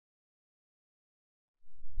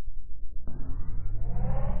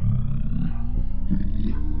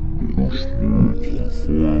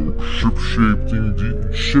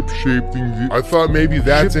Ship-shaping. I thought maybe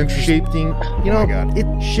that's interesting. You know,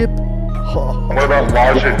 it's ship. What about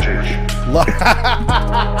lozenges?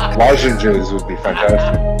 Lozenges would be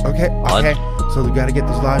fantastic. Okay. So we gotta get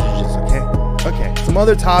those lozenges, okay? Some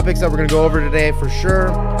other topics that we're gonna go over today for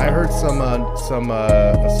sure. I heard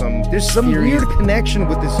there's some weird connection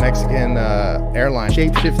with this Mexican airline,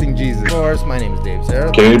 Shape-Shifting Jesus. Of course, my name is Dave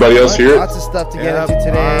Sarah. Can anybody else hear it? Lots of stuff to get into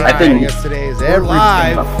today. I think guess today is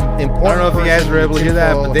live. Important. I don't know if you guys were able to hear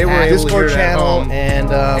that, but they were able to hear it at home. And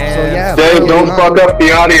so yeah. Dave, don't fuck up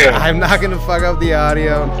the audio. I'm not gonna fuck up the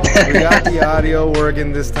audio. We got the audio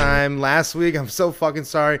working this time. Last week, I'm so fucking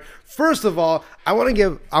sorry. First of all, I want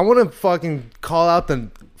to fucking call out the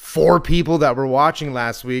 4 people that were watching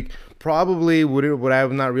last week. Probably what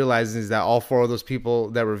I'm not realizing is that all 4 of those people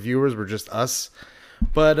that were viewers were just us.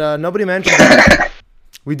 But nobody mentioned that.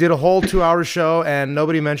 We did a whole 2-hour show and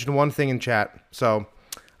nobody mentioned one thing in chat. So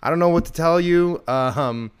I don't know what to tell you.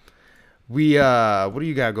 What do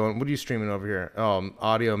you got going? What are you streaming over here? Oh,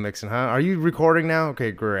 audio mixing, huh? Are you recording now?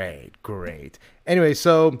 Okay, great. Anyway,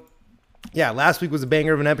 so yeah, last week was a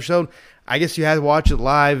banger of an episode. I guess you had to watch it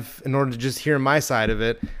live in order to just hear my side of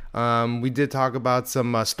it. We did talk about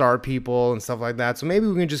some star people and stuff like that. So maybe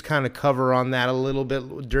we can just kind of cover on that a little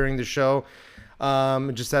bit during the show.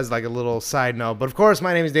 Just as like a little side note. But of course,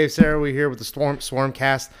 my name is Dave Sarah. We're here with the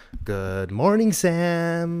Swarmcast. Good morning,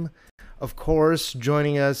 Sam. Of course,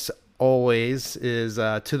 joining us always is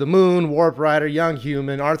To the Moon, Warp Rider, Young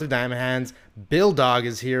Human, Arthur Diamond Hands. Bill Dog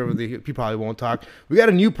is here. He probably won't talk. We got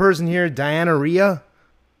a new person here, Diana Rhea.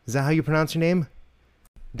 Is that how you pronounce your name?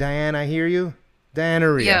 Diana, I hear you.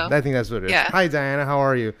 Diana Rhea. Yeah. I think that's what it is. Yeah. Hi, Diana. How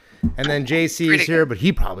are you? And then JC is here, but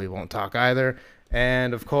he probably won't talk either.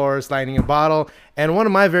 And of course, Lightning a Bottle. And one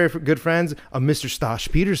of my very good friends, Mr.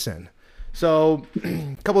 Stosh Peterson. So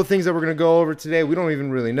a couple of things that we're going to go over today. We don't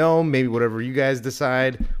even really know. Maybe whatever you guys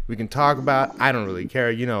decide we can talk about. I don't really care.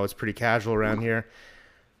 You know, it's pretty casual around here.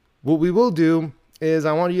 What we will do is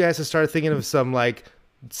I want you guys to start thinking of some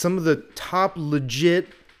of the top legit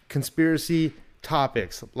conspiracy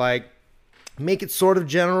topics. Like, make it sort of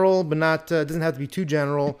general, but not doesn't have to be too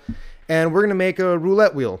general. And we're going to make a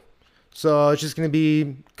roulette wheel. So it's just going to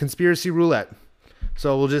be conspiracy roulette.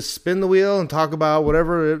 So we'll just spin the wheel and talk about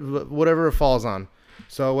whatever it falls on.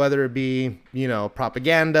 So whether it be, you know,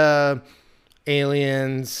 propaganda,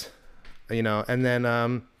 aliens, you know, and then,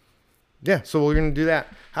 yeah, so we're going to do that.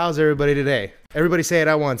 How's everybody today? Everybody say it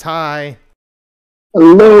at once. Hi.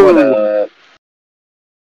 Hello. What up?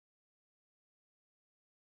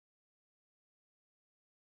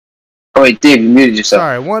 Oh, wait, Dave, you muted yourself.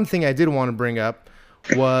 Sorry, one thing I did want to bring up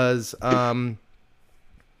was that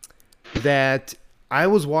I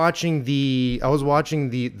was watching the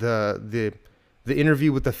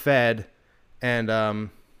interview with the Fed and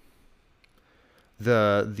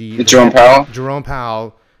the Jerome Powell. Jerome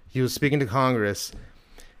Powell. He was speaking to Congress.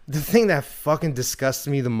 The thing that fucking disgusts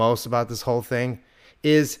me the most about this whole thing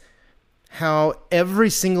is how every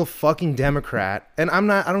single fucking Democrat, and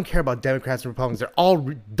I don't care about Democrats and Republicans, they're all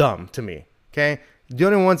dumb to me. Okay, the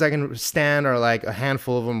only ones I can stand are like a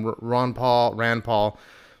handful of them: Rand Paul, both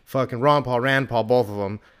of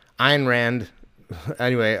them, Ayn Rand.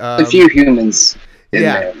 Anyway, a few humans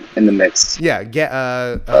in the mix.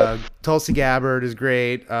 Yeah, Tulsi Gabbard is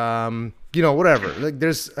great. You know, whatever. Like,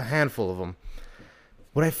 there's a handful of them.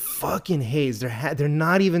 What I fucking hate is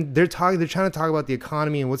they're trying to talk about the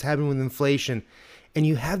economy and what's happening with inflation, and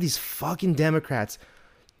you have these fucking Democrats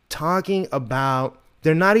talking about,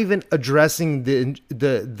 they're not even addressing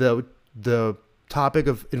the topic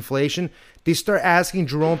of inflation. They start asking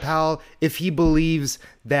Jerome Powell if he believes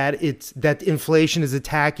that inflation is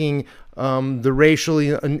attacking the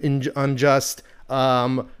racially unjust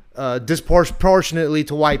disproportionately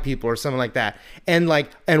to white people or something like that, and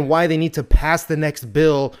why they need to pass the next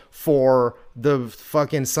bill for the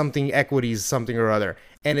fucking something equities something or other.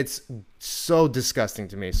 And it's so disgusting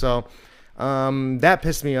to me. So that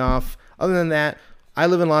pissed me off. Other than that, I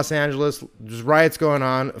live in Los Angeles. There's riots going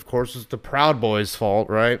on. Of course, it's the Proud Boys' fault,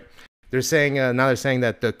 right? They're saying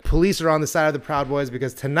that the police are on the side of the Proud Boys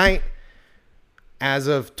because tonight, as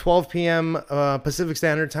of 12 p.m. Pacific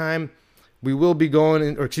Standard Time, we will be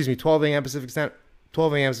going, 12 a.m. Pacific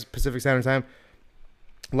Standard Time.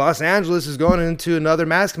 Los Angeles is going into another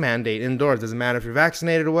mask mandate indoors. Doesn't matter if you're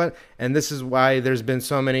vaccinated or what. And this is why there's been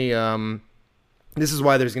so many. This is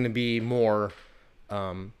why there's going to be more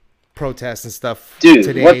protests and stuff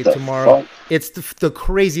today, tomorrow. Fuck? It's the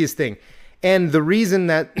craziest thing. And the reason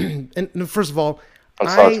that, and first of all,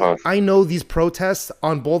 I know these protests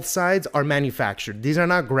on both sides are manufactured. These are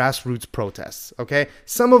not grassroots protests, okay?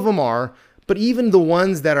 Some of them are, But even the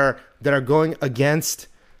ones that are going against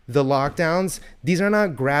the lockdowns, these are not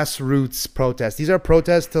grassroots protests. These are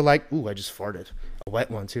protests to like, ooh, I just farted. A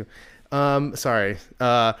wet one too. Sorry.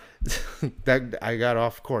 That I got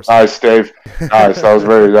off course. Nice, Dave. Nice. That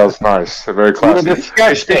was nice. Very classy.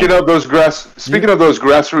 Hey, speaking of those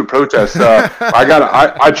grassroots protests,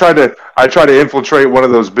 I try to infiltrate one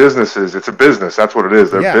of those businesses. It's a business. That's what it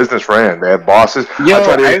is. They're business ran. They have bosses. I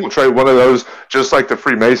try to infiltrate one of those, just like the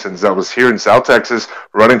Freemasons that was here in South Texas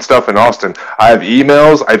running stuff in Austin. I have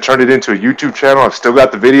emails. I've turned it into a YouTube channel. I've still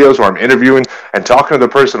got the videos where I'm interviewing and talking to the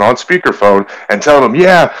person on speakerphone and telling them,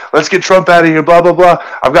 yeah, let's get Trump out of here, blah, blah, blah.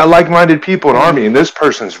 I've got like-minded people in Army, and this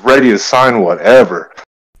person's ready to sign whatever.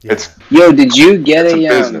 Yeah. Did you get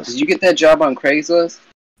did you get that job on Craigslist?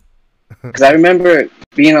 Because I remember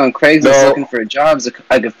being on Craigslist looking for jobs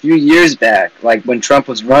like a few years back, like when Trump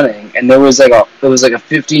was running, and there was like a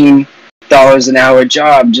 $15 an hour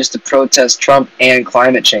job just to protest Trump and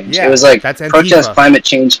climate change. Yeah, it was like protest climate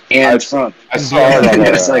change and Trump. I saw it on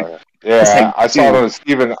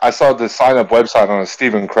I saw the sign up website on a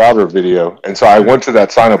Steven Crowder video, and so I went to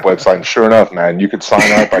that sign up website, and sure enough, man, you could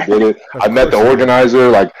sign up. I did it. I met the organizer,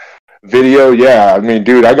 like video. Yeah, I mean,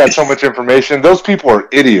 dude, I got so much information. Those people are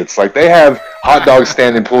idiots. Like, they have hot dog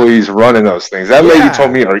stand employees running those things. That lady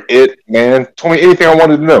told me told me anything I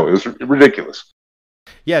wanted to know. It was ridiculous.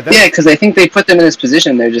 Yeah, because I think they put them in this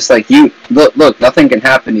position. They're just like, you look, nothing can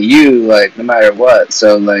happen to you, like, no matter what.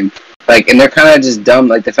 So like, and they're kind of just dumb.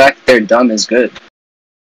 Like, the fact that they're dumb is good,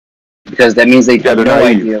 because that means they have no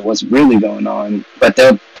idea what's really going on. But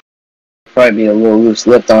they'll probably be a little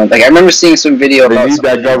loose-lipped on it. Like, I remember seeing some video about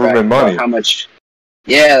that government money. How much?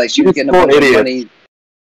 Yeah, like, she was getting a bunch of money.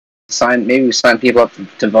 Sign people up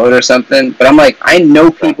to vote or something. But I'm like, I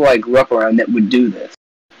know people I grew up around that would do this.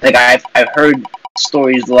 Like, I've heard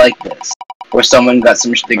stories like this, where someone got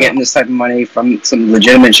they're getting this type of money from some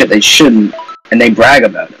legitimate shit they shouldn't, and they brag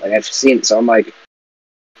about it. Like, I've seen it, so I'm like,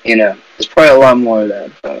 there's probably a lot more of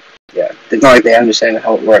that. But yeah, it's not like they understand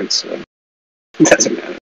how it works. So it doesn't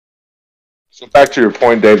matter. So back to your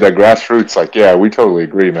point, Dave, that grassroots, like, yeah, we totally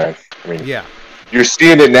agree, man. I mean, yeah. You're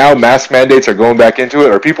seeing it now. Mask mandates are going back into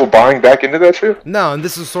it. Are people buying back into that shit? No, and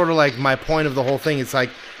this is sort of like my point of the whole thing. It's like,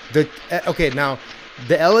 now,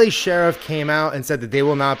 the LA sheriff came out and said that they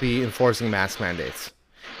will not be enforcing mask mandates.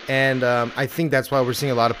 And I think that's why we're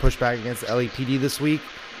seeing a lot of pushback against the LAPD this week.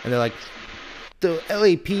 And they're like, the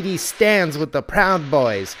LAPD stands with the Proud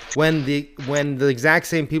Boys. When the exact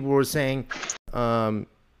same people were saying, whatever.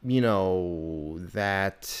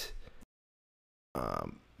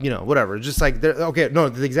 Just like,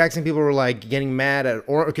 the exact same people were like getting mad at,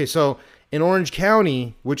 so in Orange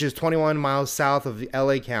County, which is 21 miles south of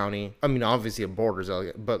LA County, I mean, obviously it borders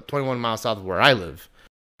LA, but 21 miles south of where I live,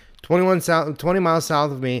 20 miles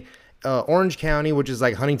south of me, Orange County, which is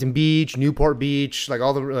like Huntington Beach, Newport Beach, like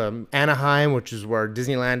all the Anaheim, which is where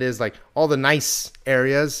Disneyland is, like all the nice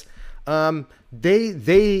areas. The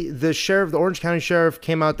Orange County sheriff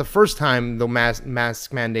came out the first time the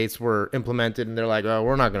mask mandates were implemented, and they're like, oh,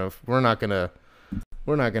 we're not gonna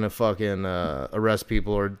fucking arrest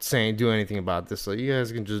people or do anything about this. So you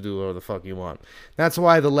guys can just do whatever the fuck you want. That's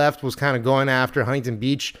why the left was kind of going after Huntington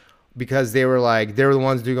Beach, because they were the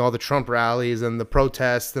ones doing all the Trump rallies and the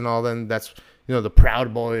protests and all. Then that's the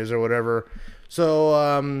Proud Boys or whatever.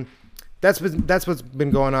 So that's what's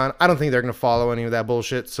been going on. I don't think they're gonna follow any of that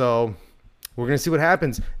bullshit. So we're gonna see what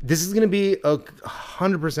happens. This is gonna be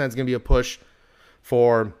 100%. It's gonna be a push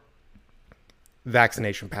for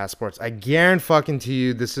vaccination passports. I guarantee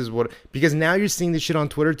you this is because now you're seeing this shit on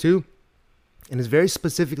Twitter too, and it's very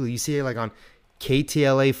specifically, you see it like on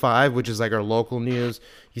KTLA 5, which is like our local news.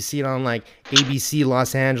 You see it on like ABC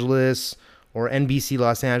Los Angeles or NBC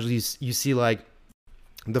Los Angeles. You see like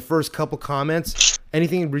the first couple comments,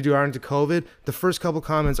 anything regarding to COVID, the first couple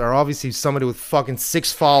comments are obviously somebody with fucking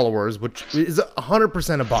 6 followers, which is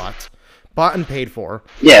 100% a bought and paid for.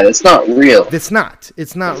 Yeah, that's not real. It's not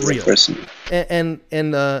real. It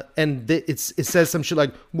says some shit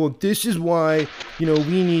like, well, this is why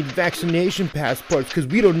we need vaccination passports, because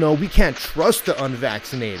we don't know, we can't trust the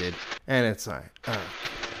unvaccinated. And it's like,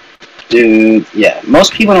 dude, yeah,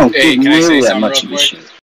 most people don't give really that much of a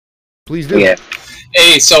shit. Please do. Yeah.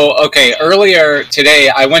 Hey, so earlier today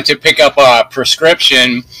I went to pick up a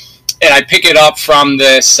prescription, and I pick it up from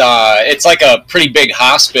this. It's like a pretty big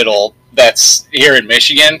hospital that's here in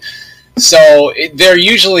Michigan, so they're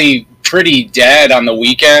usually pretty dead on the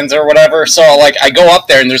weekends or whatever. So like I go up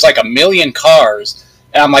there and there's like 1 million cars,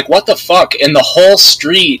 and I'm like, what the fuck? And the whole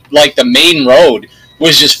street, like the main road,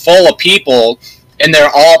 was just full of people, and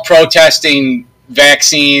they're all protesting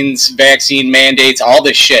vaccines, vaccine mandates, all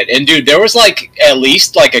this shit. And dude, there was like at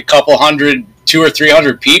least like a couple hundred, 200 or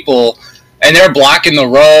 300 people, and they're blocking the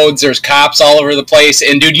roads. There's cops all over the place.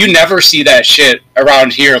 And dude, you never see that shit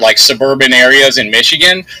around here, like suburban areas in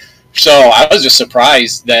Michigan. So I was just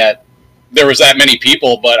surprised that there was that many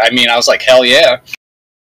people. But I mean, I was like, hell yeah.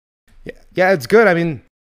 Yeah, it's good. I mean,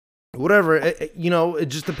 whatever. It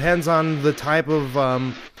just depends on the type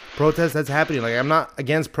of protest that's happening. Like, I'm not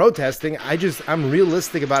against protesting. I'm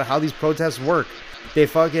realistic about how these protests work. They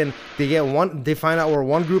find out where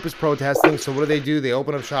one group is protesting. So what do? They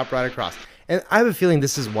open up shop right across. And I have a feeling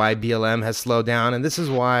this is why BLM has slowed down, and this is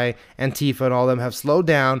why Antifa and all them have slowed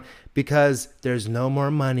down, because there's no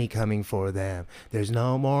more money coming for them. There's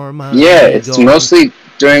no more money. Yeah, it's mostly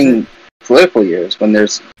during political years when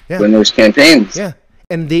there's campaigns. Yeah.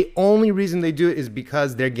 And the only reason they do it is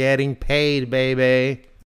because they're getting paid, baby.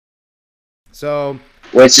 So,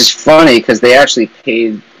 which is funny because they actually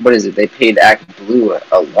paid. What is it? They paid Act Blue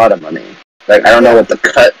a lot of money. Like, I don't know what the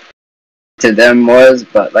cut to them was,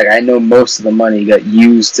 but like I know most of the money got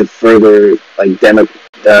used to further like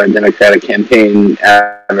Democratic campaign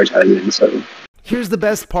advertising. So here's the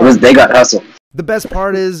best part: they got hustled. The best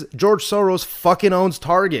part is George Soros fucking owns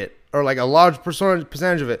Target, or like a large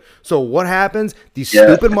percentage of it. So what happens? These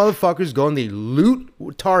stupid motherfuckers go and they loot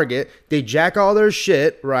Target. They jack all their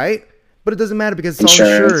shit, right? But it doesn't matter because it's all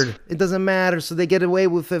insured. It doesn't matter, so they get away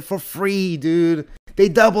with it for free, dude. They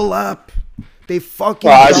double up. They fucking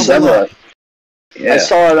double up. Yeah. I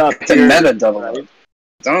saw it up it's here. It's a meta double up.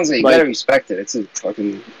 Honestly, you gotta respect it. It's a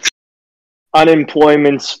fucking...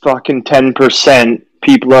 Unemployment's fucking 10%.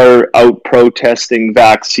 People are out protesting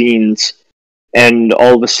vaccines, and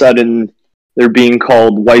all of a sudden they're being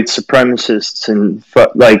called white supremacists and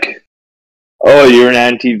like, oh, you're an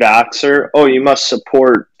anti-vaxxer? Oh, you must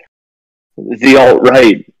support the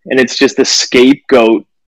alt-right. And it's just a scapegoat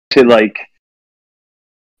to, like,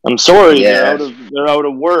 I'm sorry, they're out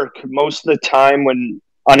of work. Most of the time when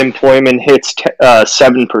unemployment hits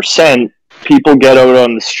 7%, people get out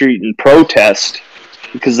on the street and protest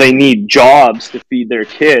because they need jobs to feed their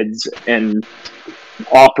kids and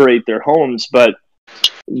operate their homes, but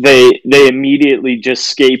they immediately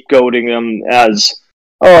just scapegoating them as,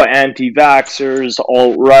 oh, anti-vaxxers,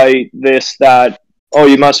 alt-right, this, that. Oh,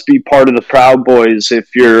 you must be part of the Proud Boys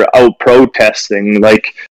if you're out protesting.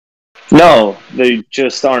 Like, no, they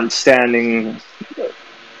just aren't standing,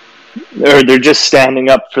 or they're just standing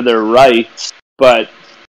up for their rights, but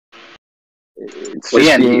it's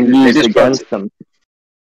just being used against them.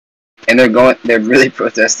 And they're really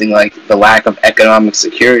protesting, like, the lack of economic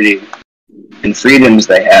security and freedoms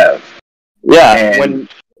they have. Yeah, and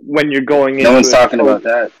when you're going into... No one's talking about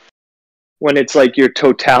that. When it's like your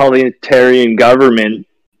totalitarian government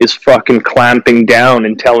is fucking clamping down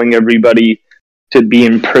and telling everybody to be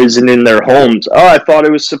imprisoned in their homes. Oh, I thought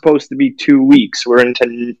it was supposed to be 2 weeks. We're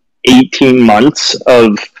into 18 months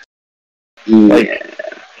of, like...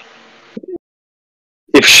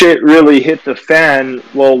 If shit really hit the fan,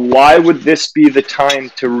 well, why would this be the time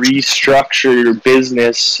to restructure your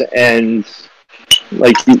business? And,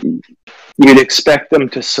 like, you'd expect them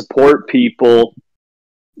to support people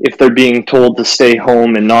if they're being told to stay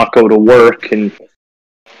home and not go to work. And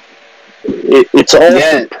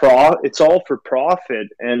it's all for profit.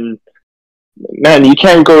 And, man, you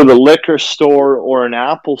can't go to the liquor store or an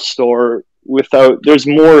Apple store without, there's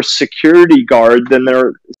more security guards than there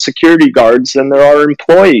are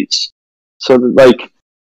employees. So like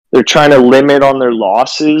they're trying to limit on their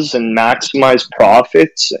losses and maximize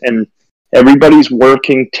profits, and everybody's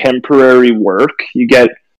working temporary work. You get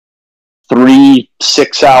 3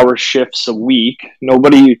 6-hour shifts a week.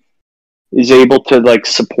 Nobody is able to like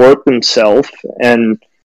support themselves, and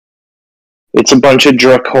it's a bunch of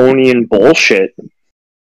draconian bullshit.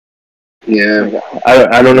 Yeah,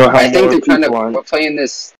 I don't know how. I think we're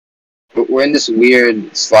in this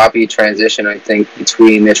weird, sloppy transition. I think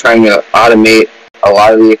they're trying to automate a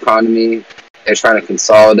lot of the economy. They're trying to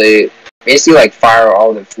consolidate, basically like fire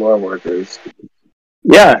all the floor workers.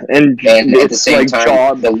 Yeah, and at the same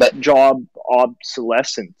time, job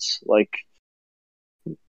obsolescence. Like,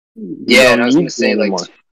 yeah, and I was going to say, like,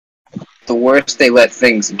 the worse they let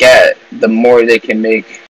things get, the more they can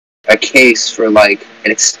make a case for like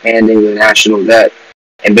expanding the national debt,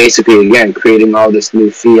 and basically again creating all this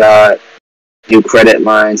new fiat, new credit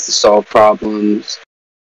lines to solve problems.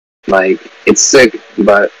 Like, it's sick,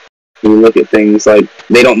 but when you look at things, like,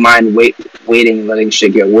 they don't mind waiting and letting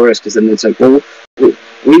shit get worse, because then it's like, well,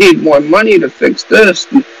 we need more money to fix this,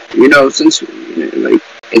 since like,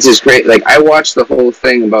 it's just great. Like, I watched the whole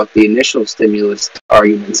thing about the initial stimulus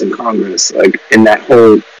arguments in Congress, like in that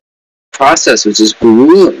whole process was just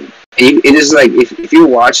grueling. It is like if you're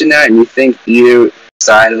watching that and you think either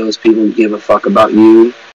side of those people give a fuck about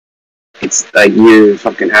you, it's like you're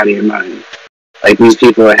fucking out of your mind. Like, these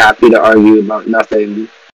people are happy to argue about nothing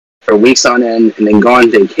for weeks on end and then go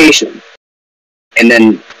on vacation and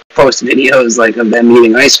then post videos like of them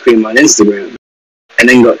eating ice cream on Instagram and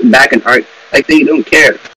then go back and art like they don't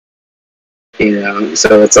care. You know,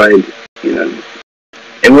 so it's like, you know,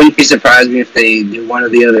 it wouldn't be surprising me if they do one or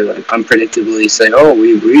the other, like unpredictably say, oh,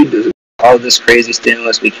 we agreed to all this crazy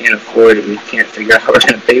stimulus we can't afford and we can't figure out how we're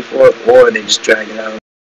going to pay for it, or they just drag it out.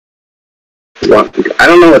 I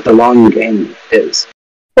don't know what the long game is.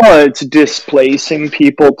 Well, it's displacing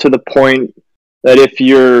people to the point that if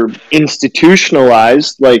you're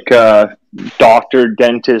institutionalized, like a doctor,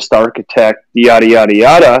 dentist, architect, yada yada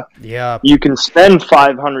yada, yeah, you can spend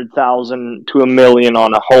 $500,000 to $1 million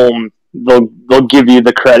on a home. They'll give you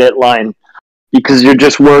the credit line because you're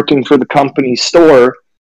just working for the company store.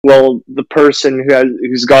 Well, the person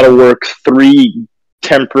who's got to work 3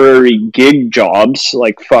 temporary gig jobs,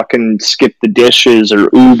 like fucking skip the dishes or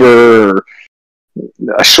Uber or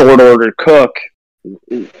a short order cook,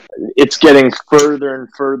 it's getting further and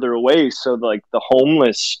further away. So like the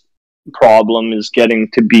homeless problem is getting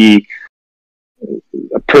to be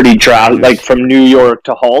a pretty drastic. Like from New York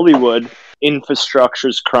to Hollywood,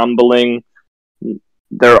 infrastructure's crumbling.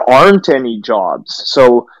 There aren't any jobs.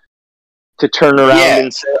 So to turn around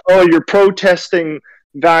and say, oh, you're protesting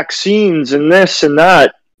vaccines and this and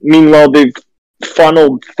that. Meanwhile, they've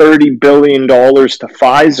funneled $30 billion to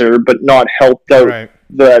Pfizer, but not helped out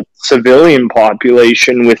the civilian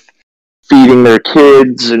population with feeding their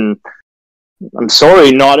kids. And I'm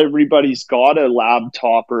sorry, not everybody's got a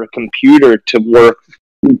laptop or a computer to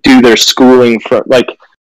do their schooling for. Like,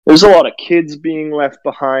 there's a lot of kids being left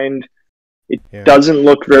behind. It doesn't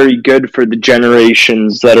look very good for the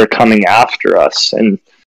generations that are coming after us. And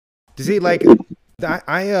see, like,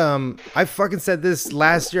 I fucking said this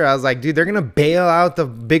last year. I was like, dude, they're gonna bail out the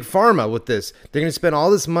big pharma with this. They're gonna spend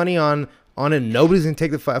all this money on it. Nobody's gonna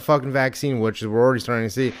take the fucking vaccine, which we're already starting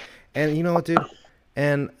to see. And you know what, dude?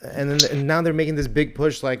 And now they're making this big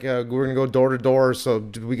push, like we're gonna go door to door so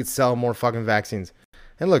we could sell more fucking vaccines.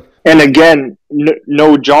 And look, and again,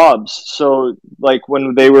 no jobs. So like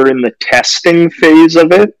when they were in the testing phase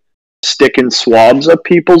of it, sticking swabs up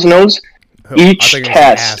people's nose, each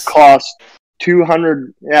test cost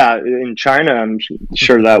 200. Yeah, in China, I'm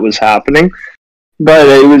sure that was happening, but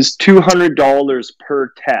it was $200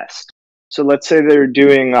 per test. So let's say they're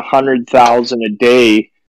doing 100,000 a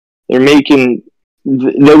day. They're making.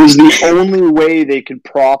 That was the only way they could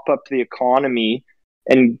prop up the economy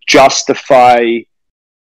and justify.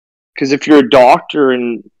 Because if you're a doctor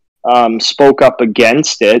and spoke up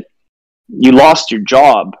against it, you lost your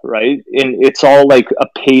job, right? And it's all like a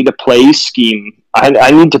pay-to-play scheme.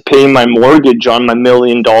 I need to pay my mortgage on my $1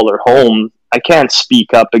 million home. I can't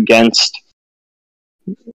speak up against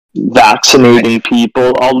vaccinating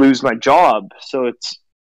people. I'll lose my job. So it's...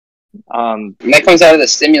 and that comes out of the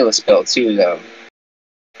stimulus bill, too, though.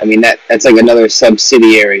 I mean, that's like another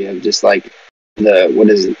subsidiary of just like what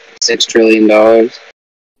is it, $6 trillion?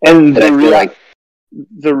 And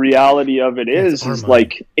the reality of it is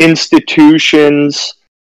like institutions,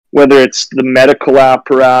 whether it's the medical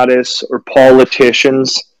apparatus or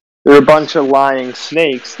politicians, they're a bunch of lying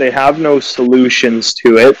snakes. They have no solutions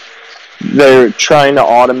to it. They're trying to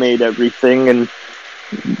automate everything, and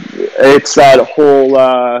it's that whole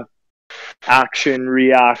action,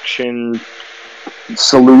 reaction,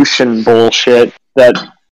 solution bullshit that...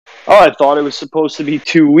 Oh, I thought it was supposed to be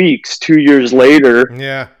 2 weeks. 2 years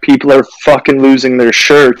later, people are fucking losing their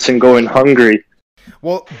shirts and going hungry.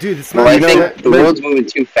 Well, dude, it's not. Well, I think the world's moving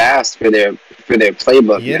too fast for their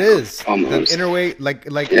playbook. It is almost.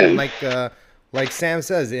 Like Sam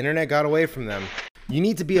says, the internet got away from them. You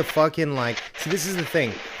need to be a fucking See, this is the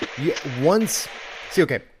thing. This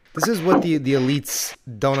is what the elites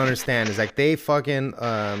don't understand. Is like they fucking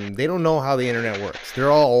they don't know how the internet works.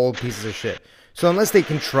 They're all old pieces of shit. So unless they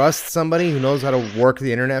can trust somebody who knows how to work the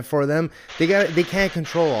internet for them, they can't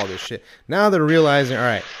control all this shit. Now they're realizing, all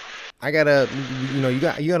right, you gotta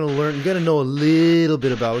learn, you gotta know a little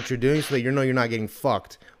bit about what you're doing so that you're not getting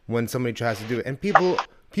fucked when somebody tries to do it. And people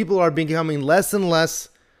are becoming less and less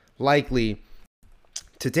likely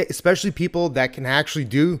to take, especially people that can actually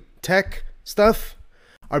do tech stuff,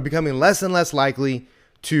 are becoming less and less likely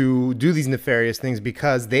to do these nefarious things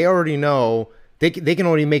because they already know. They can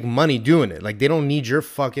already make money doing it. Like, they don't need your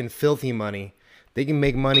fucking filthy money. They can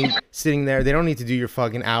make money sitting there. They don't need to do your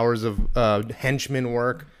fucking hours of henchman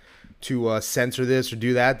work to censor this or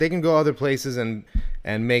do that. They can go other places and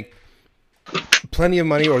make plenty of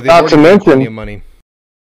money, or they not to mention plenty of money.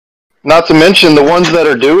 Not to mention the ones that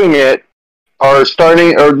are doing it are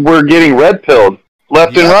starting, or we're getting red pilled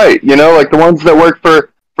left and right. You know, like the ones that work for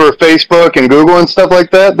Facebook and Google and stuff like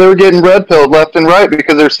that, they're getting red pilled left and right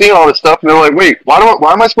because they're seeing all this stuff and they're like, wait, why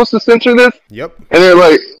am I supposed to censor this? Yep. And they're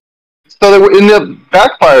like, so they end up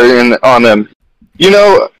backfiring on them. You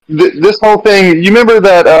know, this whole thing. You remember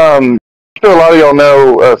that? I'm sure a lot of y'all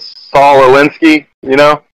know Saul Alinsky. You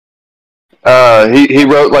know, he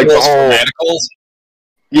wrote like the whole. Radicals?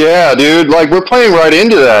 Yeah, dude. Like we're playing right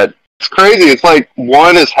into that. It's crazy. It's like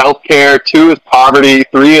 1 is healthcare, 2 is poverty,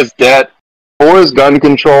 3 is debt, 4 is gun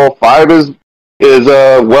control, 5 is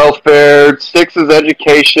welfare, 6 is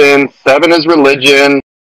education, 7 is religion,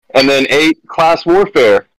 and then 8 class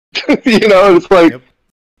warfare. You know, it's like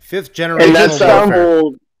 5th generation. And that's the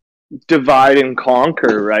whole divide and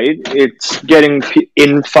conquer, right? It's getting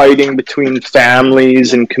infighting between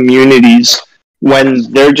families and communities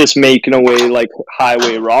when they're just making away like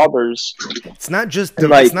highway robbers. It's not just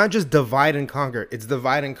it's not just divide and conquer. It's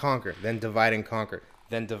divide and conquer, then divide and conquer,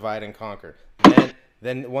 then divide and conquer,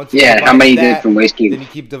 then once you how many different ways then you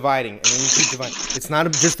keep dividing, and then you keep dividing. It's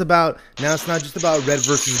not just about It's not just about red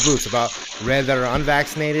versus blue. It's about red that are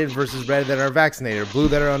unvaccinated versus red that are vaccinated, or blue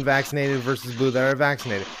that are unvaccinated versus blue that are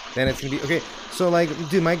vaccinated. Then it's gonna be okay. So like,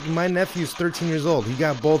 dude, my nephew's 13 years old. He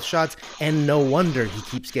got both shots, and no wonder he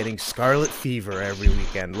keeps getting scarlet fever every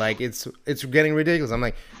weekend. Like it's getting ridiculous. I'm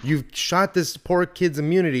like, you've shot this poor kid's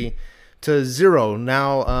immunity to 0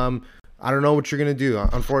 now. I don't know what you're gonna do.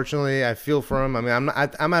 Unfortunately, I feel for him. I mean,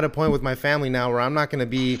 I'm at a point with my family now where I'm not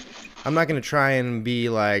gonna try and be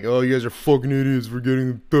like, oh, you guys are fucking idiots for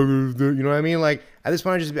getting, you know what I mean? Like at this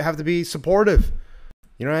point, I just have to be supportive.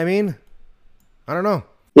 You know what I mean? I don't know.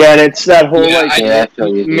 Yeah, and it's that whole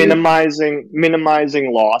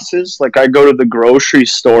minimizing losses. Like I go to the grocery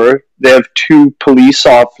store, they have 2 police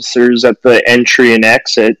officers at the entry and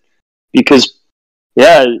exit because.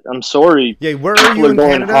 Yeah, I'm sorry. Yeah, where are you in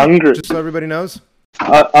Canada? Hungry. Just so everybody knows.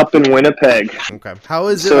 Up in Winnipeg. Okay. How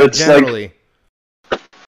is it generally?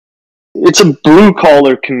 It's a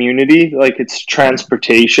blue-collar community. Like, it's a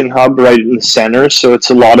transportation hub right in the center, so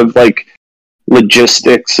it's a lot of, like,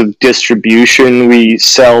 logistics of distribution. We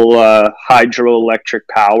sell hydroelectric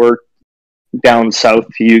power down south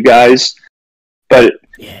to you guys. But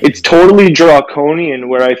it's totally draconian,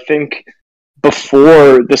 where I think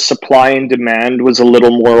before the supply and demand was a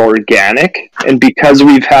little more organic, and because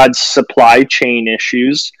we've had supply chain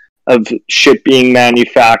issues of shit being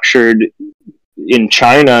manufactured in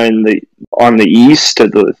China on the east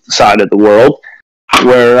of the side of the world,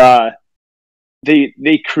 where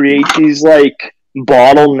they create these like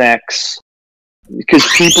bottlenecks because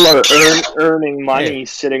people are earning money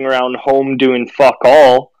sitting around home doing fuck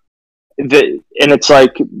all. And it's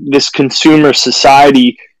like this consumer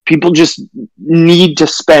society. People just need to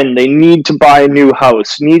spend. They need to buy a new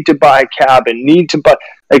house, need to buy a cabin, need to buy...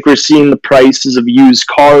 Like, we're seeing the prices of used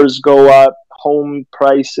cars go up, home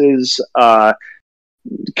prices,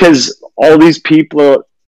 because all these people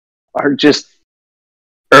are just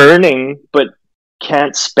earning, but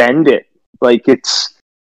can't spend it. Like, it's...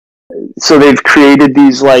 So they've created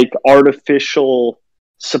these, like, artificial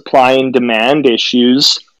supply and demand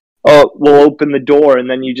issues. Oh, we'll open the door, and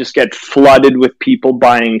then you just get flooded with people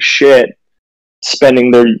buying shit,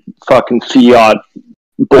 spending their fucking fiat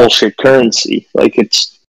bullshit currency. Like,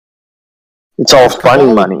 it's all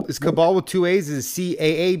funny money. Is Cabal with 2 A's? Is it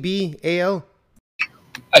CAABAL?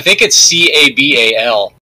 I think it's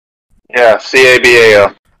CABAL. Yeah, CABAL.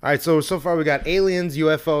 All right, so far we got aliens,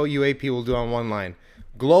 UFO, UAP. We'll do on one line.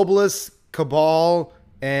 Globalists, Cabal,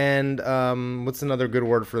 and what's another good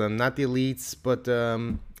word for them? Not the elites, but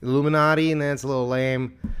Illuminati, and that's a little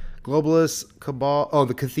lame. Globalists, Cabal. Oh,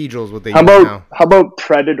 the cathedral is what they use now. How about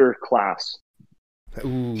Predator class?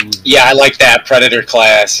 Ooh. Yeah, I like that Predator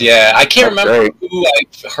class. Yeah, I can't remember who I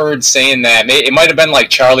heard saying that. It might have been like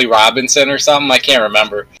Charlie Robinson or something. I can't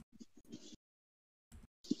remember.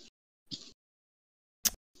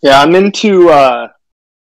 Yeah, I'm into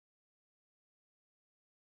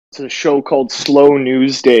it's a show called Slow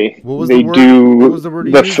News Day. What was they the word? do what was the word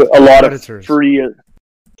a lot Predators. Of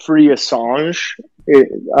free Assange.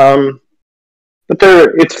 But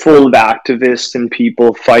it's full of activists and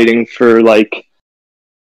people fighting for like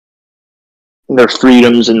their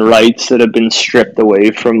freedoms and rights that have been stripped away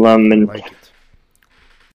from them. And like it.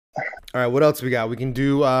 All right, what else we got? We can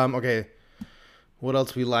do okay. What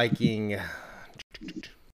else we liking?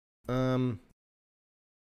 Oh,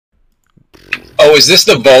 is this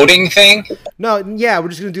the voting thing? No, yeah, we're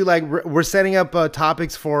just gonna do like we're setting up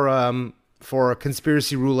topics for for a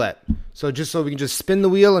conspiracy roulette. So just so we can just spin the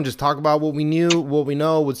wheel and just talk about what we knew, what we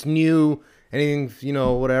know, what's new, anything, you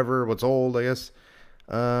know, whatever, what's old, I guess.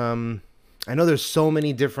 I know there's so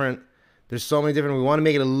many different, we want to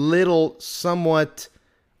make it a little somewhat,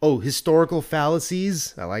 historical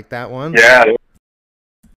fallacies. I like that one. Yeah.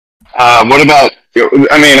 What about,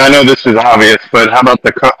 I mean, I know this is obvious, but how about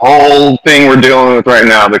the whole thing we're dealing with right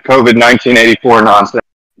now, the COVID 1984 nonsense?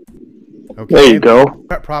 Okay. There you go.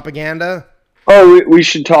 Propaganda. Oh, we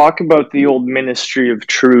should talk about the old Ministry of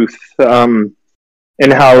Truth, and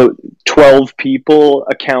how 12 people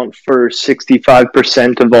account for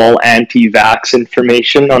 65% of all anti-vax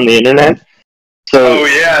information on the internet. So, oh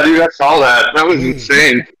yeah, dude, I saw that. That was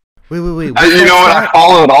insane. Wait. You know what? I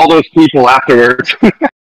followed all those people afterwards.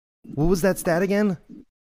 What was that stat again?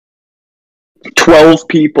 12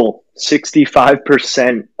 people,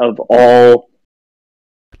 65% of all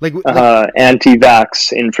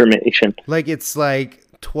anti-vax information. Like it's like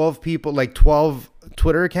 12 people, like 12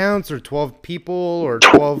 Twitter accounts, or 12 people, or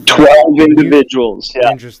 12 individuals. Yeah.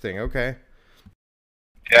 Interesting. Okay.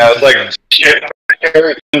 Yeah, it was like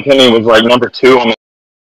Eric Anthony was like number 2 on the.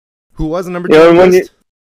 Who was the number 2 on the list?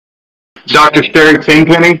 Dr. Sherry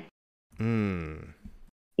Kingpenny.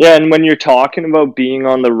 Yeah, and when you're talking about being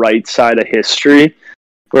on the right side of history,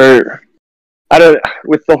 with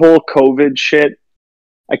the whole COVID shit,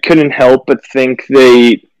 I couldn't help but think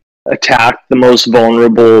they attacked the most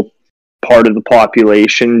vulnerable part of the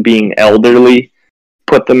population, being elderly,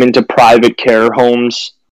 put them into private care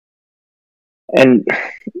homes, and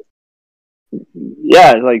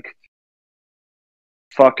yeah, like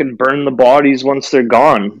fucking burn the bodies once they're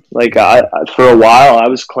gone. Like for a while I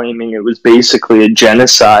was claiming it was basically a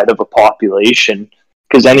genocide of a population,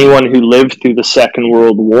 because anyone who lived through the Second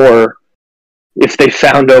World War, if they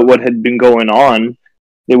found out what had been going on,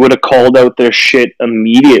 they would have called out their shit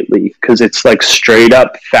immediately, because it's like straight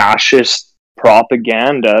up fascist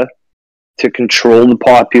propaganda to control the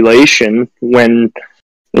population, when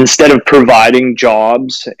instead of providing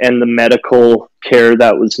jobs and the medical care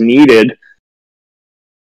that was needed,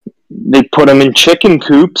 they put them in chicken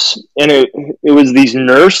coops, and it was these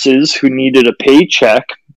nurses who needed a paycheck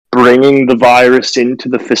bringing the virus into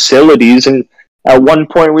the facilities. And at one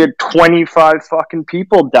point we had 25 fucking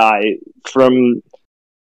people die from,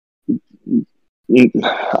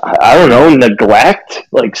 I don't know, neglect,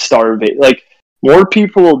 like starvation. Like, more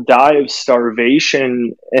people will die of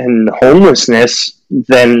starvation and homelessness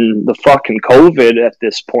than the fucking COVID at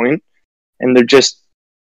this point. And they're just,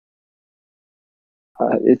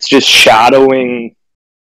 it's just shadowing,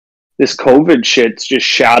 this COVID shit's just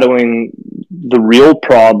shadowing the real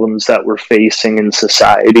problems that we're facing in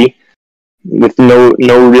society, with no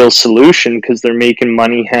real solution, because they're making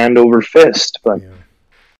money hand over fist. But yeah,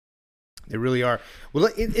 they really are. Well,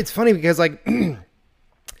 it's funny because like in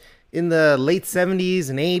the late 70s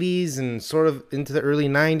and 80s and sort of into the early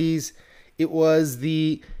 90s, it was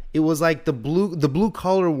like the blue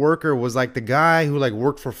collar worker was like the guy who like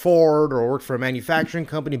worked for Ford or worked for a manufacturing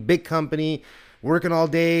company, big company, working all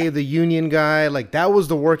day, the union guy, like that was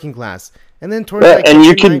the working class. And then towards like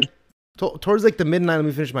towards like the mid-90s, let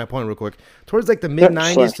me finish my point real quick. Towards like the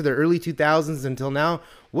mid-90s to the early 2000s until now,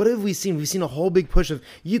 what have we seen? We've seen a whole big push of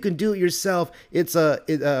you can do it yourself. It's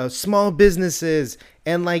small businesses,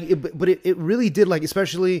 and like, it really did, like,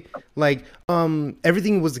 especially like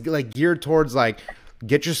everything was like geared towards like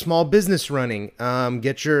get your small business running,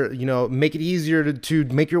 get your, make it easier to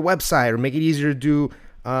make your website, or make it easier to do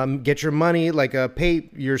get your money, like pay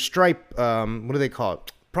your Stripe, what do they call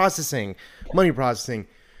it? Money processing.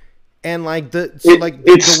 And like the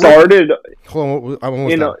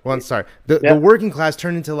working class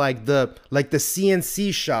turned into like the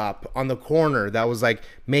CNC shop on the corner that was like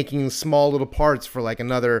making small little parts for like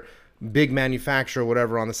another big manufacturer or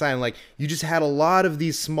whatever on the side. And like you just had a lot of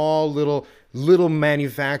these small little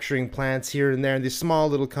manufacturing plants here and there, and these small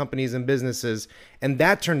little companies and businesses, and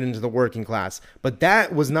that turned into the working class. But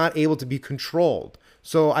that was not able to be controlled.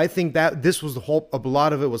 So I think that this was a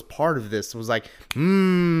lot of it was part of this. It was like,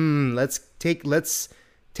 let's take this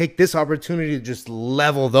opportunity to just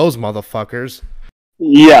level those motherfuckers.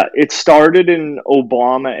 Yeah, it started in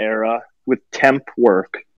Obama era with temp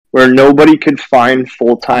work, where nobody could find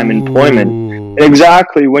full-time employment.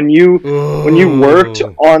 Exactly. When you worked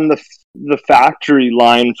on the factory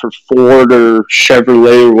line for Ford or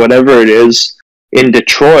Chevrolet or whatever it is in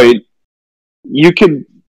Detroit, you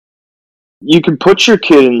could put your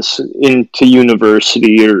kids into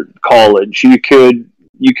university or college. You could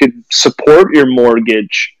support your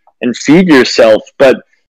mortgage and feed yourself, but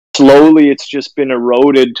slowly it's just been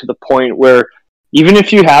eroded to the point where even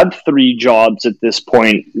if you had 3 jobs at this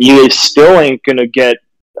point, you still ain't gonna get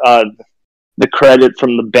the credit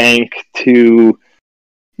from the bank to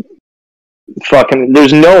fucking.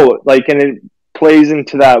 There's no like, and it plays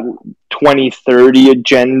into that 2030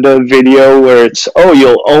 agenda video where it's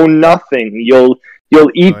you'll own nothing, you'll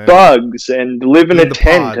eat bugs and live in a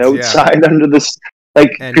tent outside under this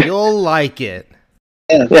and you'll like it.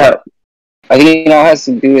 Yeah. I think it all has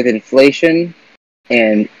to do with inflation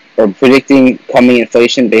or predicting coming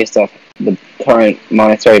inflation based off the current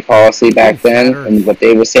monetary policy back then and what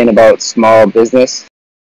they were saying about small business.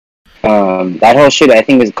 That whole shit, I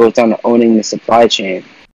think, goes down to owning the supply chain.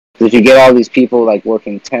 If you get all these people like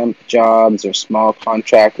working temp jobs or small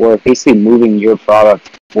contract work, basically moving your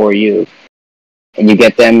product for you, and you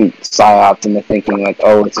get them psyoped into thinking like,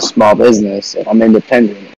 oh, it's a small business and I'm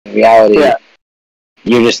independent. In reality,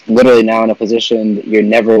 you're just literally now in a position that you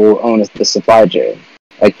never will own the supply chain.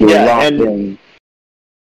 Like you're locked in.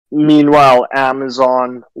 Meanwhile,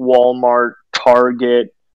 Amazon, Walmart,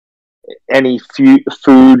 Target, any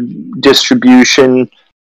food distribution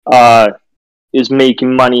is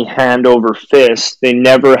making money hand over fist. They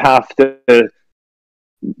never have to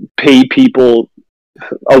pay people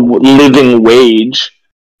a living wage.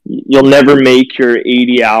 You'll never make your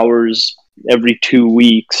 80 hours every 2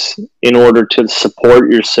 weeks in order to support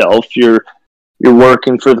yourself. You're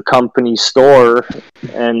working for the company store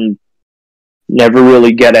and never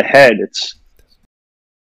really get ahead.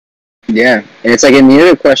 And it's like, and the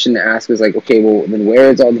other question to ask is like, okay, well then where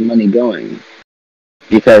is all the money going?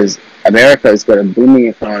 Because America has got a booming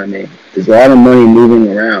economy. There's a lot of money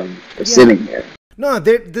moving around or sitting there. No,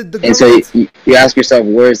 the and so you ask yourself,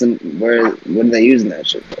 what are they using that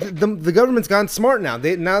shit for? The government's gone smart now.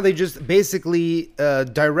 They just basically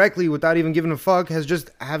directly, without even giving a fuck, have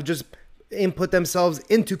just input themselves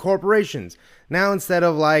into corporations. Now instead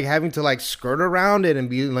of like having to like skirt around it and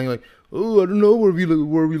be like, oh, I don't know where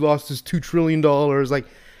we lost this $2 trillion. Like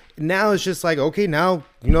now it's just like, okay, now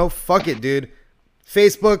fuck it, dude.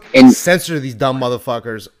 Facebook, censor these dumb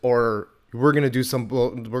motherfuckers, or we're gonna do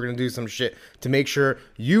some shit to make sure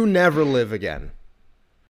you never live again.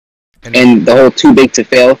 And the whole too big to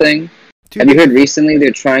fail thing. Have you heard recently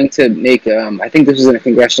they're trying to make? I think this was in a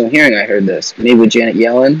congressional hearing. I heard this, maybe with Janet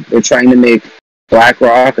Yellen. They're trying to make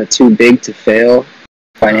BlackRock a too big to fail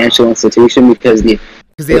financial institution because they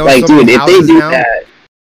like, dude, if they do that.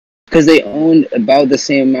 Because they own about the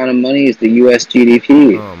same amount of money as the U.S.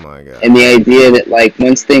 GDP. Oh my god! And the idea that like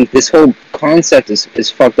this whole concept is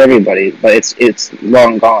fucked everybody, but it's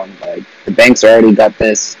long gone. Like the banks already got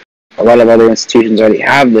this. A lot of other institutions already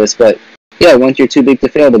have this, but yeah, once you're too big to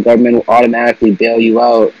fail, the government will automatically bail you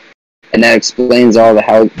out, and that explains all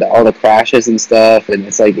the crashes and stuff. And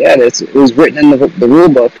it's like, yeah, it was written in the rule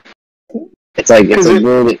book. It's like it's a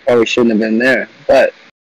rule that probably shouldn't have been there, but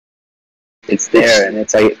it's there, and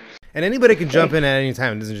it's like. And anybody can jump in at any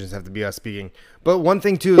time. It doesn't just have to be us speaking. But one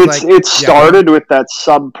thing too is it started with that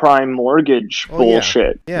subprime mortgage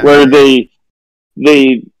bullshit, where they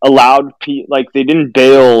allowed they didn't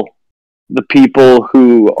bail the people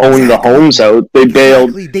who own the homes out. They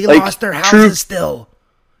bailed. They lost their houses still.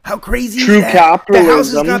 How crazy is that? Capitalism. The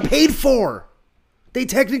houses got paid for. They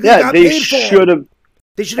technically got paid for. They should have.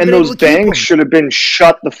 And those banks should have been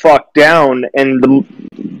shut the fuck down, and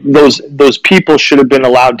those people should have been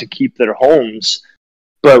allowed to keep their homes.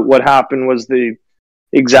 But what happened was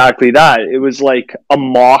exactly that. It was like a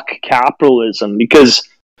mock capitalism because,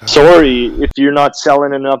 sorry, if you're not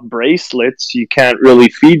selling enough bracelets, you can't really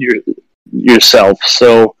feed yourself.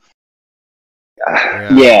 So,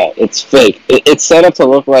 yeah, it's fake. It's set up to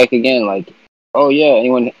look like, again, like, oh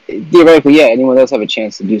yeah, theoretically, anyone does have a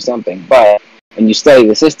chance to do something, but when you study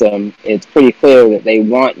the system, it's pretty clear that they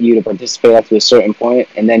want you to participate up to a certain point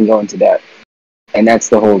and then go into debt. And that's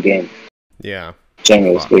the whole game. Yeah.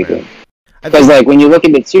 Generally speaking. Because, like, when you look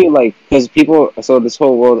at it, too, like, because so this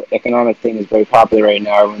whole world economic thing is very popular right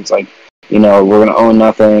now. Everyone's like, we're going to own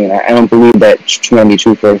nothing. And I don't believe that's going to be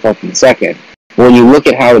true for a fucking second. When you look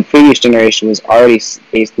at how the previous generation was already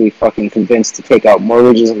basically fucking convinced to take out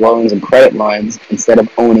mortgages, loans, and credit lines instead of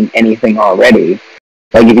owning anything already.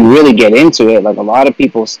 Like, if you really get into it, like, a lot of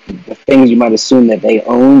people, the things you might assume that they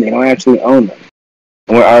own, they don't actually own them.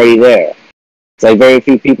 And we're already there. It's like very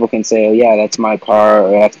few people can say, oh, yeah, that's my car,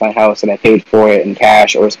 or that's my house, and I paid for it in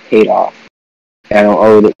cash, or it's paid off. And I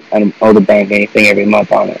don't owe the bank anything every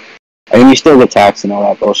month on it. I mean, you still get taxed and all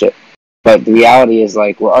that bullshit. But the reality is,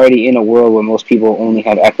 like, we're already in a world where most people only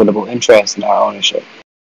have equitable interest in our ownership.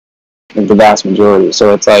 In the vast majority.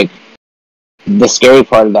 So it's like, the scary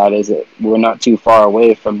part of that is that we're not too far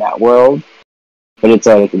away from that world, But it's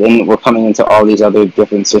like, then we're coming into all these other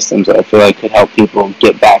different systems that I feel like could help people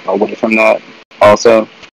get back away from that also.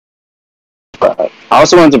 But I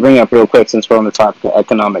also wanted to bring up real quick, since we're on the topic of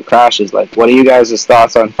economic crashes, like, what are you guys'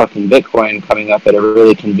 thoughts on fucking Bitcoin coming up at a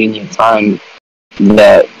really convenient time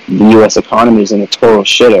that the U.S. economy is in a total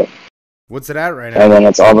shitter? What's it at right now? And then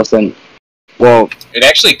it's all of a sudden, well, it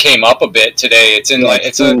actually came up a bit today. It's in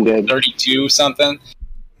it's a 32 something.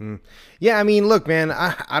 Yeah, I mean, look, man,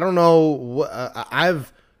 I don't know.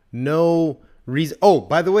 I've no reason. Oh,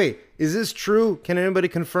 by the way, is this true? Can anybody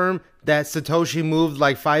confirm that Satoshi moved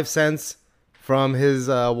like 5 cents from his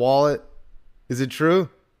wallet? Is it true?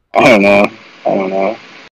 I don't know.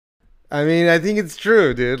 I mean, I think it's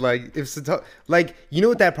true, dude. Like, if like, you know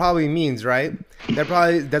what that probably means, right?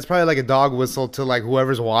 That's probably like a dog whistle to like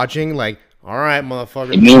whoever's watching. Like, all right,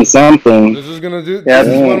 motherfucker. It means something. This is gonna do. This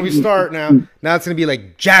is when we start now. Now it's gonna be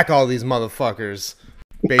like, jack all these motherfuckers.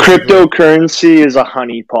 Basically. Cryptocurrency is a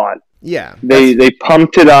honeypot. Yeah, they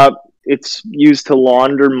pumped it up. It's used to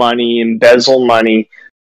launder money, embezzle money,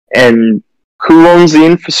 and who owns the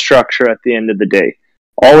infrastructure at the end of the day?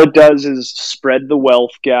 All it does is spread the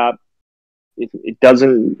wealth gap. It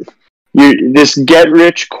doesn't. This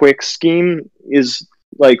get-rich-quick scheme is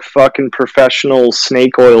like fucking professional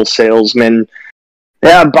snake oil salesmen.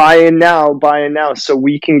 Yeah, buy in now, so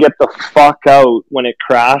we can get the fuck out when it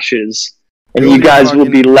crashes, and you guys will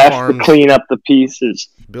be left to clean up the pieces.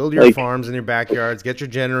 Build your farms in your backyards. Get your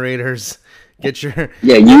generators. Get your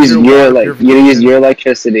use your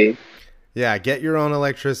electricity. Yeah, get your own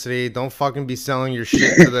electricity. Don't fucking be selling your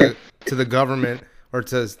shit to the government or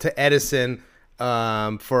to Edison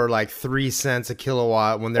for like 3 cents a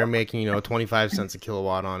kilowatt when they're making 25 cents a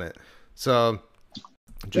kilowatt on it. So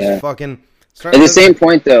just fucking start. At the same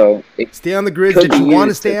point, though, stay on the grids that you want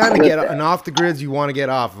to stay on, and off the grids you want to get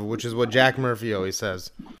off of, which is what Jack Murphy always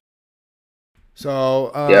says.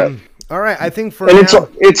 So all right, I think for now,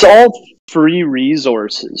 it's all free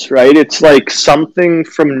resources, right? It's like something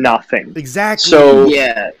from nothing. Exactly. So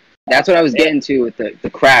yeah, that's what I was getting to with the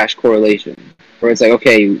crash correlation, where it's like,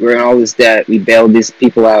 okay, we're in all this debt, we bailed these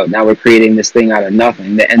people out, now we're creating this thing out of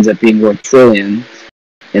nothing that ends up being worth trillions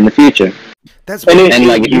in the future. That's and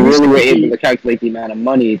like, if you really were able to calculate the amount of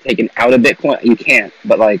money taken out of Bitcoin, you can't.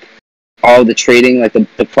 But like all the trading, like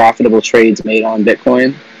the profitable trades made on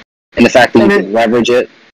Bitcoin, and the fact that you can leverage it,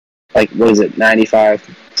 like, what is it,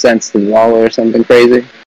 95 cents to the dollar or something crazy?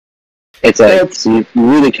 It's like, so you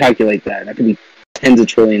really calculate that. That could be tens of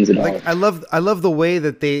trillions of dollars. Like, I love the way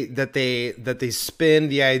that they spin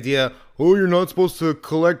the idea. Oh, you're not supposed to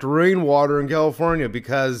collect rainwater in California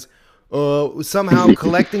because somehow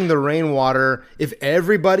collecting the rainwater, if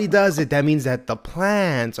everybody does it, that means that the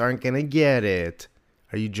plants aren't gonna get it.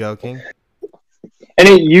 Are you joking? And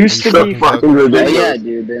it used to be fucking ridiculous. Yeah,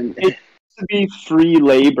 dude. Then it used to be free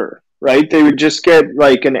labor, right? They would just get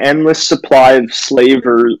like an endless supply of slaves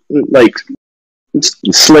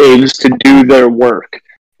to do their work.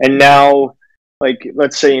 And now, like,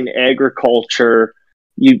 let's say in agriculture,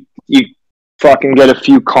 you fucking get a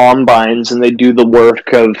few combines and they do the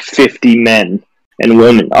work of 50 men and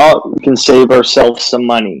women. Oh, we can save ourselves some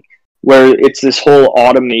money. Where it's this whole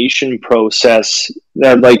automation process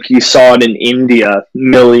that, like, you saw it in India,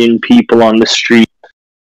 million people on the street.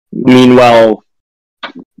 Meanwhile,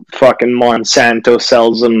 fucking Monsanto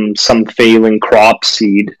sells them some failing crop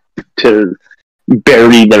seed to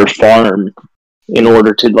bury their farm in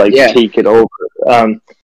order to take it over. And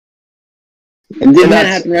didn't that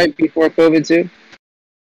happen right before COVID too?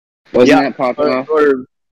 Wasn't that popping off? Or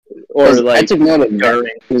like, I took note of that.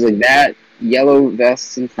 It was like that, yellow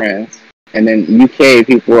vests in France, and then UK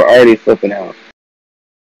people were already flipping out.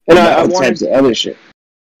 And all types of other shit.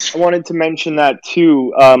 I wanted to mention that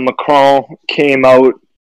too. Macron came out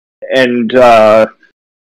and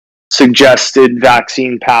suggested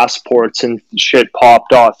vaccine passports, and shit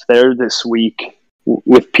popped off there this week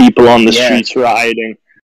with people on the streets rioting.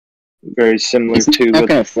 Very similar it's not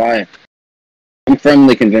gonna fly. I'm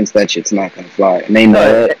firmly convinced that shit's not gonna fly, and they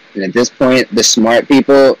know it. And at this point, the smart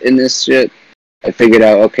people in this shit have figured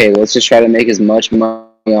out, okay, let's just try to make as much money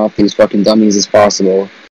off these fucking dummies as possible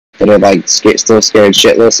that are like still scared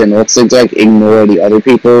shitless, and let's like ignore the other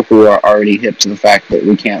people who are already hip to the fact that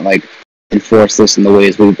we can't like enforce this in the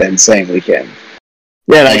ways we've been saying we can.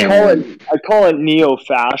 Yeah, and I call it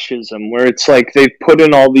neo-fascism, where it's like they've put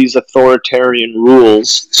in all these authoritarian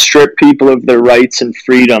rules, strip people of their rights and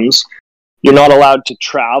freedoms. You're not allowed to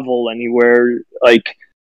travel anywhere, like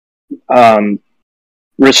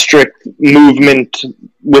restrict movement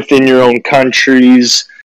within your own countries,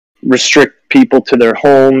 restrict people to their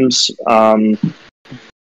homes.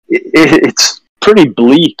 It's pretty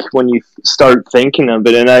bleak when you start thinking of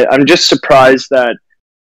it. And I'm just surprised that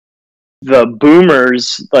the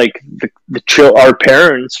boomers, like our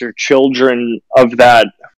parents or children of that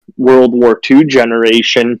World War II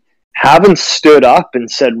generation, haven't stood up and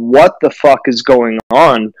said, what the fuck is going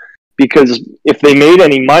on? Because if they made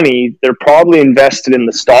any money, they're probably invested in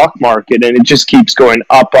the stock market, and it just keeps going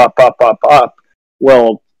up, up, up, up, up.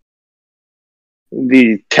 Well,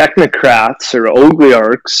 the technocrats or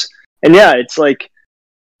oligarchs, and yeah, it's like,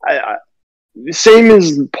 same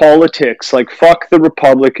as politics, like fuck the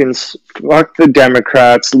Republicans, fuck the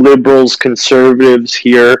Democrats, liberals, conservatives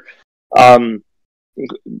here,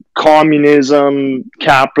 communism,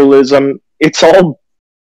 capitalism, it's all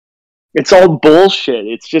bullshit.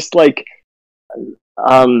 It's just like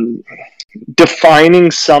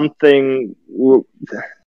defining something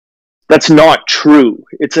that's not true.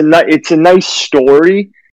 It's a nice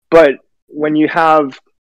story, but when you have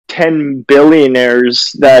 10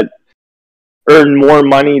 billionaires that earn more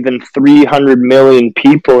money than 300 million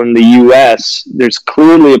people in the US, there's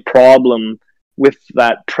clearly a problem with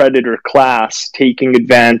that predator class taking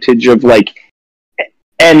advantage of like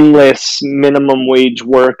endless minimum wage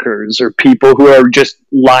workers or people who are just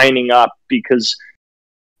lining up because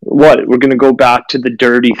we're going to go back to the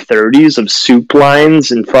dirty 30s of soup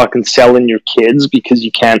lines and fucking selling your kids because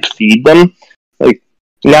you can't feed them. Like,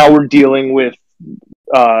 now we're dealing with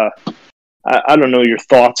I don't know your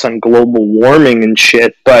thoughts on global warming and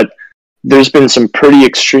shit, but there's been some pretty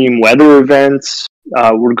extreme weather events.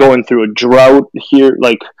 We're going through a drought here.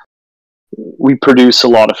 Like, we produce a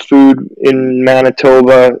lot of food in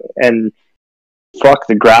Manitoba, and fuck,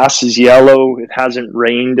 the grass is yellow. It hasn't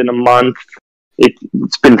rained in a month.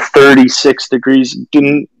 It's been 36 degrees.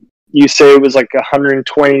 Didn't you say it was like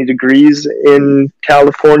 120 degrees in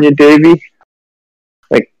California, Davey?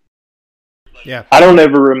 Like, yeah, I don't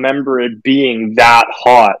ever remember it being that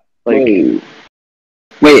hot. Like,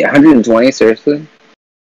 wait, 120? Seriously?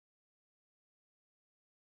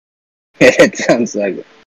 It sounds like it.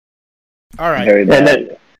 All right, very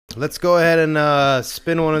bad. Let's go ahead and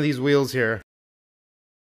spin one of these wheels here.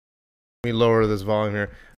 Let me lower this volume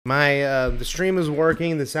here. The stream is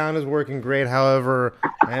working, the sound is working great. However,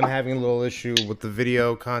 I am having a little issue with the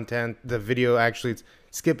video content. The video actually is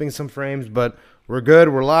skipping some frames, but we're good.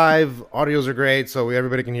 We're live. Audios are great, so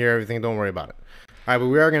everybody can hear everything. Don't worry about it. All right, but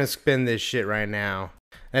we are going to spin this shit right now.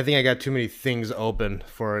 I think I got too many things open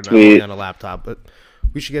for it on a laptop, but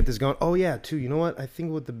we should get this going. Oh, yeah, too. You know what? I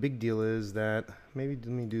think what the big deal is that maybe let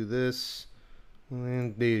me do this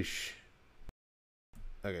and dish.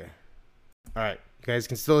 Okay. All right. You guys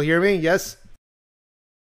can still hear me? Yes?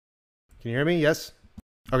 Can you hear me? Yes?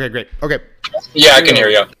 Okay, great. Okay. Yeah, I can hear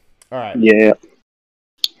you. All right. Yeah.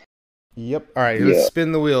 Yep. All right, let's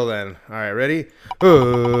spin the wheel then. All right, ready?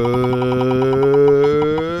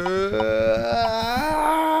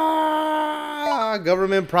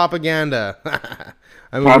 Government propaganda.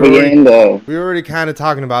 I mean, propaganda. We were already kind of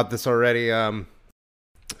talking about this already.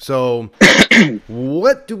 So,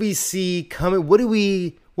 what do we see coming? What do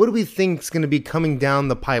we think is going to be coming down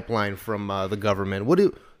the pipeline from the government?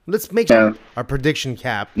 Let's make our prediction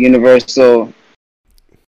cap. Universal.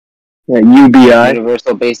 UBI.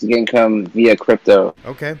 Universal basic income via crypto.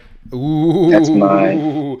 Okay. Ooh. That's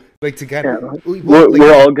mine. Like to get.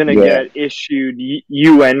 We're all going to get issued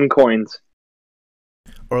UN coins.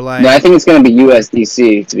 Or like. No, I think it's going to be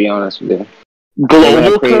USDC. To be honest with you.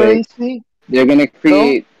 Global currency. They're going to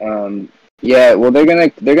create. Yeah, well, they're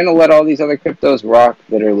gonna let all these other cryptos rock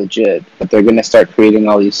that are legit, but they're gonna start creating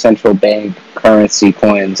all these central bank currency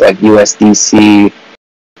coins like USDC.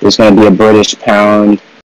 There's gonna be a British pound.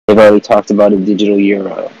 They've already talked about a digital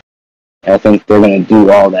euro. I think they're gonna do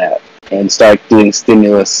all that and start doing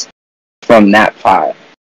stimulus from that pie.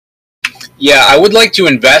 Yeah, I would like to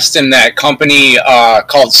invest in that company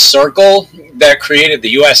called Circle that created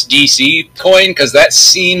the USDC coin, because that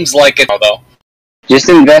seems like it. Although. Just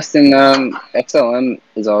invest in XLM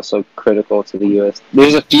is also critical to the US.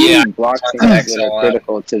 There's a few blockchains that are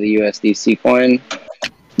critical to the USDC coin.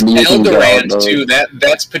 Algorand too.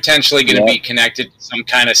 That's potentially going to be connected to some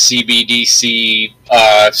kind of CBDC,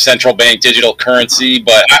 central bank digital currency,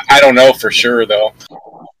 but I don't know for sure though.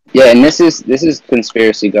 Yeah, and this is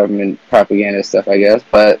conspiracy government propaganda stuff, I guess.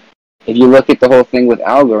 But if you look at the whole thing with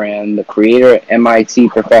Algorand, the creator, MIT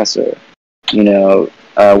professor, you know.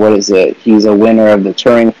 What is it? He's a winner of the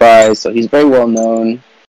Turing Prize, so he's very well known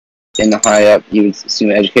in the high up, you would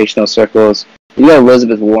assume, educational circles. You got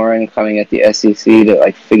Elizabeth Warren coming at the SEC to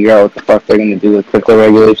like figure out what the fuck they're going to do with crypto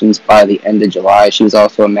regulations by the end of July. She was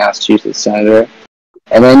also a Massachusetts senator.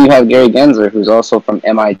 And then you have Gary Gensler, who's also from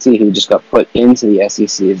MIT, who just got put into the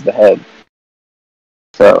SEC as the head.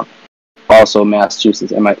 So also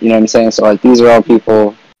Massachusetts, you know what I'm saying? So like these are all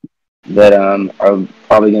people that are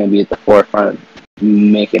probably going to be at the forefront of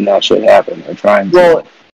making that shit happen or trying to. Well,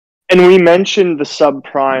 and we mentioned the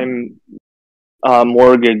subprime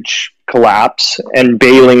mortgage collapse and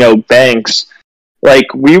bailing out banks.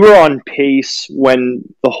 Like, we were on pace when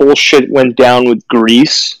the whole shit went down with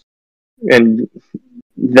Greece and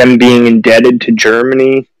them being indebted to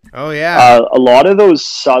Germany. Oh, yeah. A lot of those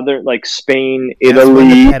southern, like Spain,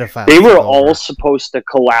 Italy, they were all supposed to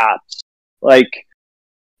collapse. Like,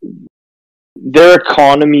 their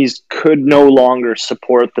economies could no longer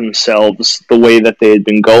support themselves the way that they had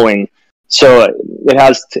been going. So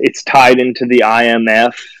it's tied into the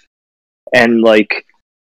IMF and like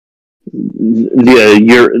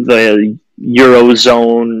the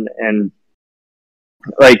Eurozone, and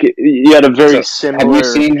like you had a very similar. Have you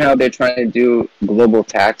seen how they're trying to do global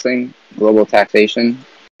taxation?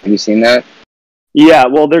 Have you seen that? Yeah,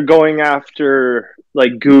 well, they're going after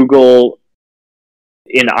like Google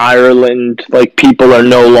in Ireland. Like, people are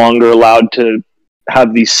no longer allowed to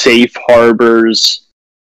have these safe harbors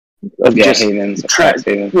of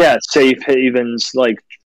safe havens, like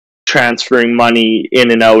transferring money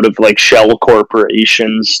in and out of like shell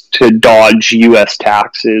corporations to dodge U.S.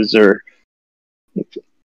 taxes. And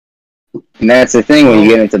that's the thing when you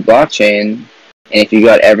get into blockchain, and if you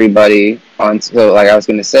got everybody on, so like I was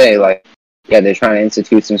going to say, like, yeah, they're trying to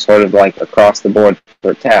institute some sort of like across the board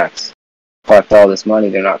for tax, collect all this money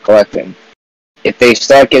they're not collecting. If they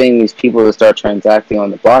start getting these people to start transacting on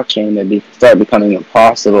the blockchain, they start becoming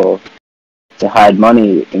impossible to hide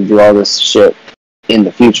money and do all this shit in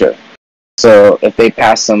the future. So if they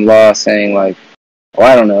pass some law saying like,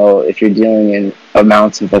 well, I don't know, if you're dealing in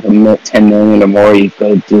amounts of like 10 million or more, you've got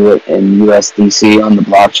to do it in USDC on the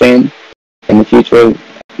blockchain in the future.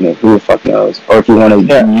 I mean, who the fuck knows? Or if you want to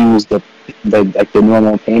use the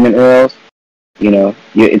normal payment rails,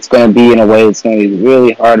 it's going to be in a way that's going to be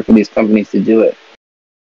really hard for these companies to do it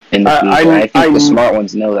in the future. I think the smart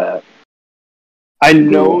ones know that. I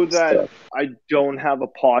know that stuff. I don't have a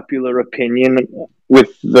popular opinion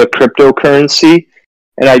with the cryptocurrency,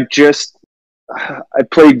 and I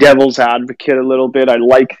play devil's advocate a little bit. I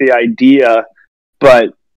like the idea,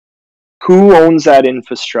 but who owns that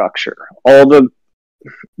infrastructure? All the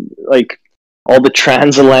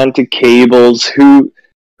transatlantic cables, who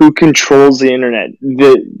controls the internet?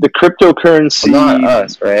 The cryptocurrency. Well, not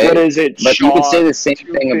us, right? What is it? But you could say the same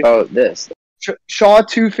thing about this. SHA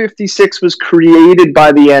 256 was created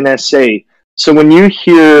by the NSA. So when you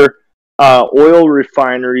hear oil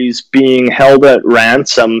refineries being held at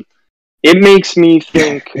ransom, it makes me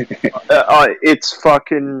think it's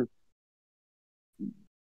fucking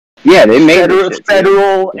they made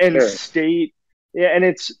federal and state. Yeah, and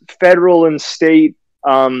it's federal and state.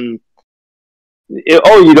 You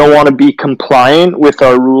don't want to be compliant with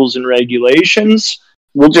our rules and regulations?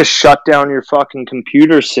 We'll just shut down your fucking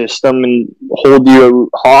computer system and hold you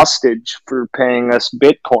hostage for paying us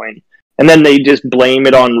Bitcoin. And then they just blame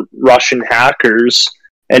it on Russian hackers,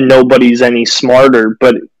 and nobody's any smarter.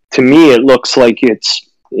 But to me, it looks like it's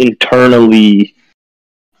internally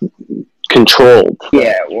controlled.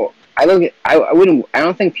 Yeah, well, I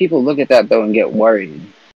don't think people look at that though and get worried.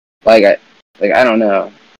 I don't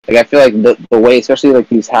know. Like, I feel like the way, especially like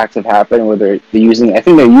these hacks have happened, where they're using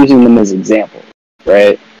them as examples,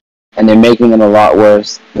 right? And they're making them a lot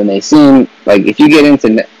worse than they seem. Like, if you get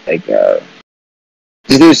into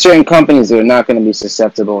there's certain companies that are not going to be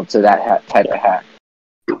susceptible to that type of hack.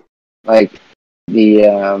 Like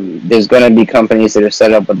there's going to be companies that are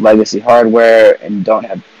set up with legacy hardware and don't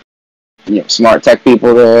have smart tech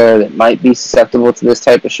people there that might be susceptible to this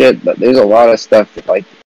type of shit. But there's a lot of stuff that like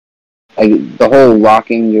the whole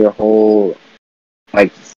locking your whole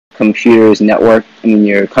computer's network,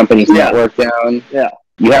 your company's network down. Yeah.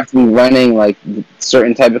 You have to be running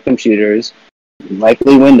certain type of computers,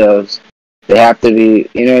 likely Windows. They have to be,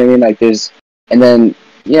 and then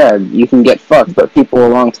you can get fucked. But people a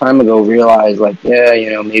long time ago realized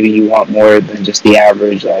maybe you want more than just the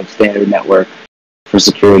average standard network for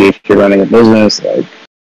security if you're running a business.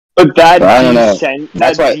 But that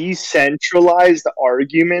decentralized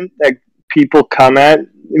argument that people come at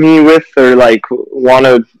me with, or want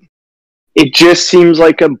to, it just seems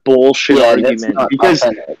like a bullshit argument because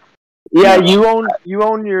authentic. You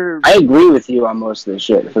own your. I agree with you on most of the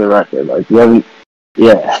shit, for the record. You haven't.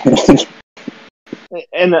 Yeah.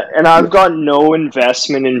 and I've got no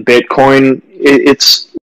investment in Bitcoin. It's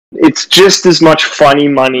just as much funny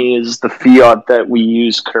money as the fiat that we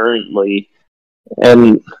use currently,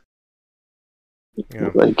 and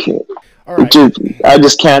all right. I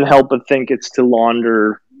just can't help but think it's to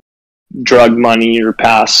launder drug money or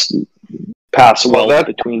pass wealth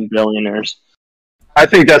between billionaires. I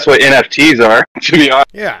think that's what NFTs are, to be honest.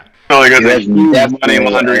 Yeah. Like that's money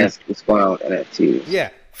laundering. It's going on with NFTs. Yeah.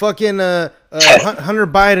 Fucking Hunter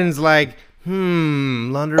Biden's like,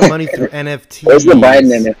 launder money through NFTs. Where's the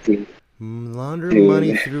Biden NFT? Launder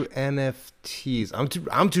money through NFTs.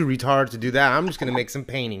 I'm too retarded to do that. I'm just gonna make some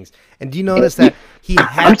paintings. And do you notice that he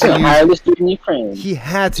had to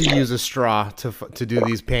use a straw to do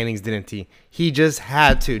these paintings, didn't he? He just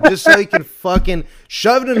had to, just so he can fucking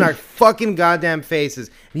shove it in our fucking goddamn faces.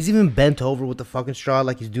 And he's even bent over with the fucking straw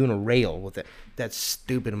like he's doing a rail with it. That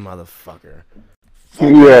stupid motherfucker.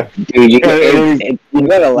 Yeah, dude, you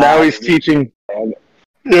gotta laugh. Now he's teaching.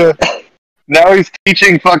 Yeah. Now he's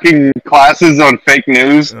teaching fucking classes on fake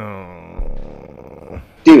news. Oh.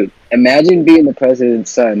 Dude, imagine being the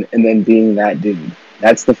president's son and then being that dude.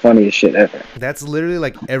 That's the funniest shit ever. That's literally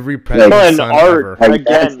like every president's son ever. Like,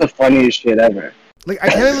 that's the funniest shit ever. Like I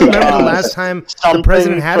can't even remember the last time the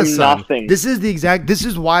president had a son. Nothing. This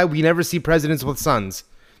is why we never see presidents with sons.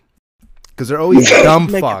 Because they're always dumb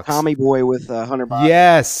fucks. Tommy Boy with Hunter Biden.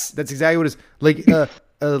 Yes, that's exactly what it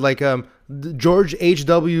is. Like George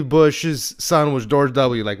H.W. Bush's son was George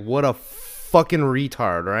W. Like, what a fucking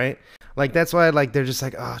retard, right? Like, that's why, like, they're just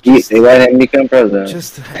like, oh, they let him become president.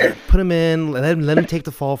 Just put him in, let him take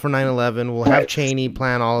the fall for 9/11. We'll have Cheney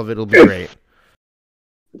plan all of it. It'll be great.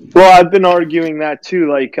 Well, I've been arguing that too.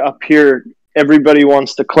 Like, up here, everybody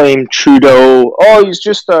wants to claim Trudeau. Oh, he's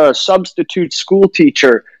just a substitute school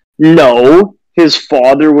teacher. No, his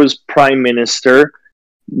father was prime minister.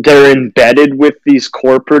 They're embedded with these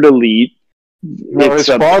corporate elite. No, his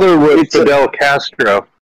father was Fidel Castro.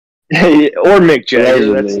 Or Mick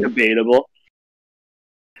Jagger, that's debatable.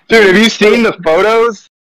 Dude, have you seen the photos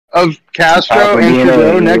of Castro and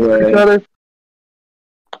Trudeau next to each other?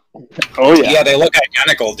 Oh, yeah. Yeah, they look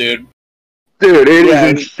identical, dude. Dude, it is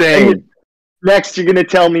insane. Next, you're going to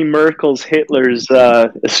tell me Merkel's Hitler's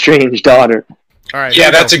estranged daughter. All right,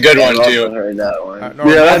 yeah, that's a good one, too. Heard that one.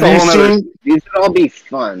 Yeah, that's a whole other... These would all be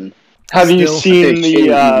fun. Have you seen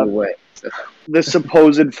the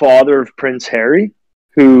supposed father of Prince Harry,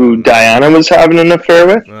 who Diana was having an affair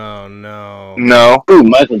with? Oh, no. No. Ooh,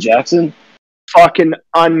 Michael Jackson? Fucking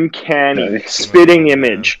uncanny. Spitting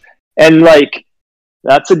image. And, like,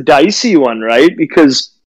 that's a dicey one, right?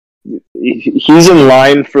 Because he's in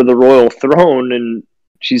line for the royal throne, and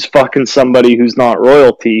she's fucking somebody who's not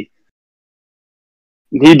royalty.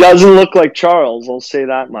 He doesn't look like Charles, I'll say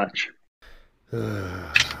that much. Do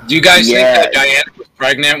you guys think that Diana was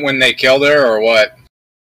pregnant when they killed her, or what?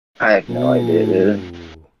 I have no idea, dude.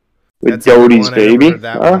 With Dodie's baby?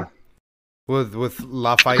 Huh? With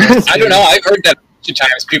Lafayette. I don't know. I've heard that a bunch of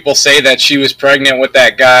times. People say that she was pregnant with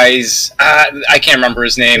that guy's... I can't remember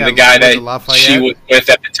his name. The guy that she was with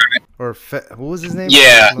at the time. Or what was his name?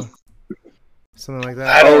 Yeah. Something like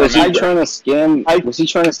that. Was he trying to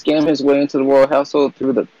scam his way into the royal household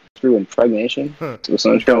through impregnation? Huh.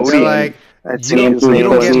 Dodie, like, you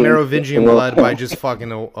don't get Merovingian blood by just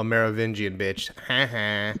fucking a Merovingian bitch.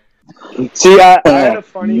 See, I had a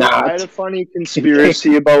funny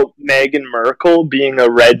conspiracy about Meghan Markle being a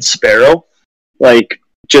Red Sparrow, like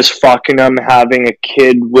just fucking him, having a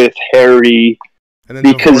kid with Harry, and then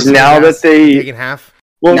because now that they taken half.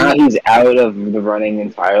 Well, now he's out of the running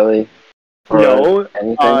entirely. No,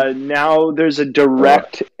 now there's a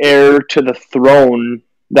direct heir to the throne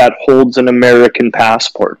that holds an American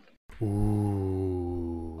passport.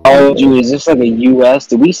 Ooh. Oh, dude, is this like a U.S.?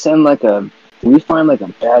 Did we find like a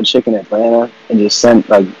bad chick in Atlanta and just send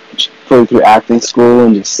put her through acting school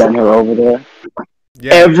and just send her over there?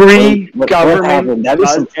 Yeah. Every government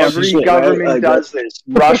right? does this.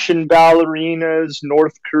 Russian ballerinas,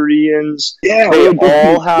 North Koreans, they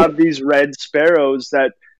all have these red sparrows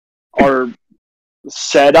that are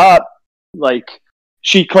set up. Like,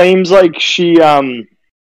 she claims like she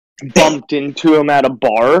bumped into him at a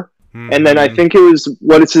bar, and then I think it was,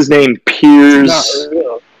 what is his name, Piers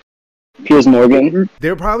Morgan.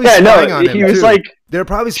 They're probably spying on him. He was too. like, they're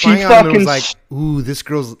probably spying on him. And was like, ooh,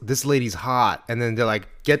 this lady's hot, and then they're like,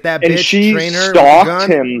 get that bitch, and she train her, stalked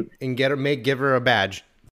him, and give her a badge.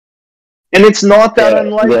 And it's not that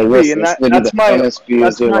unlikely, and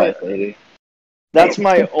that's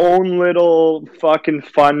my own little fucking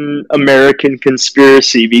fun American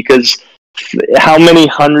conspiracy, because how many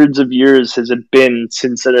hundreds of years has it been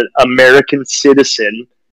since an American citizen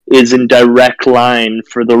is in direct line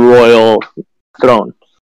for the royal throne?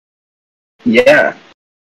 Yeah.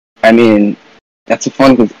 I mean, that's a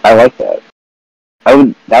fun, I like that.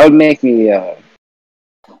 That would make me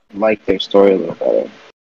like their story a little better.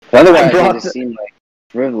 Otherwise, they just seem like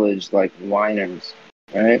privileged, like whiners,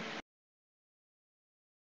 right?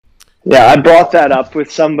 Yeah, I brought that up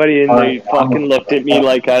with somebody, and they fucking looked at me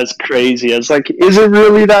like I was crazy. I was like, "Is it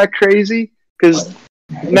really that crazy?" Because,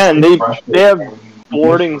 man, they have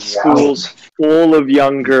boarding schools full of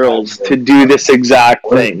young girls to do this exact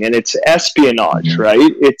thing, and it's espionage,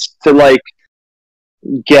 right? It's to like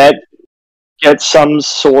get some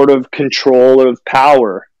sort of control of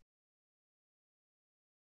power.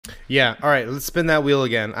 Yeah. All right. Let's spin that wheel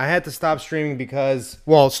again. I had to stop streaming because,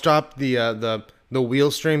 stop the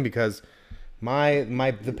wheel stream because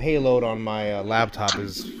the payload on my laptop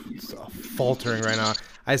is faltering right now.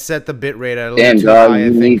 I set the bit rate at a little too high.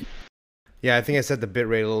 I think. Yeah, I think I set the bit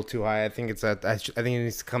rate a little too high. I think it's at. I think it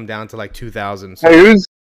needs to come down to like 2,000. So, hey, who's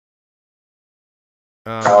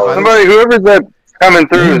whoever's that coming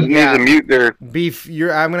through needs to mute their beef.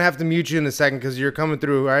 I'm gonna have to mute you in a second because you're coming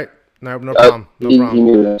through, right? No problem. No problem. He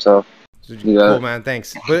muted himself. Cool, man.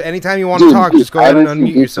 Thanks. But anytime you want to talk, just go ahead and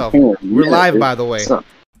unmute yourself. We're live, by the way.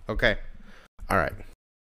 Okay. All right.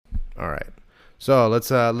 So let's.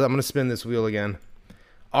 I'm gonna spin this wheel again.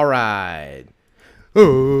 All right.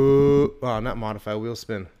 Ooh. Oh, not modify. Wheel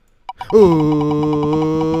spin. Ooh.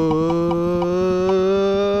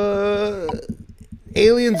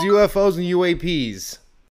 Aliens, UFOs, and UAPs.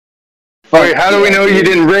 Wait, how do we know you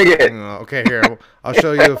didn't rig it? Okay, here. I'll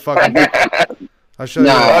show you a fucking. I'll show you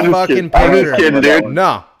a fucking picture. I'm just kidding, dude.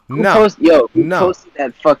 No. Who posted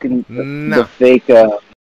that fucking the fake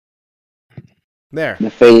there. The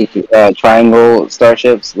fake triangle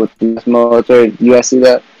starships with the US military? You guys see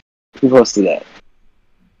that? Who posted that?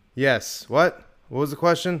 Yes. What? What was the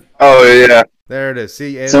question? Oh yeah. There it is.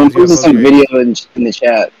 See, someone posted some video in the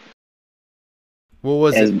chat. What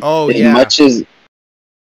was it? Oh as yeah. Much as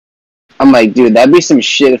I'm like, dude, that'd be some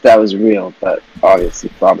shit if that was real, but obviously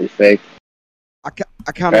probably fake. I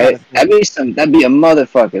kind of right? That'd be a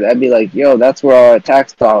motherfucker. That'd be like, yo, that's where our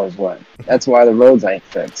tax dollars went. That's why the roads ain't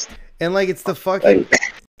fixed. And like, it's the fucking,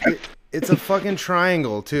 it's a fucking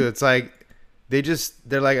triangle too. It's like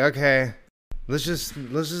they're like, okay, let's just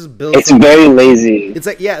build. It's very lazy. It's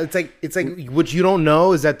like what you don't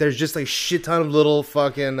know is that there's just like shit ton of little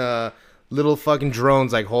fucking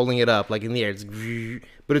drones like holding it up like in the air.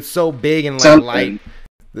 But it's so big and like light.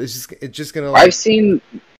 It's just gonna. Like, I've seen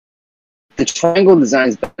the triangle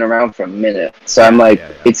design's been around for a minute, so I'm like,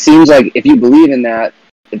 it seems like if you believe in that,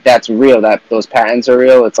 if that's real, that those patents are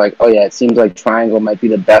real, it's like, oh yeah, it seems like triangle might be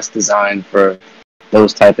the best design for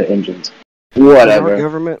those type of engines. Whatever. Our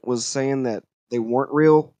government was saying that they weren't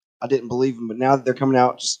real. I didn't believe them, but now that they're coming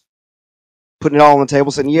out, just putting it all on the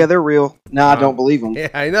table, saying, yeah, they're real. No, I don't believe them. Yeah,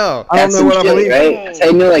 I know. I don't know what I believe. Right?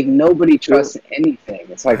 I know, like, nobody trusts anything.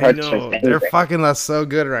 It's like hard to trust anything. They're fucking us so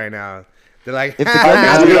good right now. They're like, if the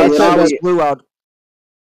government was blue, I'd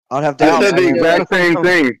have doubts. I said the exact same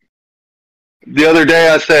thing. The other day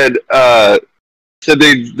I said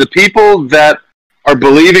the people that are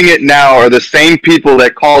believing it now are the same people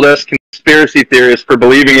that called us conspiracy theorists for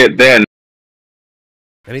believing it then.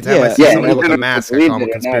 Anytime I see somebody with a mask, I call them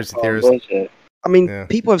a conspiracy theorist. I mean,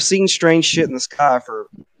 people have seen strange shit in the sky for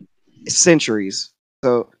centuries.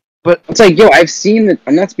 So, but it's like, yo, I've seen it.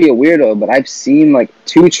 I'm not to be a weirdo, but I've seen like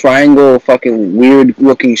 2 triangle fucking weird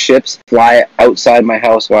looking ships fly outside my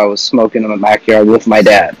house while I was smoking in the backyard with my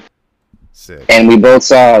dad. Sick. And we both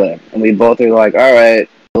saw them, and we both were like, all right,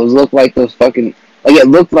 those look like those fucking, like, it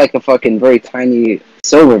looked like a fucking very tiny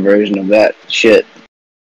silver version of that shit.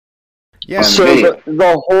 Yeah. So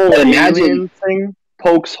the whole alien thing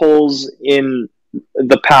pokes holes in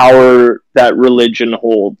the power that religion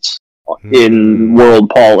holds in world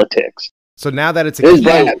politics. So now that it's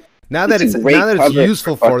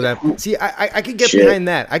useful for them. See, I can get behind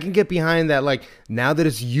that. I can get behind that. Like, now that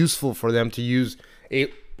it's useful for them to use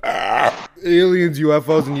aliens,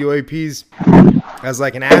 UFOs, and UAPs as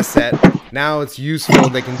like an asset, now it's useful.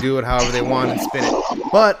 They can do it however they want and spin it.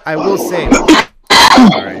 But I will say, all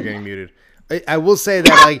right, you're getting muted. I will say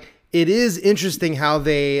that like it is interesting how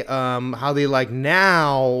they like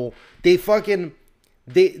now they fucking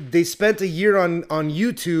they spent a year on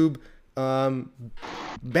YouTube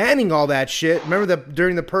banning all that shit. Remember that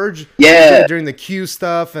during the purge? Yeah. During the Q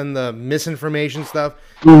stuff and the misinformation stuff.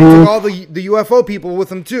 They took all the UFO people with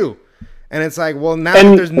them too. And it's like, well, now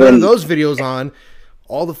that there's none of those videos on,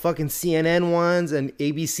 all the fucking CNN ones and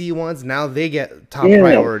ABC ones, now they get top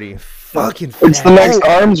priority. Fucking it's the next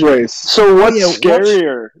arms race. So what's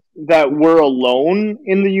scarier? That we're alone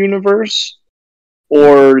in the universe,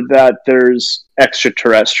 or that there's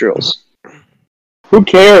extraterrestrials? Who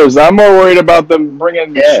cares? I'm more worried about them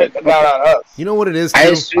bringing shit down on us. You know what it is?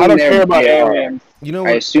 I don't care about aliens. You know,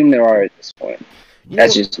 I assume there are at this point.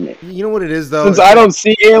 That's just me. You know what it is though. Since I don't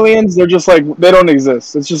see aliens, they're just like they don't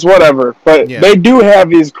exist. It's just whatever. But they do have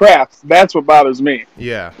these crafts. That's what bothers me.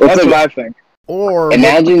 Yeah, that's what I think. Or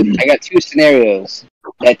imagine I got two scenarios.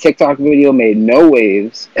 That TikTok video made no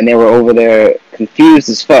waves, and they were over there confused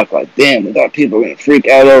as fuck. Like, damn, we thought people were gonna freak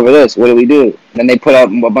out over this. What do we do? And then they put out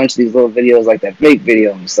a bunch of these little videos, like that fake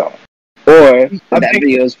video and stuff. Or that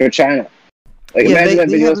video is for China. Like, imagine that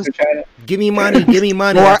video is for China. Give me money, give me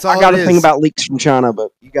money. Well, that's all I got it a is. thing about leaks from China,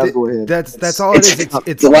 but you guys go ahead. That's all it is.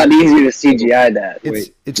 It's a lot easier to CGI that.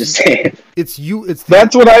 It's just saying.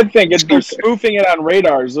 That's what I think. They're spoofing it on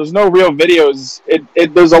radars. There's no real videos.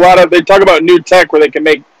 There's a lot of, they talk about new tech where they can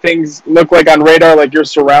make things look like on radar like you're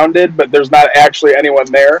surrounded, but there's not actually anyone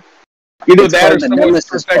there. Either that or someone's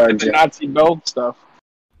perfected the Nazi belt stuff.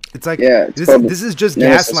 It's like this is just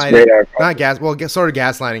gaslighting, not gas. Well, sort of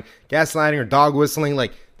gaslighting or dog whistling.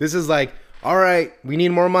 Like this is like, all right, we need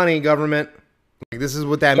more money, government. Like this is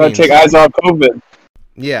what that means. Take eyes off COVID.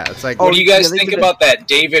 Yeah, it's like. What do you guys think about that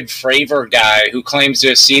David Fravor guy who claims to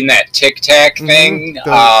have seen that Tic Tac thing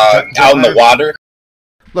out in the water?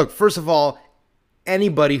 Look, first of all,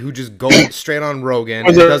 anybody who just goes straight on Rogan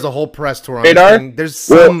and does a whole press tour on this thing, there's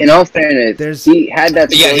some. In all fairness, he had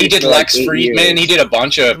that. Yeah, he did Lex Friedman. He did a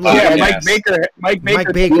bunch of. Mike Baker. Mike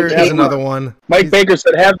Baker is another one. Mike Baker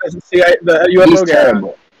said, "Have the UFO He's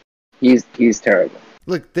terrible. He's terrible.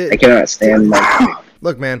 Look, I cannot stand Mike.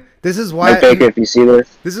 Look, man, this is why. Mike Baker, if you see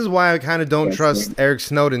this is why I kind of don't trust Eric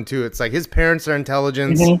Snowden too. It's like his parents are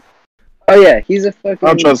intelligence. Mm-hmm. Oh yeah, he's a fucking.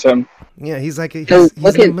 I don't trust him. Yeah, he's like.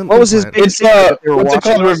 Look at what was his big secret? What's it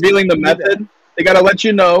called? Revealing the method. They gotta let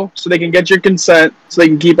you know so they can get your consent, so they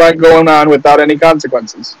can keep on going on without any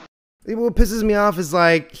consequences. What pisses me off is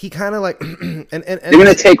like he kind of like, and they're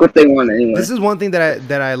gonna take what they want anyway. This is one thing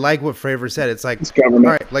that I like what Fravor said. It's like, all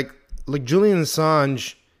right, like Julian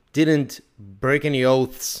Assange didn't break any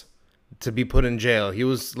oaths to be put in jail. He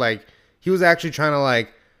was actually trying to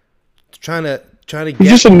get. He's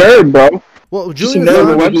just a nerd, bro. Well, Julian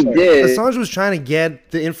Assange was trying to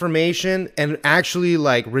get the information and actually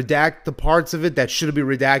like redact the parts of it that should be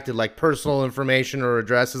redacted, like personal information or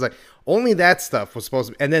addresses. Like only that stuff was supposed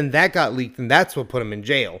to be, and then that got leaked, and that's what put him in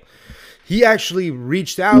jail. He actually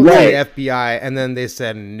reached out to the FBI, and then they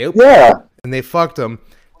said nope. Yeah, and they fucked him.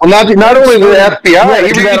 Well, not only the FBI, he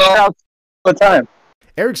reached out all the time.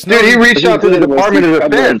 Eric Snowden, dude, he reached out to the Department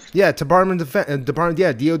of Defense. Yeah, Department,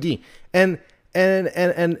 yeah, DOD, and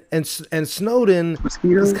Snowden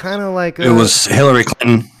is kind of like it was Hillary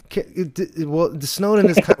Clinton. Well, Snowden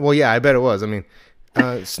is yeah, I bet it was. I mean,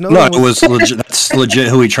 Snowden. No, it was legit. That's legit.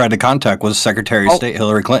 Who he tried to contact was Secretary of State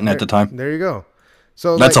Hillary Clinton at the time. There you go.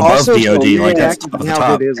 So that's like, above DOD. Like that's top of the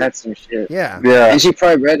top. That's some shit. Yeah. And she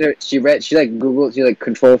probably read her. She like Googled. She like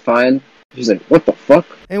control find. She's like, what the fuck?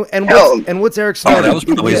 And what's Eric Snowden? Oh, that was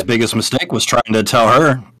probably his biggest mistake, was trying to tell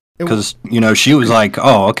her. Because, she was like,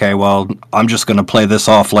 oh, okay, well, I'm just going to play this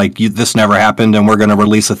off like this never happened, and we're going to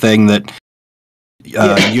release a thing that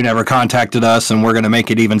you never contacted us, and we're going to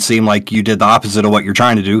make it even seem like you did the opposite of what you're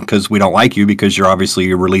trying to do, because we don't like you, because you're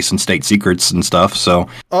releasing state secrets and stuff, so.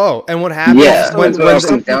 Oh, and what happened? Yeah, when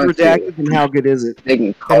something's redacted, then how good is it? They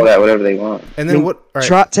can call that whatever they want. And then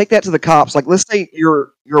take that to the cops. Like, let's say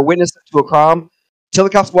you're a witness to a crime. Tell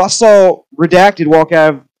the cops, well, I saw redacted walk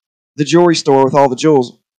out of the jewelry store with all the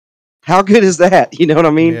jewels. How good is that? You know what I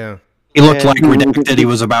mean? Yeah. He looked like redacted. He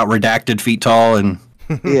was about redacted feet tall, and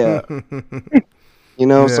yeah.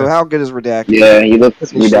 So how good is redacted? Yeah, he looked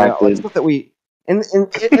redacted. Stuff that we and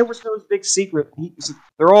it was no big secret.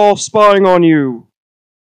 They're all spying on you,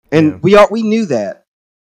 and we knew that.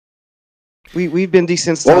 We've been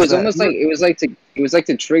desensitized. Well, it was almost like it was like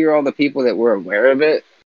to trigger all the people that were aware of it,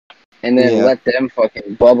 and then let them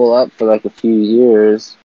fucking bubble up for like a few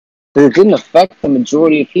years. But it didn't affect the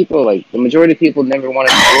majority of people. Like, the majority of people never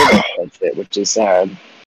wanted to hear that shit, which is sad.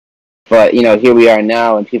 But, here we are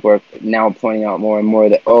now, and people are now pointing out more and more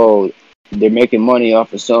that, they're making money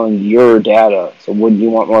off of selling your data. So wouldn't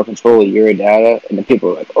you want more control of your data? And then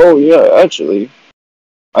people are like, oh, yeah, actually,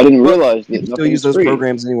 I didn't realize that. People still use those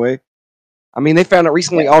programs anyway. I mean, they found out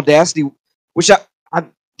recently Audacity, which I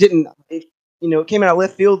didn't, it came out of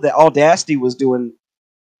left field that Audacity was doing.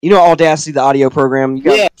 Audacity, the audio program. You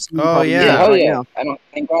got Thank God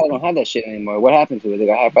I don't have that shit anymore. What happened to it? They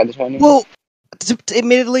got hacked by the Chinese? Well,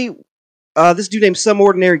 admittedly, this dude named Some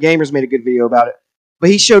Ordinary Gamers made a good video about it. But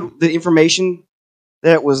he showed the information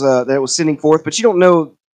that it was sending forth, but you don't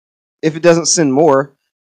know if it doesn't send more.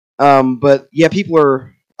 But yeah, people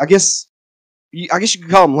are. I guess you could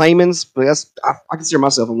call them layman's, but I consider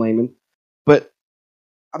myself a layman. But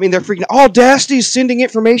I mean, they're freaking. Audacity is sending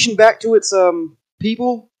information back to its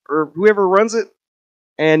people or whoever runs it.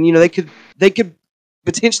 and they could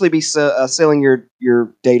potentially be selling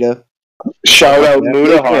your data. Shout out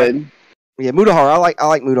Mutahar. Yeah, Mutahar. I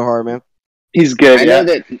like Mutahar, man. He's good. I know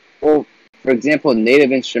that. Well, for example,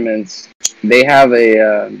 Native Instruments, they have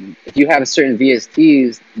if you have certain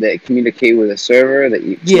VSTs that communicate with a server that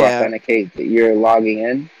you authenticate that you're logging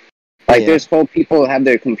in. Like, there's whole people that have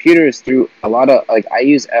their computers through a lot of, like, I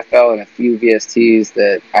use FL and a few VSTs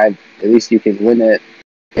that at least you can limit.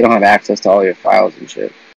 They don't have access to all your files and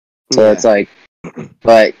shit. So it's like,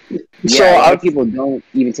 but a lot of people don't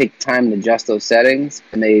even take the time to adjust those settings,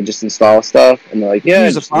 and they just install stuff, and they're like, yeah,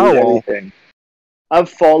 use a firewall. I've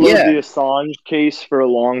followed the Assange case for a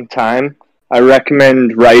long time. I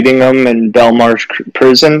recommend writing him in Belmarsh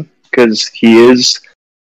prison because he is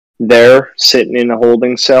there sitting in a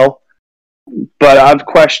holding cell. But I've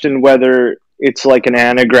questioned whether it's like an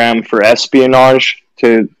anagram for espionage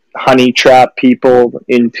to honey trap people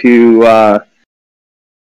into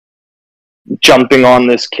jumping on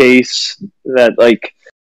this case. That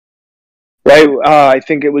I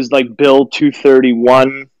think it was like Bill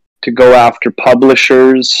 231 to go after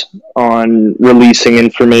publishers on releasing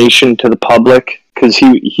information to the public, because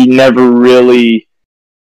he never really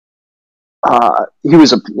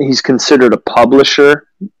he's considered a publisher.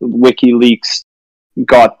 WikiLeaks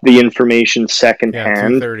got the information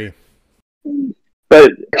secondhand. 230.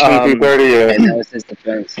 But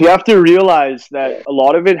 230, you have to realize that a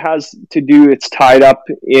lot of it has to do, it's tied up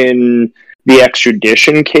in the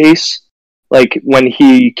extradition case. Like, when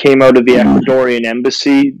he came out of the Ecuadorian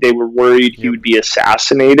embassy, they were worried he would be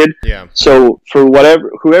assassinated. Yeah. So for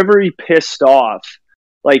whoever he pissed off,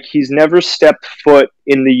 like, he's never stepped foot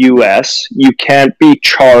in the U.S. You can't be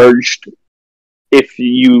charged if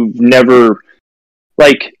you've never,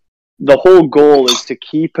 like, the whole goal is to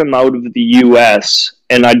keep him out of the U.S.,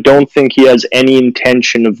 and I don't think he has any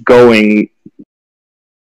intention of going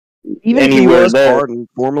even if he was pardoned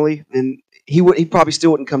formally, and he probably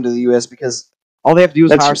still wouldn't come to the U.S. because all they have to do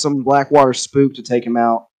is hire some Blackwater spook to take him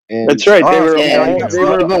out. And that's right.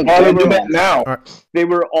 They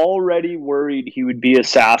were already worried he would be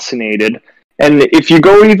assassinated. And if you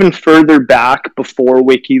go even further back before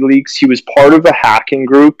WikiLeaks, he was part of a hacking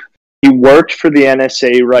group. He worked for the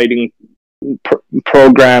NSA writing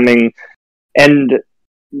programming. And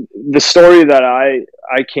the story that I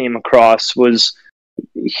came across was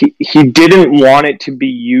he didn't want it to be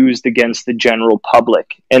used against the general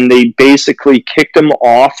public. And they basically kicked him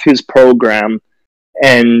off his program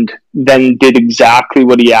and then did exactly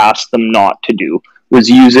what he asked them not to do, was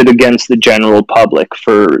use it against the general public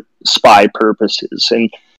for spy purposes.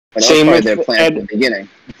 And same with their plan from the beginning.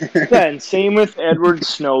 and same with Edward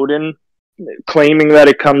Snowden, claiming that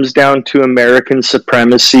it comes down to American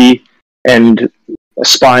supremacy and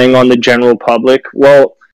spying on the general public.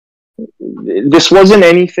 Well, this wasn't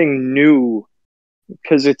anything new,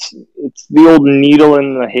 because it's the old needle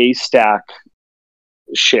in the haystack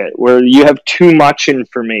shit, where you have too much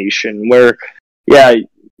information, where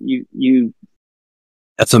you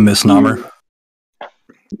that's a misnomer.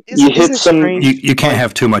 You can't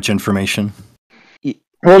have too much information.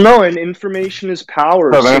 Well, no, and information is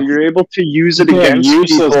power, so you're able to use it against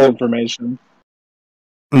useless people. Information.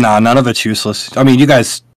 Nah, none of it's useless. I mean, you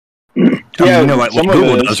guys, you know what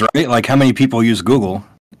Google does, right? Like, how many people use Google,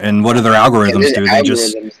 and what do their algorithms do? They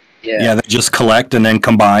just they just collect and then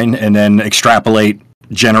combine and then extrapolate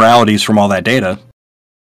generalities from all that data.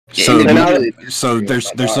 So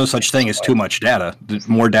there's no such thing as too much data.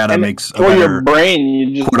 More data makes a better, your brain,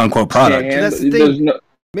 you just quote unquote product. That's the thing.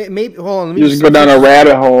 Maybe hold on. Let me just go down a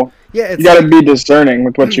rabbit hole. Yeah, you got to be discerning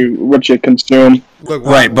with what you consume. Look,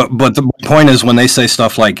 right, but the point is, when they say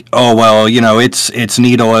stuff like, "Oh well, it's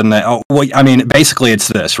needle," and I mean, basically it's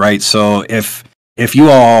this, right? So if you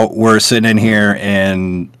all were sitting in here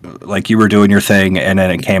and like you were doing your thing, and then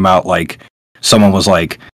it came out like someone was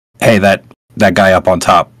like, "Hey, that guy up on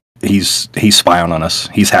top, he's spying on us.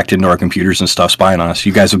 He's hacked into our computers and stuff, spying on us."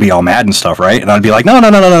 You guys would be all mad and stuff, right? And I'd be like, no,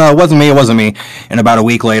 it wasn't me. And about a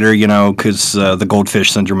week later, because the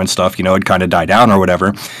goldfish syndrome and stuff, it kind of died down or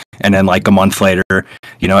whatever. And then like a month later,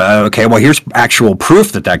 okay, well, here's actual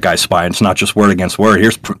proof that guy's spying. It's not just word against word.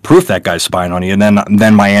 Here's proof that guy's spying on you. And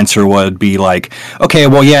then my answer would be like, okay,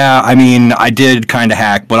 well, yeah, I mean, I did kind of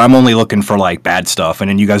hack, but I'm only looking for like bad stuff. And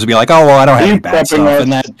then you guys would be like, oh, well, I don't have any bad stuff.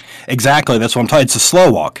 And exactly, that's what I'm talking. It's a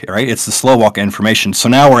slow walk, right? It's the slow walk information. So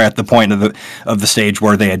now we're at the point of the stage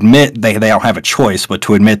where they admit they don't have a choice but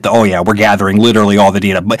to admit that, oh yeah, we're gathering literally all the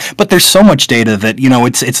data. But there's so much data that,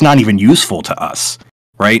 it's not even useful to us.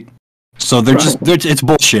 Right? So it's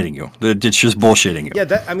bullshitting you. It's just bullshitting you.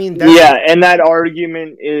 Yeah, and that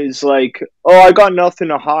argument is like, oh, I got nothing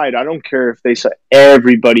to hide. I don't care if they say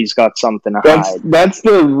everybody's got something to hide. That's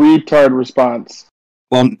the retard response.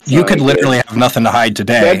 Well, you could literally have nothing to hide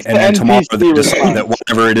today, and then tomorrow they decide that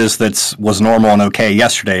whatever it is was normal and okay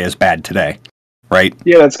yesterday is bad today, right?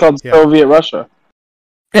 Yeah, that's called Soviet Russia.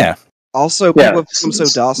 Yeah. Also, people have become so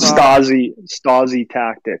docile. Stasi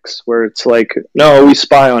tactics, where it's like, no, we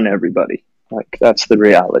spy on everybody. Like, that's the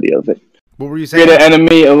reality of it. What were you saying? Create an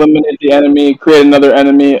enemy, eliminate the enemy, create another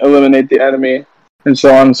enemy, eliminate the enemy, and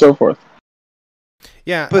so on and so forth.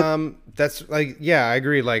 Yeah, that's like, yeah, I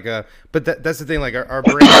agree. Like, but that's the thing. Like, our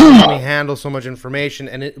brain can only handle so much information,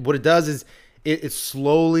 and what it does is it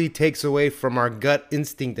slowly takes away from our gut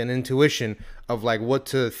instinct and intuition of like what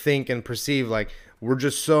to think and perceive. Like, we're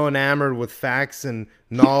just so enamored with facts and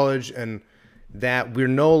knowledge, and that we're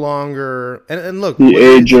no longer. And look, the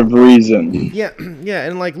age of reason. Yeah,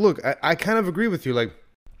 and like, look, I kind of agree with you. Like,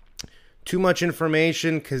 too much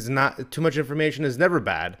information, because not too much information is never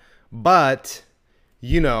bad, but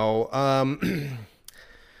you know,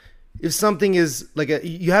 if something is like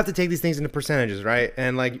you have to take these things into percentages, right?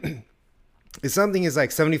 And like, if something is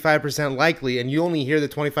like 75% likely, and you only hear the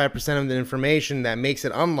 25% of the information that makes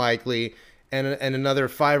it unlikely, and another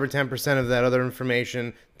 5 or 10% of that other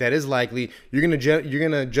information that is likely, you're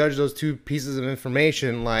gonna judge those two pieces of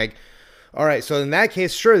information like, all right, so in that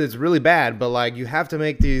case, sure, it's really bad, but like, you have to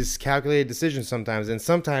make these calculated decisions sometimes, and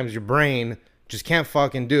sometimes your brain just can't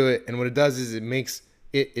fucking do it, and what it does is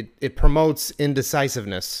it promotes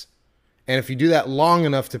indecisiveness. And if you do that long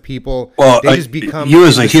enough to people, they just become you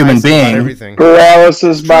as a human being.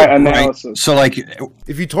 Paralysis by analysis. Right? So, like,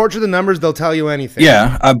 if you torture the numbers, they'll tell you anything.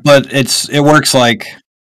 Yeah, but it works like,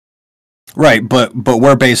 right? But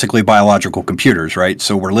we're basically biological computers, right?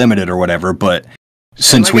 So we're limited or whatever. But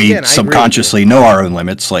since we subconsciously know our own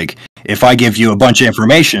limits, like, if I give you a bunch of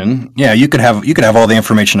information, yeah, you could have all the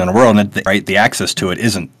information in the world, and the access to it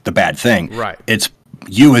isn't the bad thing. Right. It's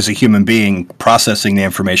you as a human being processing the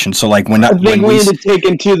information. So like when we need to take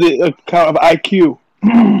into the account of IQ.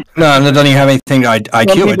 No, that doesn't even have anything to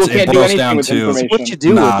IQ. It boils down to what you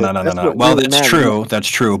do. No. Well, really that's true. That's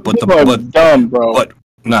true. But dumb, bro. But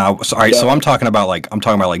no, sorry. So I'm talking about like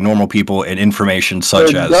normal people and information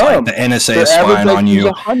such as like the NSA is spying on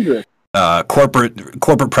you.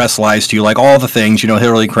 Corporate press lies to you, like all the things, you know,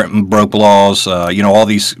 Hillary Clinton broke laws, you know, all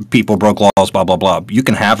these people broke laws, blah blah blah. You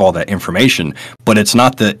can have all that information, but it's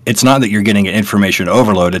not that you're getting an information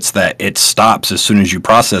overload. It's that it stops as soon as you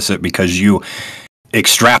process it, because you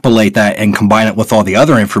extrapolate that and combine it with all the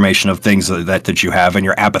other information of things that you have, and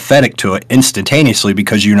you're apathetic to it instantaneously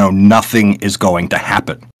because you know nothing is going to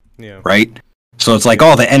happen. Yeah. Right? So it's like,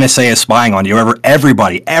 oh, the NSA is spying on you.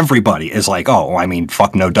 Everybody is like, oh, I mean,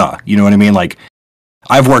 fuck no duh. You know what I mean? Like,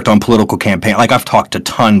 I've worked on political campaign. Like, I've talked to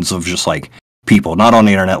tons of just like people, not on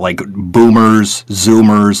the internet, like boomers,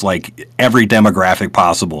 zoomers, like every demographic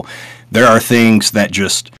possible. There are things that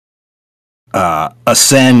just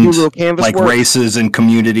ascend like races and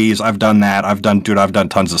communities. I've done that. I've done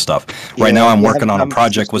tons of stuff. Right now I'm working on a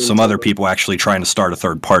project with some other people actually trying to start a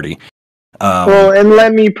third party. Well, and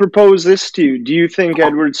let me propose this to you. Do you think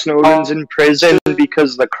Edward Snowden's in prison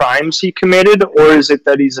because of the crimes he committed, or is it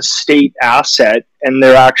that he's a state asset and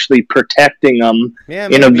they're actually protecting him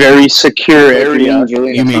in a very secure area?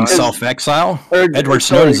 You mean self-exile? Edward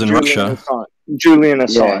Snowden's in Russia. Julian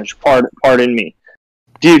Assange, pardon me.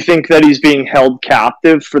 Do you think that he's being held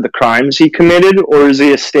captive for the crimes he committed, or is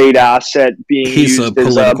he a state asset being used a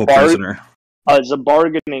political prisoner? As a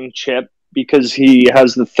bargaining chip because he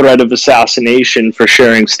has the threat of assassination for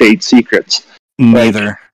sharing state secrets?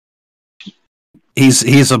 Neither.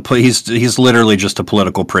 He's literally just a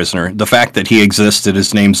political prisoner. The fact that he existed,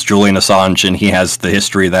 his name's Julian Assange, and he has the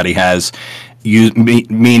history that he has,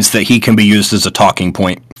 means that he can be used as a talking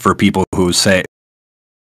point for people who say...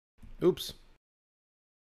 Oops.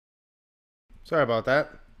 Sorry about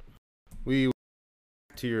that. We went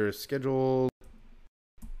to your schedule.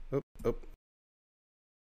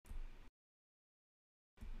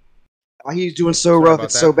 He's doing so rough,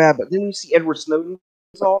 it's so bad. But then you see Edward Snowden.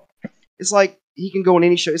 It's like he can go on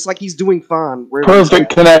any show. It's like he's doing fine.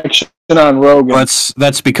 Perfect connection on Rogan. Well,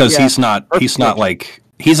 that's because he's not like,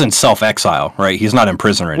 he's in self-exile, right? He's not in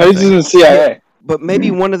prison or anything. He's in the CIA. But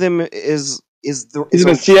maybe one of them is he's in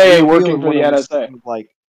the CIA working for the NSA.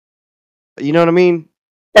 Like, you know what I mean?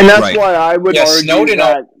 And that's why I would argue Snowden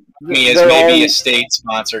that me as maybe a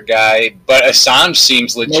state-sponsored guy, but Assange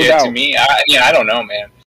seems legit to me. I don't know, man.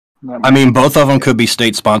 I mean, both of them could be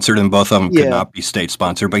state sponsored and both of them could not be state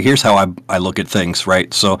sponsored. But here's how I look at things,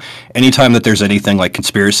 right? So anytime that there's anything like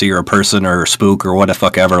conspiracy or a person or a spook or what the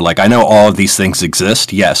fuck ever, like I know all of these things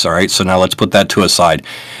exist. Yes. All right. So now let's put that to a side.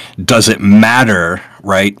 Does it matter,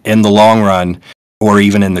 right, in the long run or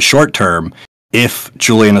even in the short term if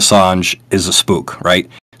Julian Assange is a spook, right?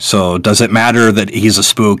 So does it matter that he's a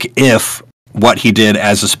spook if what he did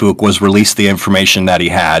as a spook was release the information that he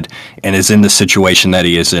had and is in the situation that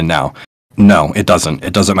he is in now? No, it doesn't.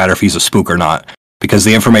 It doesn't matter if he's a spook or not, because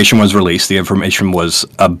the information was released. The information was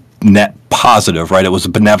a net positive, right? It was a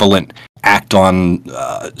benevolent act on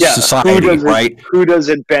society, right? Who does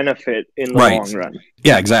it benefit in the long run?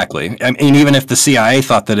 Yeah, exactly. I mean, even if the CIA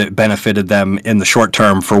thought that it benefited them in the short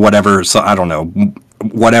term for whatever, so I don't know,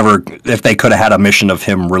 whatever, if they could have had a mission of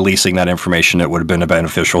him releasing that information, it would have been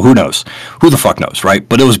beneficial. Who knows? Who the fuck knows, right?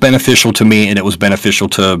 But it was beneficial to me, and it was beneficial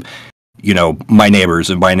to, you know, my neighbors.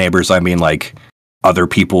 And by neighbors, I mean like other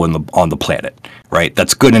people on the planet, right?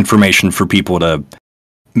 That's good information for people to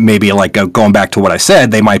maybe, like, going back to what I said,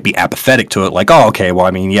 they might be apathetic to it, like, oh, okay, well,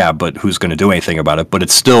 I mean, yeah, but who's going to do anything about it? But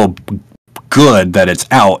it's still good that it's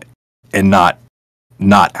out and not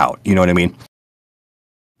out. You know what I mean?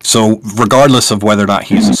 So regardless of whether or not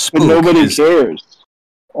he's a spook, but nobody cares.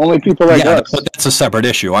 Only people like us. But that's a separate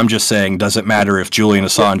issue. I'm just saying, does it matter if Julian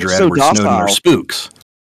Assange or Edward Snowden are spooks?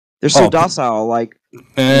 They're so docile. Like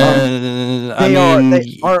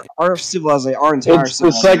our civilization, our entire it's the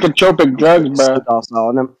psychotropic drugs, bro. So docile,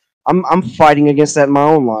 and I'm fighting against that in my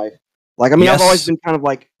own life. Like, I mean, I've always been kind of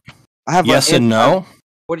like, I have yes and no.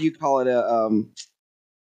 What do you call it?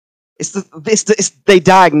 It's they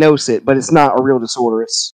diagnose it, but it's not a real disorder.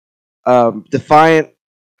 It's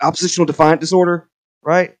oppositional defiant disorder,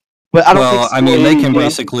 right? But I don't. Well, I mean, they can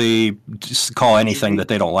basically just call anything that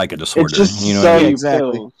they don't like a disorder. It's just you know what I mean?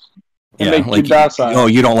 Exactly. Yeah,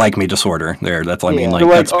 like you don't like me disorder. There, that's what I mean. Like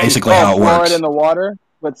that's basically how it works. In the water,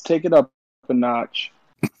 let's take it up a notch.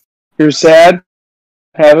 You're sad,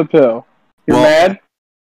 have a pill. You're mad,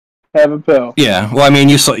 have a pill. Yeah, well, I mean,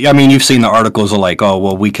 you've seen the articles of like, oh,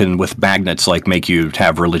 well, we can with magnets like make you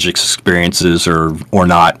have religious experiences or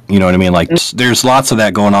not. You know what I mean? Like, there's lots of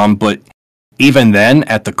that going on, but even then,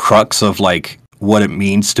 at the crux of like what it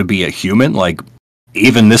means to be a human, like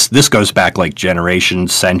even this goes back like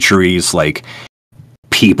generations, centuries, like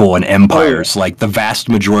people and empires. Like the vast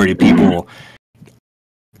majority of people,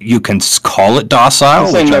 you can call it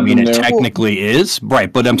docile, which I mean it technically is,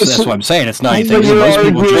 right? But that's what I'm saying. It's not anything. Most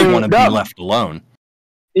people just want to be left alone.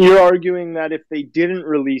 You're arguing that if they didn't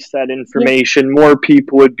release that information, more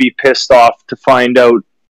people would be pissed off to find out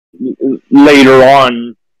later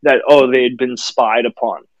on that they had been spied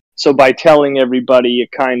upon. So by telling everybody, it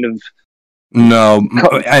kind of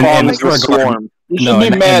and swarm. You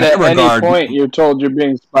should be mad at any point you're told you're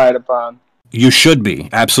being spied upon. You should be.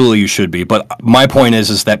 Absolutely, you should be. But my point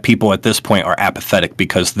is that people at this point are apathetic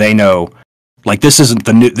because they know, like, this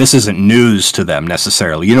isn't news to them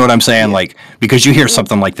necessarily. You know what I'm saying? Yeah. Like, because you hear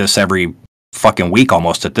something like this every fucking week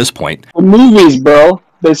almost at this point. The movies, bro.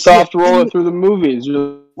 They soft roll it through the movies.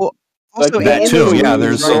 Well, like that too. Yeah,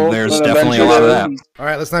 there's definitely a lot of that. All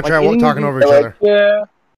right, let's not try talking over each other. Yeah.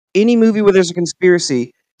 Any movie where there's a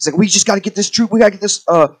conspiracy, it's like, we just got to get this truth. We got to get this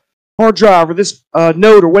hard drive or this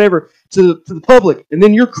note or whatever to the public, and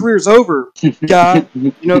then your career's over, guy.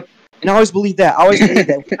 You know, and I always believe that. I always believe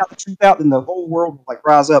that. If we got the truth out, then the whole world will like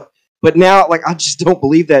rise up. But now, like, I just don't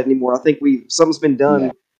believe that anymore. I think something's been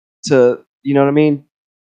done to, you know what I mean?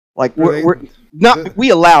 Like we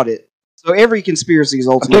allowed it. So every conspiracy is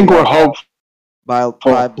ultimately. I think we're hopeful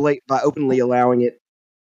by openly allowing it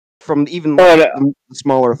from even the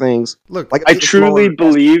smaller things. Look, like I truly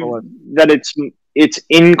believe that it's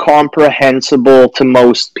incomprehensible to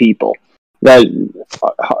most people that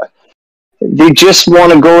they just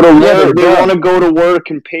want to go to work. They want to go to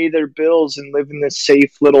work and pay their bills and live in this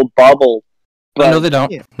safe little bubble. But no, they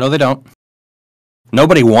don't. Yeah. No, they don't.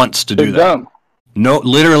 Nobody wants to do that. Dumb. No,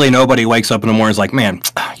 literally nobody wakes up in the morning and is like, man,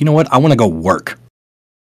 you know what? I want to go work.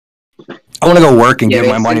 I want to go work and give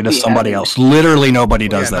my money to somebody else. Literally nobody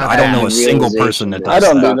does that. I don't know a single person that does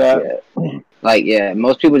that. I don't do that. Like,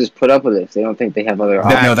 most people just put up with it if they don't think they have other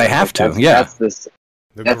options. No, they have to. That's the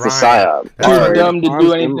psyop. Too dumb to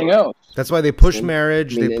do anything else. That's why they push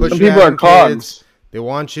marriage. They push people are kids. They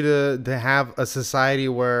want you to have a society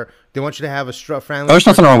where they want you to have a family. There's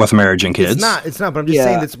nothing wrong with marriage and kids. It's not. But I'm just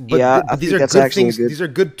saying that's. But these are good things. These are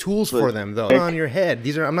good tools for them, though. On your head.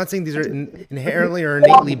 I'm not saying these are inherently or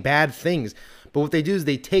innately bad things. But what they do is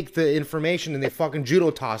they take the information and they fucking judo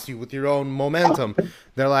toss you with your own momentum.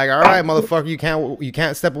 They're like, all right, motherfucker, you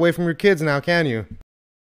can't step away from your kids now, can you?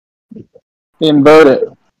 Invert it.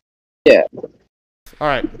 Yeah. All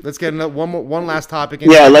right, let's get one last topic.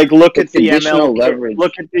 Yeah, like look at the leverage.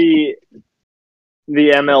 Look at the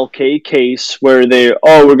MLK case where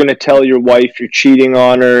we're going to tell your wife you're cheating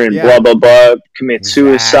on her and blah blah blah, commit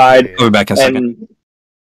suicide. Go back in a second.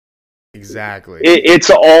 Exactly. It's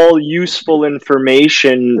all useful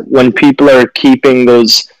information when people are keeping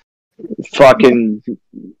those fucking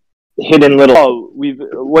hidden little.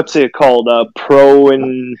 What's it called? Pro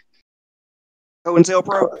and. COINTEL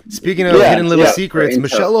Pro. Speaking of hidden little secrets,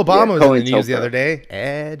 Michelle Obama was in the news the other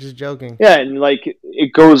day. Just joking. Yeah, and like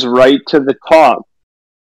it goes right to the top.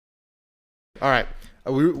 All right.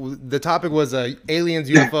 The topic was aliens,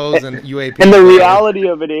 UFOs, and UAP. And the reality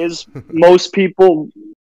of it is, most people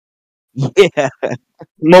wouldn't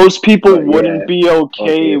be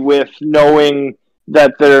okay with knowing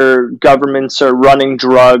that their governments are running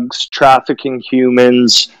drugs, trafficking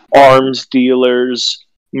humans, arms dealers,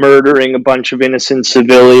 murdering a bunch of innocent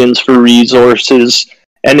civilians for resources.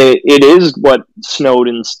 And it is what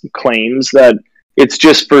Snowden claims, that it's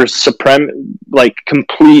just for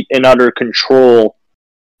complete and utter control,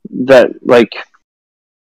 that like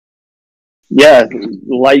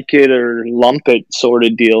it or lump it sort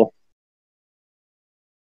of deal.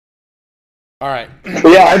 All right.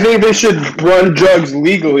 Yeah, I think they should run drugs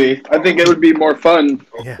legally. I think it would be more fun.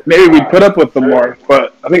 Yeah. Maybe we'd put up with them more,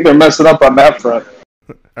 but I think they're messing up on that front.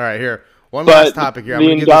 All right, here. One last topic here. The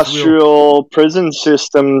industrial prison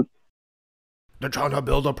system. They're trying to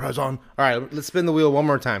build a prison. All right, let's spin the wheel one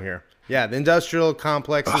more time here. Yeah, the industrial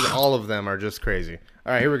complexes, all of them are just crazy.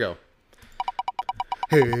 All right, here we go.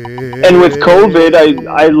 And with COVID,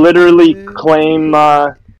 I literally claim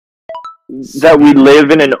that we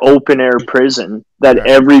live in an open-air prison, that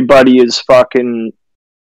everybody is fucking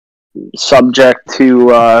subject to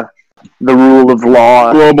the rule of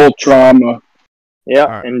law. Global trauma. Yeah,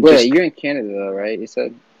 right. and you're in Canada, though, right? You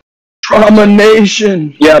said trauma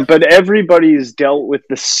nation. Yeah, but everybody's dealt with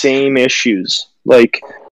the same issues. Like,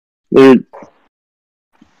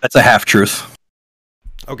 that's a half truth.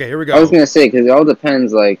 Okay, here we go. I was gonna say because it all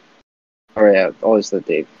depends. Like, always let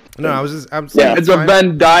Dave. No, I'm saying it's a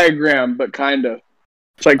Venn diagram, but kind of.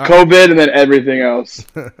 It's like COVID and then everything else.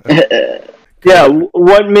 Yeah,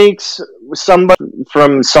 what makes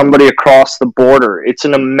somebody across the border? It's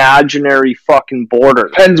an imaginary fucking border.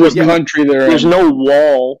 Depends what country they're in. There's no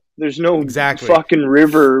wall. There's no fucking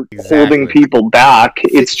river holding people back.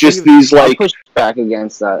 It's just these I'll push back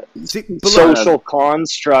against that. Social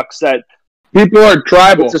constructs that people are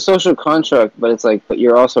tribal. It's a social construct, but it's like, but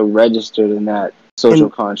you're also registered in that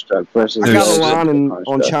social construct versus. I got a line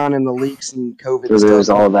on China and the leaks and COVID. So there's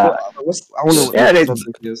all that. I wonder what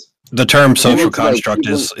is. The term social construct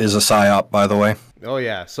is a psyop, by the way. Oh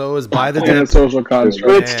yeah, so it's by the social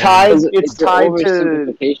construct. It's tied to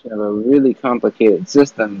oversimplification of a really complicated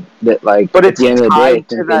system that, like, but at the end of the day,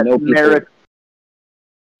 to that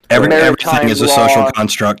everything is a social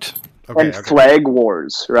construct. And flag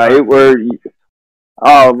wars, right? Where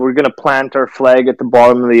we're gonna plant our flag at the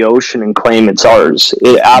bottom of the ocean and claim it's ours.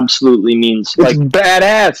 It absolutely means it's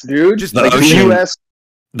badass, dude. Just the like ocean.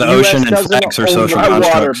 The ocean and flags are social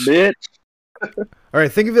constructs. Water, all right,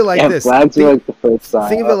 think of it like this. Flags are like the first sign.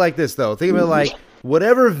 Think of it like this, though. Think of it like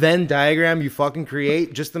whatever Venn diagram you fucking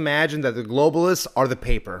create, just imagine that the globalists are the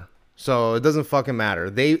paper. So it doesn't fucking matter.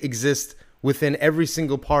 They exist within every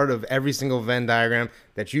single part of every single Venn diagram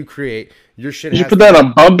that you create. Your shit. You put that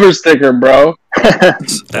on a bumper sticker, bro.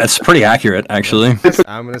 That's pretty accurate, actually.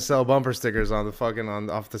 I'm gonna sell bumper stickers on the fucking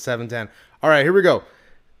off the 710. All right, here we go.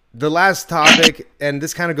 The last topic, and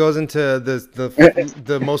this kind of goes into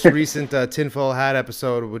the most recent Tinfoil Hat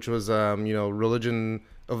episode, which was religion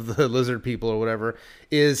of the lizard people or whatever,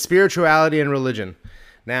 is spirituality and religion.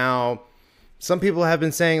 Now, some people have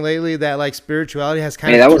been saying lately that like spirituality has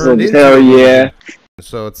kind of turned into religion.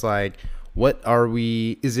 So it's like, what are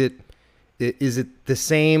we? Is it the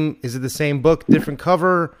same? Is it the same book, different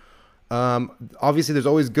cover? Obviously, there's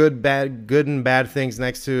always good and bad things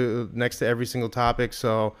next to every single topic.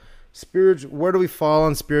 So, where do we fall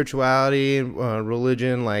on spirituality and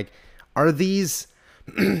religion? Like, are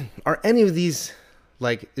any of these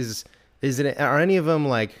like are any of them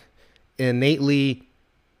like innately?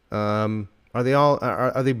 Are they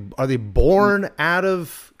born out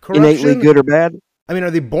of corruption? Innately good or bad? I mean,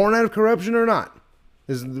 are they born out of corruption or not?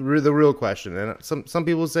 Is the real question. And some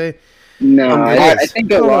people say. No, I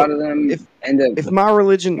think a lot of them end up. If my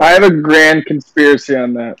religion, I have a grand conspiracy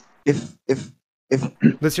on that. If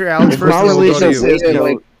let's hear Alex first. My religion says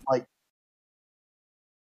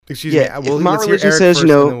excuse me. Well, if my religion says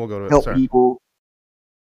help people.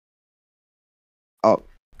 Oh,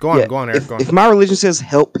 Go on, Eric. Go on. If my religion says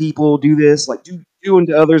help people, do this, like do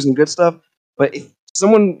unto others and good stuff, but if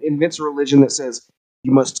someone invents a religion that says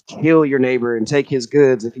you must kill your neighbor and take his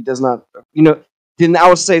goods if he does not, then I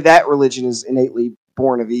would say that religion is innately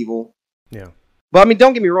born of evil. Yeah. But I mean,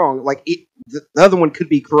 don't get me wrong. Like the other one could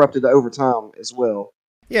be corrupted over time as well.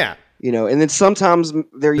 Yeah. And then sometimes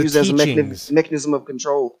they're used as a mechanism of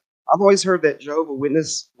control. I've always heard that Jehovah's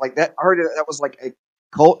Witness, like that. I heard that was like a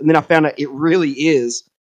cult, and then I found out it really is.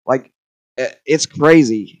 Like, it's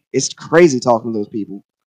crazy. It's crazy talking to those people.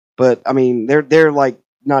 But I mean, they're like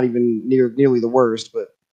not even nearly the worst. But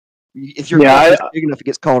if you're big enough, it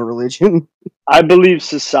gets called a religion. I believe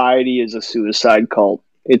society is a suicide cult.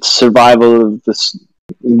 It's survival of this.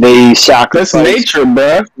 They sacrifice. That's nature,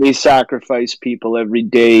 bro. They sacrifice people every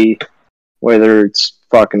day, whether it's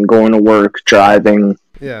fucking going to work, driving,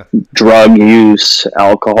 drug use,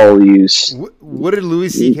 alcohol use. What did Louis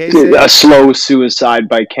C.K. say? A slow suicide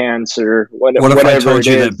by cancer. What if I told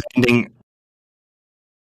you that banding?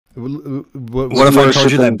 What if I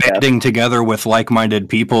told you that banding together with like-minded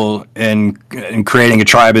people and creating a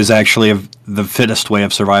tribe is actually the fittest way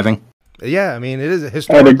of surviving? Yeah, I mean, it is a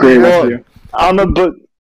historical. I'd agree with you. I'm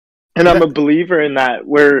a believer in that,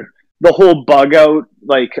 where the whole bug out,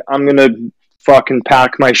 like, I'm gonna fucking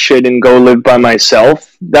pack my shit and go live by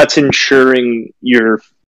myself. That's ensuring your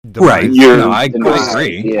right. I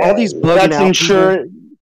agree. Yeah. All these bugging out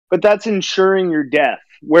but that's ensuring your death,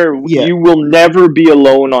 where you will never be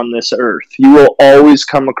alone on this earth. You will always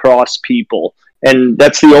come across people, and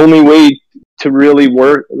that's the only way to really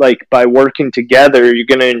work. Like, by working together, you're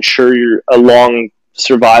going to ensure a long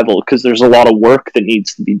survival, because there's a lot of work that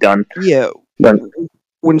needs to be done. Yeah.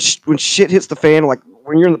 When shit hits the fan, like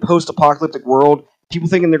when you're in the post-apocalyptic world, people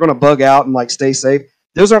thinking they're going to bug out and like stay safe.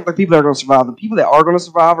 Those aren't the people that are going to survive. The people that are going to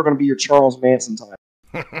survive are going to be your Charles Manson type.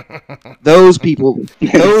 Those people.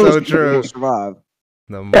 Those people will survive.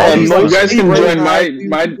 You guys can join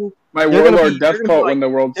my warlord death cult when the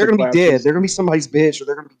world. They're going to be dead. They're going to be somebody's bitch, or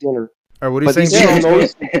they're going to be dinner. Or what are you saying?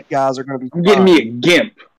 Those guys are going to be. I'm getting me a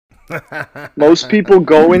gimp. Most people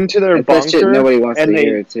go into their bunker. That shit nobody wants to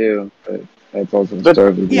hear it too, but that's also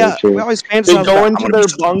disturbing. Yeah, true. We always they go into their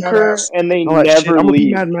bunker and they never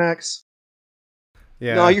leave. Mad Max.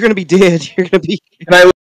 Yeah. No, you're gonna be dead. You're gonna be. Can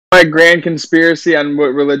I my grand conspiracy on what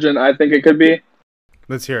religion I think it could be?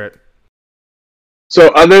 Let's hear it. So,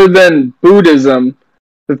 other than Buddhism,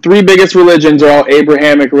 the three biggest religions are all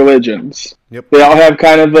Abrahamic religions. Yep. They all have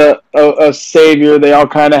kind of a savior. They all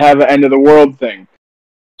kind of have an end of the world thing.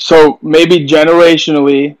 So maybe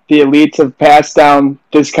generationally, the elites have passed down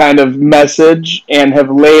this kind of message and have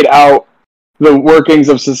laid out the workings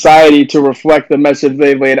of society to reflect the message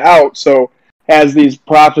they've laid out. So as these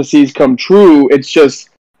prophecies come true, it's just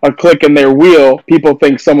a click in their wheel. People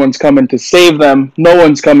think someone's coming to save them. No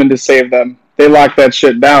one's coming to save them. They lock that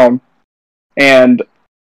shit down. And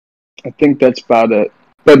I think that's about it.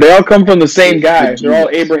 But they all come from the same guy. They're all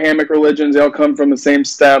Abrahamic religions. They all come from the same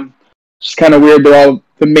stem. It's just kind of weird. They're all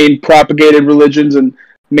the main propagated religions and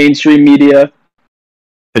mainstream media.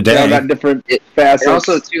 They all got different facets. And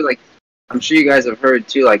also, too, like, I'm sure you guys have heard,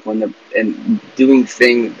 too, like, when doing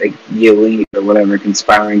things, like, the elite or whatever,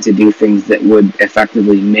 conspiring to do things that would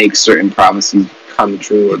effectively make certain prophecies come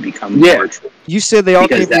true or become more true. You said they all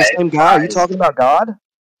came from the same guy. Are you talking about God?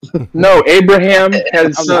 No, Abraham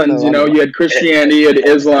had sons. You had Christianity, you had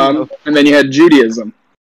Islam, and then you had Judaism.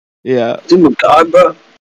 Yeah. Dude, God, bro.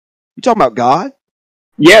 You talking about God?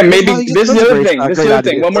 Yeah, maybe. This is the other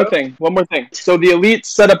thing. One more thing. So the elites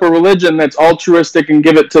set up a religion that's altruistic and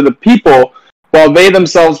give it to the people, while they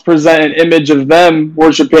themselves present an image of them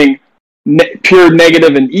worshiping pure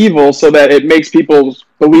negative and evil, so that it makes people's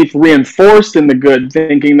belief reinforced in the good,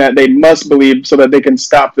 thinking that they must believe so that they can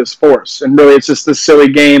stop this force. And really, it's just this silly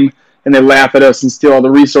game, and they laugh at us and steal all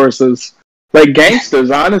the resources. Like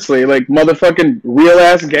gangsters, honestly. Like motherfucking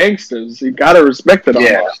real-ass gangsters. You gotta respect it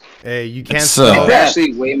almost. Hey, you can't It's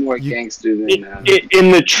actually way more gangster than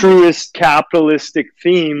in the truest capitalistic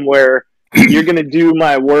theme, where you're gonna do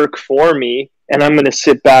my work for me, and I'm gonna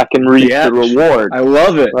sit back and reap the reward. I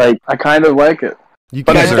love it. Like, I kind of like it.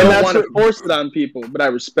 But I don't want to force it on people, but I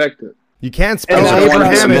respect it. You can't spell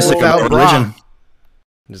Abraham without religion.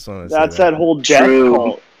 That's that whole death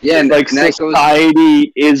cult. Yeah, and like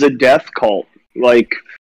society is a death cult. Like,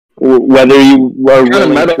 whether you are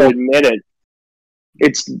willing to admit it,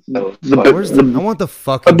 it's I want the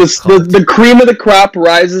fucking. The cream of the crop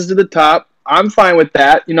rises to the top. I'm fine with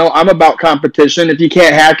that. I'm about competition. If you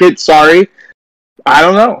can't hack it, sorry. I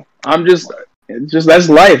don't know. I'm just It's just that's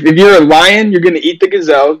life. If you're a lion, you're gonna eat the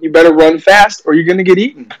gazelle. You better run fast, or you're gonna get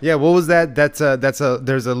eaten. Yeah, what was that?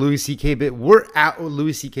 There's a Louis C.K. bit. We're out with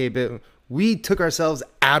Louis C.K. bit. We took ourselves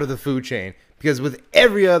out of the food chain because with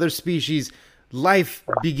every other species, life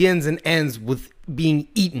begins and ends with being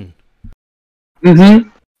eaten. Mm-hmm.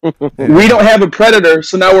 We don't have a predator,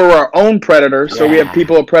 so now we're our own predator. So we have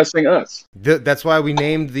people oppressing us. That's why we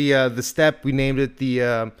named the step. We named it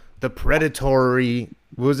the predatory.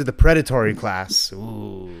 What was it? The predatory class.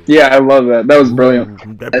 Ooh. Yeah, I love that. That was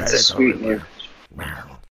brilliant. That's a sweet name.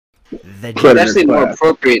 It's actually more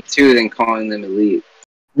appropriate too than calling them elite.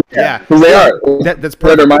 Yeah, because they are. That's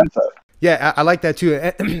predator mindset. Yeah, I like that too.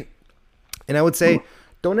 And I would say,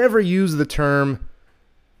 don't ever use the term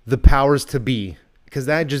 "the powers to be" because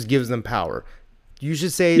that just gives them power. You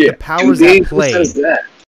should say the powers at play.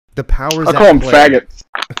 The powers. I'll call them faggots.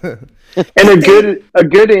 And a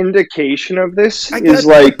good indication of this is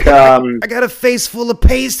like I got a face full of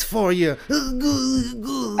paste for you.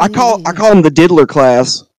 I call them the diddler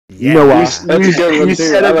class. Yeah. You know why? You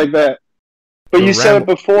said it like that. But you said it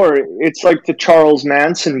before. It's like the Charles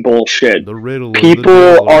Manson bullshit. The riddle.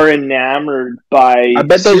 People are enamored by. I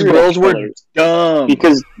bet those girls were dumb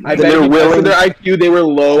because I bet they're willing. Their IQ, they were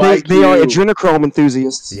low IQ. They are adrenochrome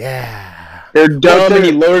enthusiasts. Yeah. They're dumb, and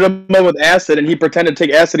he loaded them up with acid, and he pretended to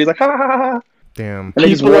take acid. He's like, ha ha ha ha. Damn. And they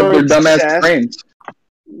just rubbed their dumbass brains.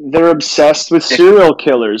 They're obsessed with serial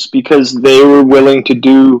killers because they were willing to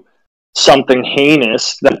do something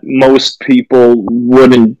heinous that most people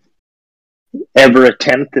wouldn't ever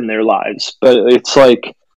attempt in their lives. But it's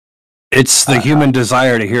like... It's the human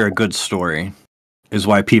desire to hear a good story is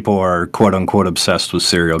why people are quote-unquote obsessed with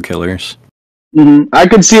serial killers. Mm-hmm. I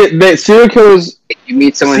could see it. The serial killers you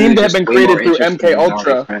meet someone seem to have been created through MK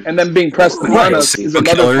Ultra, and then being pressed upon us is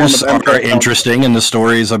another form of MK are interesting, and the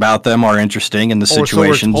stories about them are interesting, and the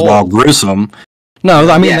situations, while gruesome. No,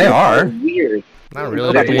 I mean they are weird. Not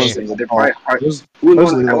really. They're probably hard.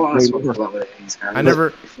 I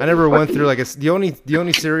never went through like the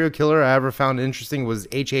only serial killer I ever found interesting was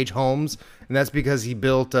H.H. Holmes, and that's because he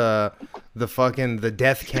built the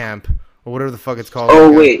death camp. Or whatever the fuck it's called.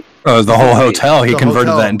 Oh wait! Oh, the whole hotel. He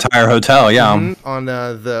converted that entire hotel. Yeah. Mm-hmm. On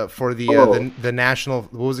the national.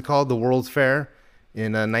 What was it called? The World's Fair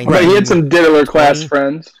in 19. Right. He had some diddler class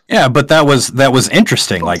friends. Yeah, but that was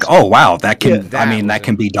interesting. Like, oh wow, that can. That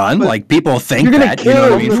can be done. Like people think that. You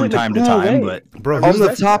know what I mean? From time to time, but bro, on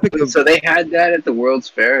the topic of so they had that at the World's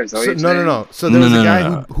Fair. Is that what you're saying? No. So there was a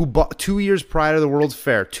guy who bought 2 years prior to the World's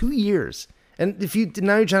Fair. 2 years. And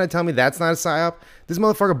now you're trying to tell me that's not a psyop? This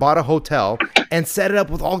motherfucker bought a hotel and set it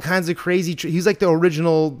up with all kinds of crazy. He's like the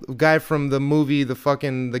original guy from the movie, the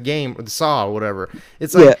game, or the Saw, or whatever.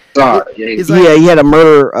 It's like, he had a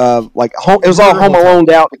murder. It was all Home Alone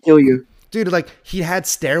out to kill you, dude. Like he had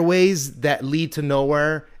stairways that lead to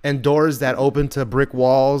nowhere and doors that open to brick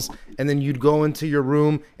walls, and then you'd go into your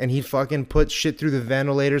room and he'd fucking put shit through the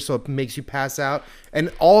ventilator so it makes you pass out.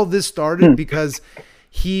 And all this started because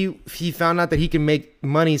he found out that he can make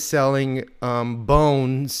money selling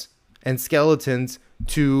bones and skeletons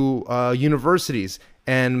to universities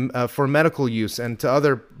and for medical use and to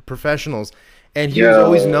other professionals. And he was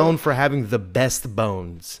always known for having the best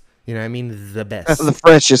bones. You know what I mean? The best. The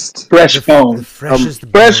freshest. Fresh bones. The freshest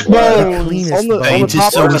fresh bones. bones. The cleanest bones. They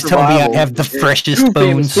just always tell me I have the freshest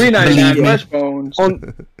bones. $3.99 fresh bones.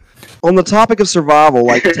 On the topic of survival,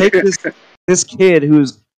 like take this kid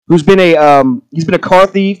who's been a car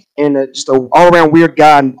thief and just an all around weird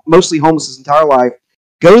guy and mostly homeless his entire life.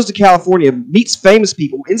 Goes to California, meets famous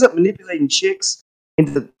people, ends up manipulating chicks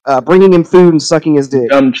into bringing him food and sucking his dick.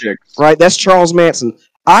 Dumb chicks. Right? That's Charles Manson.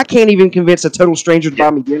 I can't even convince a total stranger to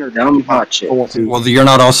buy me dinner. Dumb hot chick. Well, you're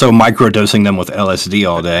not also microdosing them with LSD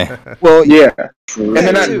all day. Well, yeah. And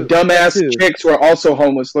they're not dumbass chicks who are also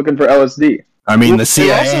homeless looking for LSD. I mean, the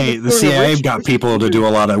CIA got people to do a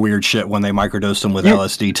lot of weird shit when they microdosed them with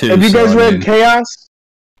LSD too. Have you guys read Chaos?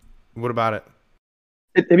 What about it?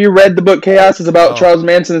 Have you read the book Chaos? It's about Charles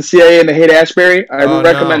Manson, the CIA, and the Haight-Ashbury. I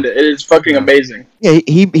recommend it. It is fucking amazing. Yeah,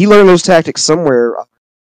 he learned those tactics somewhere.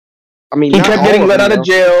 I mean, he kept getting let out of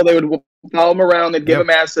jail. They would follow him around. They'd give him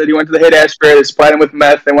acid. He went to the Haight-Ashbury. They supplied him with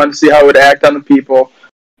meth. They wanted to see how it would act on the people.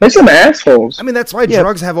 They're some assholes. I mean, that's why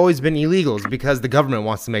drugs have always been illegals, because the government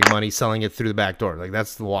wants to make money selling it through the back door. Like,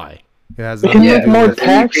 that's why. It has they can make more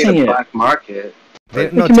taxing it. Black market. They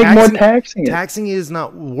can make more taxing it. Taxing is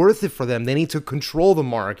not worth it for them. They need to control the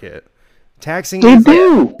market. Taxing they is...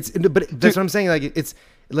 do. But that's what I'm saying. Like, it's...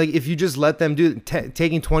 Like, if you just let them do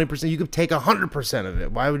taking 20%, you could take 100% of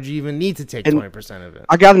it. Why would you even need to take 20% of it?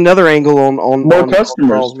 I got another angle on more customers.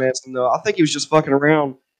 Charles Manson, though. I think he was just fucking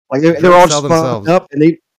around. Like, they're all just fucked up,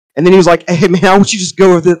 and And then he was like, "Hey man, I want you to just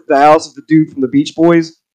go over to the house of the dude from the Beach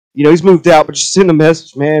Boys. You know, he's moved out, but just send a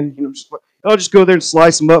message, man. You know, I'll just go there and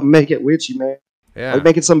slice him up and make it with you, man." Yeah. Like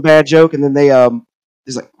making some bad joke, and then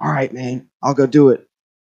he's like, "All right, man, I'll go do it."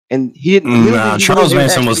 And he didn't. Nah, Charles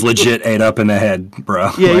Manson was legit ate up in the head,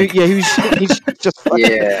 bro. Yeah, he's just.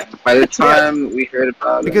 Yeah. By the time we heard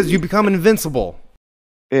about because you become invincible.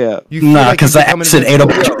 Yeah. Nah, because the acid ate up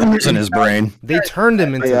tumors in his brain. They turned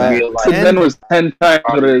him into that. So Ben was 10 times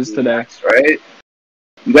what it is today. Right?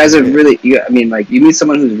 You guys are really. I mean, like you meet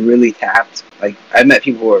someone who's really tapped. Like I've met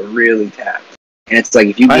people who are really tapped. And it's like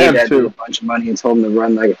if you gave that dude a bunch of money and told him to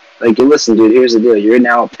run like listen, dude, here's the deal. You're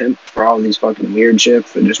now a pimp for all these fucking weird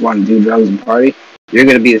chicks that just want to do drugs and party. You're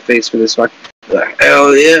gonna be the face for this fucking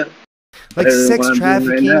hell yeah. Like sex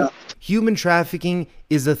trafficking, human trafficking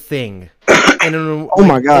is a thing. And oh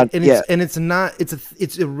my god.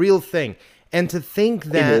 It's a real thing. And to think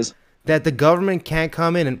that the government can't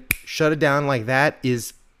come in and shut it down like that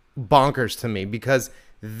is bonkers to me, because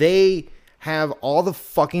they have all the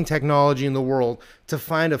fucking technology in the world to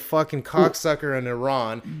find a fucking cocksucker in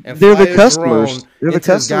Iran and fly a drone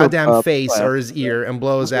into his goddamn face or his ear and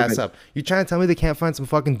blow his ass up. You trying to tell me they can't find some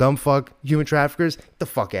fucking dumb fuck human traffickers? Get the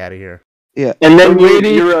fuck out of here. Yeah, and then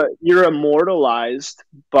you're immortalized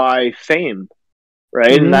by fame, right?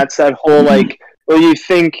 Mm-hmm. And that's that whole like, well, you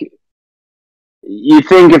think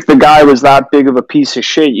if the guy was that big of a piece of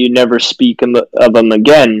shit, you'd never speak of him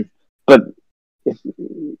again, but.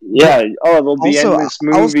 Yeah. Oh, there'll be endless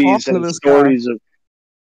movies and stories of.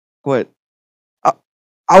 What?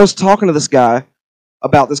 I was talking to this guy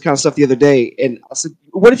about this kind of stuff the other day, and I said,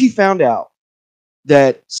 "What if you found out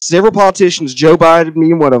that several politicians, Joe Biden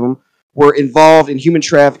being one of them, were involved in human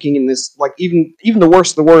trafficking in this, like even the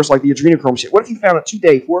worst of the worst, like the adrenochrome shit? What if you found out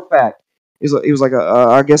today for a fact?" He was like,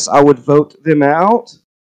 "I guess I would vote them out."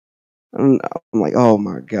 And I'm like, "Oh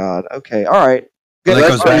my god. Okay. All right." Well, that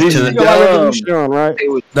goes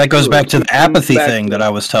back to the apathy thing that I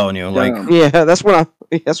was telling you. Like, yeah, that's when I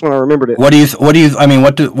remembered it. What do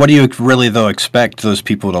you really though expect those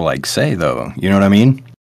people to like say though? You know what I mean?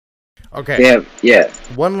 Okay. Yeah.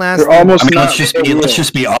 One last. Let's just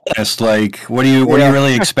be honest. Like, what do you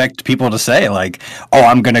really expect people to say? Like, oh,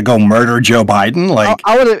 I'm gonna go murder Joe Biden? Like,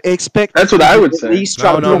 I would expect. That's what I would say.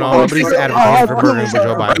 No. Nobody's advocating for murdering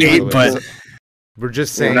Joe Biden. But. We're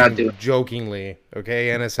just saying jokingly, okay?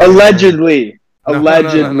 NSA. Allegedly. No,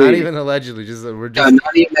 not even allegedly. We're not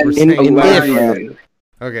even allegedly.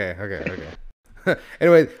 Okay.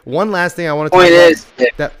 Anyway, one last thing I want to talk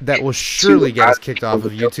about that will surely get us kicked off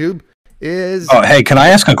of YouTube is. Oh, hey, can I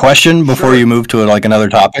ask a question before you move to like another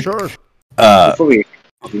topic? Sure. Why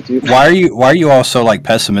are you all so like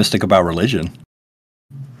pessimistic about religion?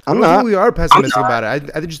 I'm not. We are pessimistic about it.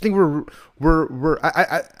 I just think I'm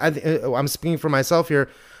speaking for myself here,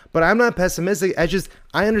 but I'm not pessimistic.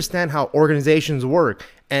 I understand how organizations work,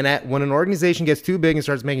 and when an organization gets too big and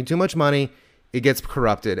starts making too much money, it gets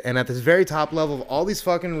corrupted. And at this very top level of all these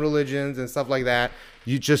fucking religions and stuff like that,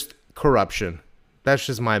 corruption. That's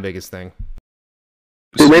just my biggest thing.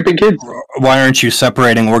 They're raping kids. Why aren't you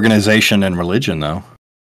separating organization and religion, though?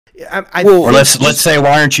 Or let's say,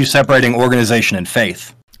 why aren't you separating organization and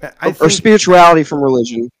faith? Or spirituality from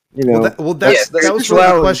religion, you know. That was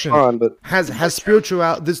the question. Fun, but has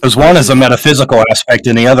spirituality? Because one is a metaphysical aspect,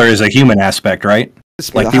 and the other is a human aspect, right?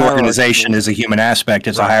 Like the organization is a human aspect;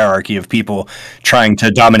 it's a hierarchy of people trying to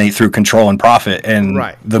dominate through control and profit, and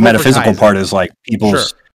the metaphysical part is like people's.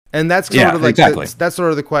 Sure. And that's sort of like that's sort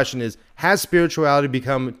of the question: is has spirituality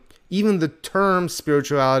become, even the term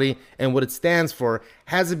spirituality and what it stands for,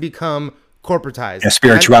 has it become corporatized? Yeah,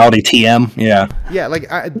 spirituality, TM, yeah. Yeah, like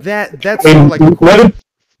that's sort of like. Let it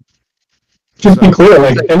just be clear,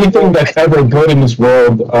 like anything that's ever good in this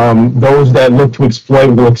world, those that look to exploit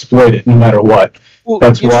will exploit it no matter what. Well,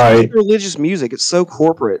 that's why religious music, it's so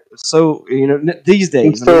corporate. It's so, these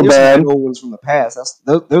days. It's so bad. There's ones from the past.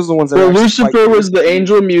 Those are the ones that. Well, Lucifer was the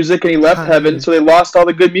angel of music, and he left heaven, so they lost all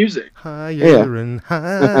the good music. Higher and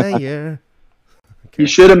higher. He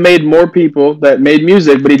should have made more people that made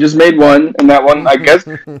music, but he just made one, and that one, I guess.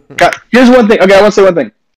 Here's one thing. Okay, I want to say one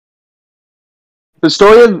thing. The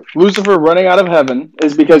story of Lucifer running out of heaven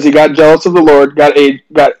is because he got jealous of the Lord, got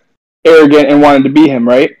arrogant, and wanted to be him,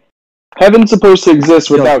 right? Heaven's supposed to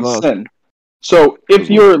exist without sin. So if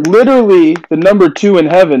you're literally the number 2 in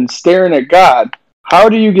heaven staring at God, how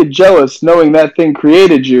do you get jealous knowing that thing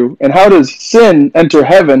created you? And how does sin enter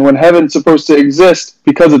heaven when heaven's supposed to exist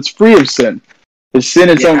because it's free of sin? Is sin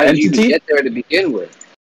its own entity? How did you get there to begin with?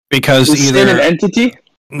 Because is sin an entity?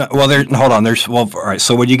 No, well, hold on. All right.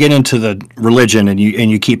 So when you get into the religion and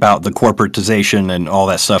you keep out the corporatization and all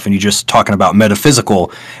that stuff, and you're just talking about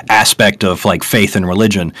metaphysical aspect of like faith and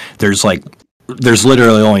religion, there's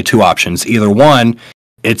literally only two options. Either one,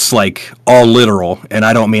 it's like all literal, and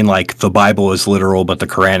I don't mean like the Bible is literal, but the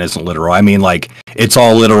Quran isn't literal. I mean like it's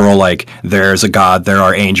all literal. Like there's a God, there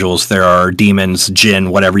are angels, there are demons,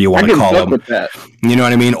 jinn, whatever you want to call them. With that. You know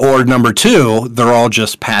what I mean? Or number two, they're all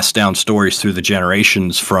just passed down stories through the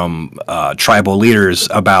generations from tribal leaders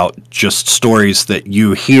about just stories that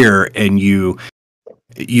you hear and you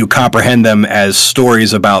comprehend them as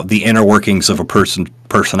stories about the inner workings of a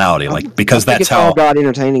personality, like because that's how all God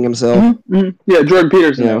entertaining himself. Mm-hmm. Mm-hmm. Yeah, Jordan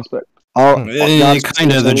Peterson aspect.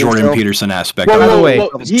 Kind of the Jordan Peterson aspect. By the way,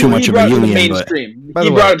 it's too much of a union, but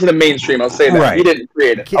he brought it to the mainstream. I'll say that. Right. He didn't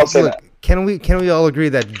create it. I'll say that. Can we all agree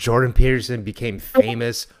that Jordan Peterson became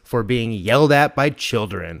famous for being yelled at by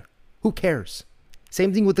children? Who cares?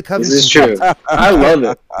 Same thing with the Cubs. This is true. I love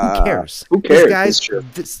it. Who cares? Who cares?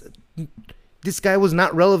 This guy was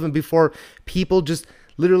not relevant before people just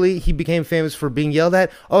literally he became famous for being yelled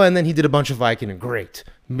at. Oh, and then he did a bunch of Viking and great.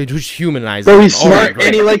 Just humanizing. So he's smart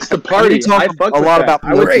and he likes to party. I fuck a lot about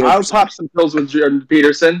I would pop some pills with Jordan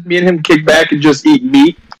Peterson. Me and him kick back and just eat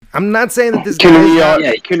meat. I'm not saying that this can we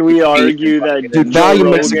argue that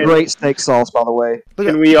Valium makes a great steak sauce, by the way.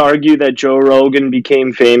 Can we argue that Joe Rogan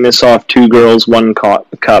became famous off 2 girls 1 cup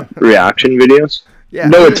reaction videos? Yeah.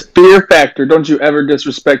 No, it's Fear Factor. Don't you ever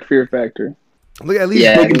disrespect Fear Factor. Look, at least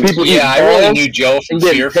I really knew Joe from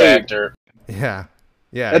Fear Factor. Yeah.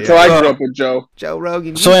 That's how I grew up with Joe. Joe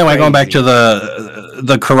Rogan. So anyway, going back to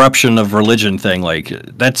the corruption of religion thing, like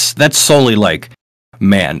that's solely like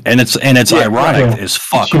man, and it's ironic as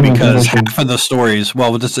fuck because half of the stories.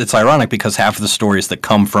 Well, it's ironic because half of the stories that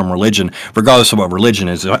come from religion, regardless of what religion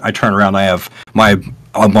is, I turn around, I have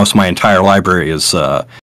almost my entire library is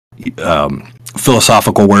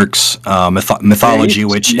philosophical works, mythology,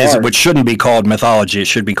 which shouldn't be called mythology. It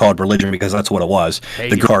should be called religion because that's what it was.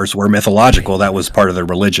 The cars were mythological. That was part of their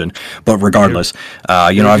religion. But regardless,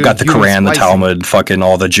 I've got the Quran, the Talmud, fucking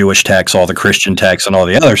all the Jewish texts, all the Christian texts, and all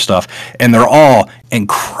the other stuff, and they're all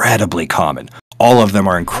incredibly common. All of them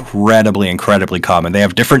are incredibly common. They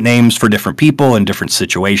have different names for different people and different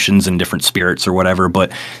situations and different spirits or whatever,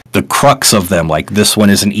 but the crux of them, like this one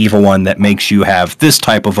is an evil one that makes you have this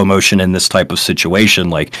type of emotion in this type of situation,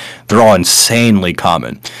 like they're all insanely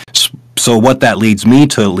common. So what that leads me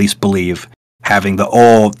to at least believe, having the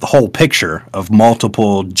whole picture of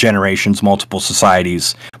multiple generations, multiple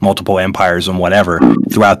societies, multiple empires and whatever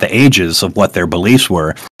throughout the ages of what their beliefs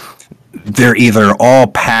were, they're either all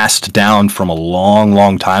passed down from a long,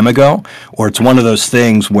 long time ago, or it's one of those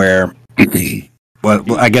things where, well,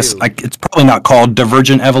 I guess it's probably not called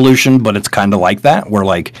divergent evolution, but it's kind of like that, where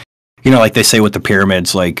like, like they say with the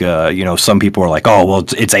pyramids, like, some people are like, oh, well,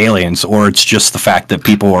 it's aliens, or it's just the fact that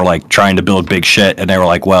people were like trying to build big shit, and they were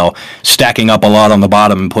like, well, stacking up a lot on the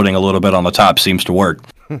bottom and putting a little bit on the top seems to work,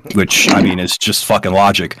 which, I mean, is just fucking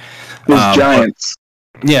logic. It was giants.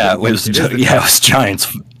 Yeah, it was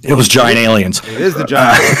giants. It was giant aliens. It is the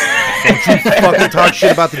giants. Don't you fucking talk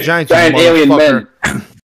shit about the giants, giant alien men.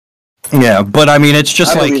 Yeah, but I mean, it's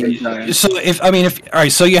just like all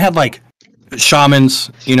right, so you had like shamans,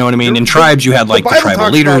 you know what I mean? In tribes, you had like the tribal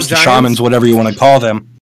leaders, the shamans, whatever you want to call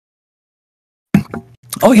them.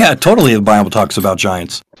 Oh yeah, totally. The Bible talks about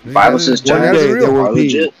giants. The Bible says giants are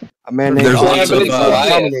legit. A man named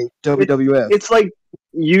WWF. It's like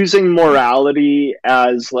using morality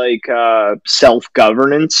as like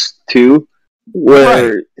self-governance too,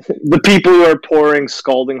 where the people who are pouring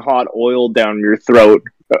scalding hot oil down your throat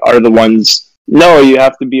are the ones. No, you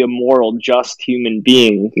have to be a moral, just human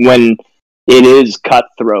being when it is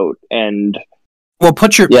cutthroat and. Well,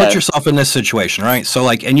 put yourself in this situation, right? So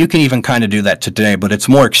like, and you can even kind of do that today, but it's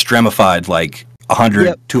more extremified, like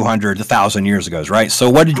 100, 200, 1,000 years ago, right? So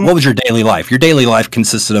what was your daily life? Your daily life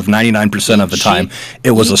consisted of 99% of the time,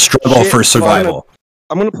 it was a struggle for survival.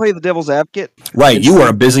 I'm going to play the devil's advocate. Right, you were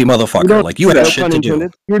a busy motherfucker. Like, you had shit to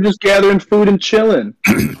do. You were just gathering food and chilling.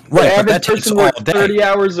 Right, but that takes all day. 30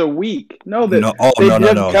 hours a week. No.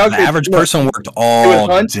 The average person worked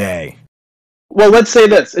all day. Well, let's say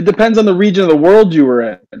this. It depends on the region of the world you were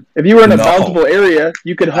in. If you were in a bountiful area,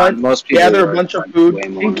 you could hunt, gather a bunch of food,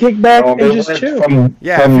 and kick back and just chill.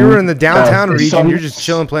 If you were in the downtown region, you're just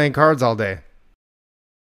chilling playing cards all day.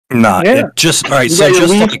 Nah, it just... All right, so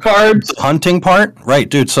just like cards. The hunting part, right,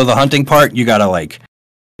 dude, so the hunting part, you gotta like...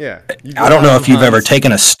 Yeah. I don't know if you've ever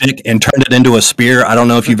taken a stick and turned it into a spear. I don't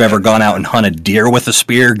know if you've ever gone out and hunted deer with a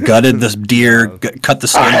spear, gutted this deer, cut the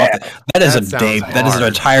skin off. That is an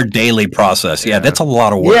entire daily process. Yeah, that's a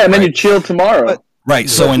lot of work. Yeah, and then you chill tomorrow. Right.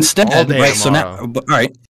 So instead, right. So now, all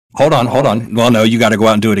right. Hold on. Well, no, you got to go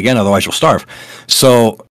out and do it again, otherwise you'll starve.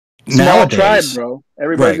 So small tribe, bro.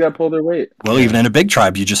 Everybody's got to pull their weight. Well, even in a big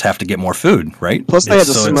tribe, you just have to get more food, right? Plus, they had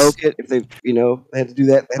to smoke it if they, they had to do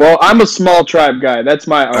that. Well, I'm a small tribe guy. That's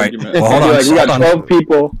my argument. Well, hold on. We got 12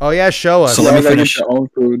 people. Oh yeah, show us. So let me finish. Their own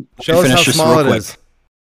food. Show us how small it is.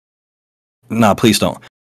 No, please don't.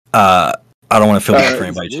 I don't want to feel bad for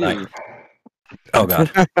anybody tonight. Oh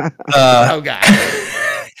god. Oh god.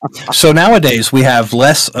 So nowadays we have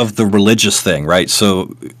less of the religious thing, right? So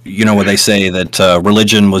where they say that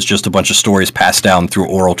religion was just a bunch of stories passed down through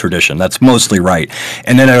oral tradition. That's mostly right.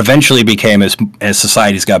 And then it eventually became, as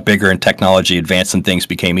societies got bigger and technology advanced and things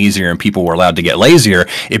became easier and people were allowed to get lazier,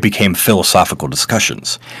 it became philosophical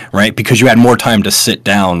discussions, right? Because you had more time to sit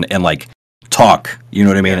down and talk, you know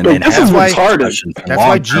what I mean? And that's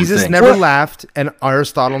why Jesus never laughed and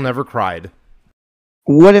Aristotle never cried.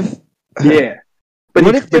 What if? Yeah. But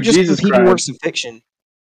what if they're just competing works of fiction?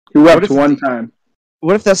 He wept one time.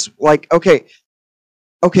 What if that's okay,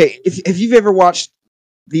 if you've ever watched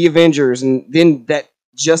the Avengers and then that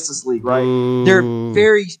Justice League, right? They're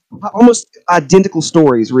very almost identical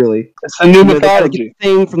stories, really. It's a new mythology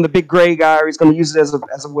thing from the big gray guy, or he's going to use it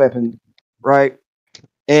as a weapon, right?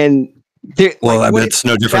 And it's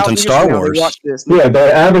no different than Star Wars. Yeah, the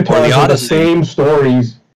avatars are the same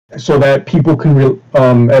stories, so that people can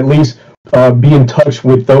at least be in touch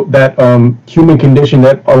with that human condition,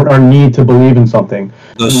 that our need to believe in something.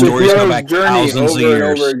 Those stories go back thousands of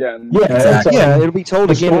years. Yeah, exactly. It'll be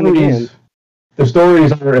told again and again. The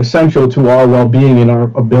stories are essential to our well-being and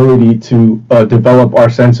our ability to develop our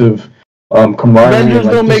sense of camaraderie. Avengers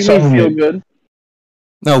don't make me feel good.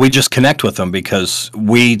 No, we just connect with them because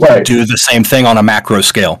we do the same thing on a macro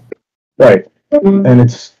scale. Right, and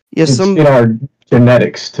it's in our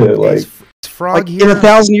genetics to in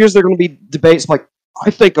 1,000 years, there are going to be debates like,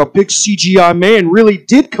 I think a big CGI man really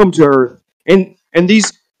did come to Earth, and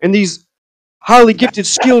these highly gifted,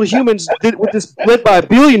 skilled humans with this led by a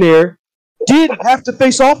billionaire did have to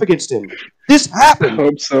face off against him. This happened. I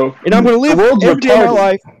hope so. And I'm going to live every day of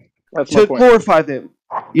my life to glorify them.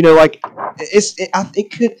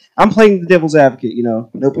 It could. I'm playing the devil's advocate. No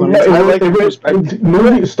pun intended. I like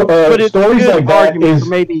stories like that is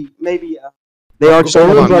maybe. They are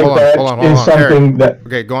stories like that is something that.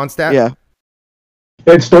 Okay, go on, Stat. Yeah.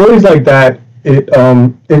 It's stories like that. It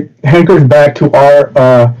hankers back to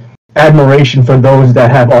our admiration for those that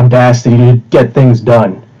have audacity to get things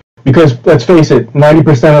done. Because let's face it,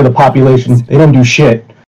 90% of the population, they don't do shit.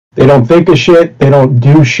 They don't think of shit. They don't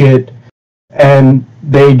do shit, and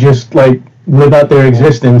they just live out their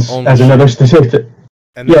existence as another statistic.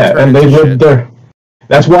 And they live there.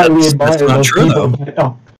 That's why we admire those people.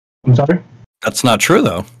 Oh, I'm sorry. That's not true,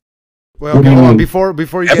 though. Well, okay, hold on. Before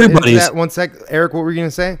you get into that, one sec, Eric, what were you going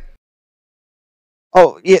to say?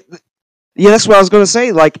 Oh, yeah, that's what I was going to say.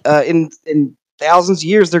 In thousands of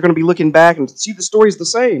years, they're going to be looking back and see the story's the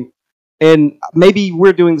same, and maybe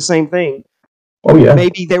we're doing the same thing. Oh yeah.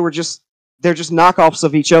 Maybe they're just knockoffs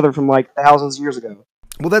of each other from thousands of years ago.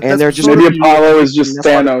 Well, maybe Apollo is just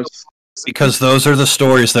Thanos. Because those are the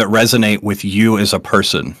stories that resonate with you as a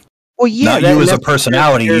person. Well, yeah, not you as a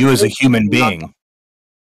personality, you as a human being.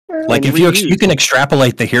 If you can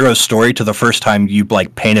extrapolate the hero's story to the first time you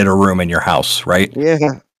painted a room in your house, right? Yeah.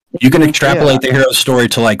 You can extrapolate the hero's story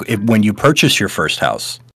to when you purchase your first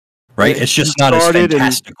house, right? It's just not as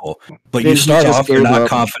fantastical. But you start off, you're not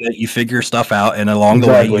confident, you figure stuff out, and along the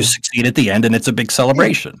way you succeed at the end, and it's a big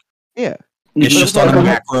celebration. Yeah. It's just on a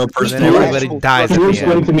macro personal level. Everybody dies. Can you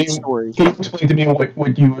explain to me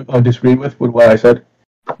what you disagreed with what I said?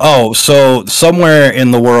 Oh, so somewhere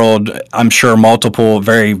in the world, I'm sure multiple,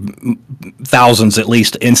 thousands at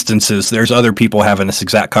least instances, there's other people having this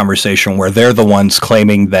exact conversation where they're the ones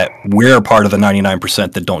claiming that we're part of the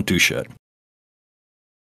 99% that don't do shit.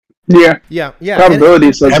 Yeah.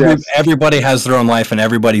 Probability says everybody has their own life and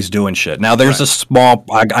everybody's doing shit. Now, there's a small,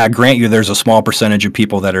 I grant you, there's a small percentage of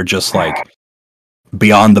people that are just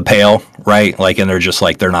beyond the pale, right? And they're just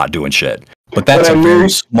they're not doing shit. But that's a very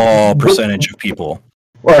small percentage of people.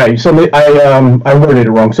 All right, so I worded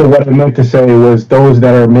it wrong. So what I meant to say was those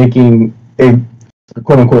that are making a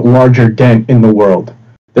quote-unquote larger dent in the world.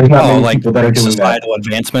 There's not many people that are doing societal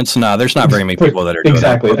advancements? No, there's not very many people that are doing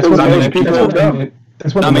exactly. that. Not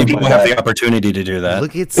many people have the opportunity to do that.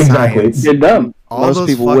 Look at science. You're dumb. Most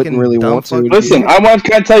people wouldn't really want to. Listen,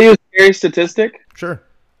 can I tell you a scary statistic? Sure.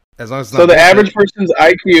 As long as it's not the average person's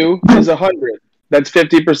IQ is 100. That's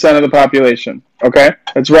 50% of the population. Okay?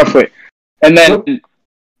 That's roughly. And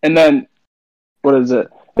then what is it?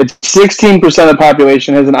 It's 16% of the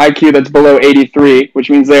population has an IQ that's below 83, which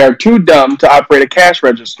means they are too dumb to operate a cash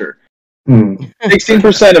register.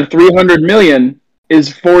 16% of 300 million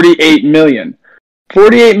is 48 million.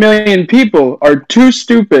 48 million people are too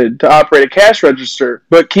stupid to operate a cash register,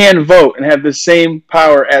 but can vote and have the same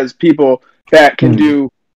power as people that can do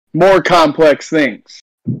more complex things.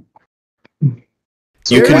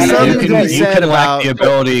 You can lack the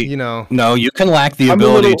ability. No, you can lack the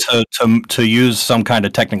ability to use some kind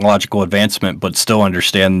of technological advancement, but still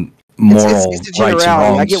understand moral rights and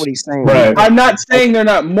wrongs. I get what he's saying. Right. I'm not saying they're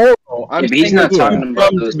not moral. I'm saying he's not talking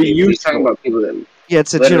about those people. He's talking about people that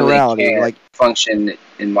it's a generality. Can't function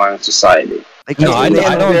in modern society. No, I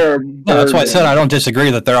don't. No, that's why I said I don't disagree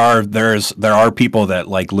that there are people that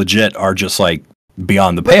like legit are just like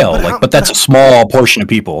beyond the pale, but that's a small portion of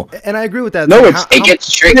people. And I agree with that. No, it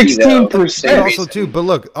gets tricky. 16%. Also, too. But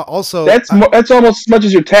look, also that's almost as much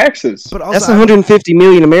as your taxes. But also, that's 150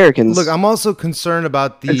 million Americans. Look, I'm also concerned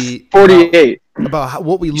about the 48 about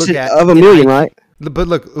what we look at of a million, right? But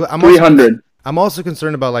look, I'm 300. I'm also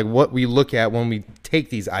concerned about like what we look at when we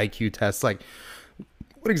take these IQ tests. Like,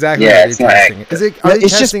 what exactly are they testing?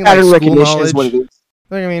 It's just pattern recognition is what it is.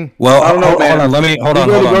 I mean, well, I don't know, man. Hold on. Let me hold on.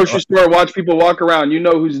 You go to the grocery store, watch people walk around. You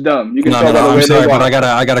know who's dumb. You can tell by the way I'm sorry, they walk. but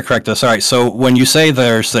I gotta correct this. All right, so when you say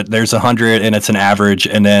there's 100 and it's an average,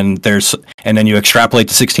 and then you extrapolate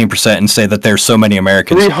to 16% and say that there's so many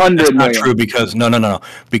Americans. 300 That's not million. true because no,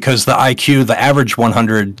 because the IQ, the average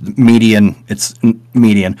 100 median, it's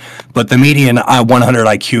median, but the median 100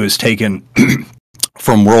 IQ is taken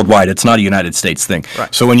from worldwide. It's not a United States thing.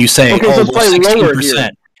 Right. So when you say 16%.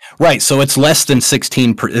 Right, so it's less than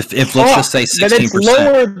 16. If let's just say 16%. But it's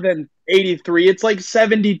lower than 83. It's like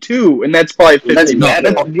 72, and that's probably 50.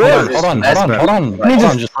 Hold on.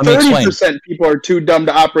 Just let me explain. 30% people are too dumb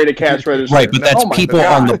to operate a cash register. Right, but that's people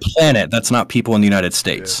on the planet. That's not people in the United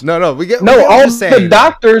States. No, we get all the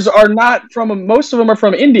doctors are not from. Most of them are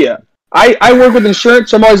from India. I work with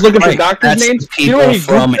insurance, so I'm always looking for doctors' names. You know how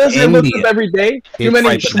many Guptas I look up every day? You know how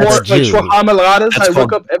many Schwamaladas I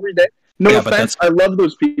look up every day? No offense, I love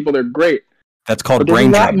those people. They're great. That's called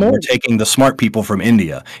brain drain. We're taking the smart people from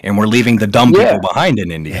India, and we're leaving the dumb people behind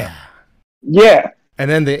in India. Yeah.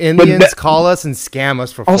 And then the Indians call us and scam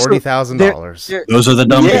us for $40,000. Those are the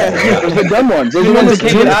dumb people. Yeah, those are the dumb ones. Those are the ones that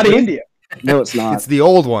can't get out of India. No, it's not. It's the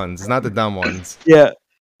old ones. It's not the dumb ones. Yeah.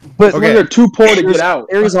 But they're too poor to get out.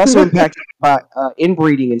 Areas also impacted by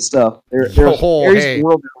inbreeding and stuff. There are areas of the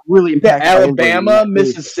world that are really impacted by Alabama,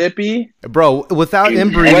 Mississippi. Bro, without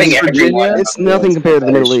inbreeding, Virginia, it's nothing compared to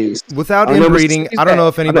the Middle East. Without inbreeding, I don't know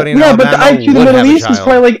if anybody in Alabama but the IQ of the Middle East is child.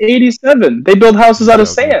 probably like 87. They build houses out of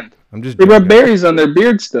sand. They rub berries on their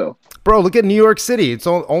beard still. Bro, look at New York City. It's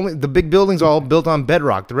only the big buildings are all built on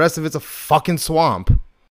bedrock. The rest of it's a fucking swamp.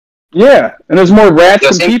 Yeah, and there's more rats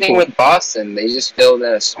than same people. Thing with Boston. They just filled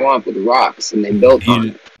a swamp with rocks and they built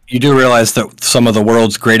on it. You do realize that some of the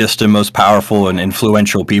world's greatest and most powerful and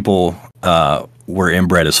influential people were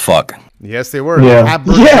inbred as fuck. Yes, they were.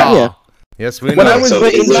 Yeah. Yes, we know. When I was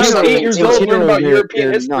 8 years old learning about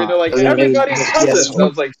European history, they're like, everybody does this. I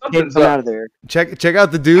was like, something's out of there. Check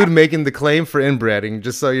out the dude making the claim for inbreeding,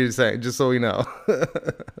 just so we know.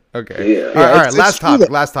 Okay. Yeah. All right. Last topic.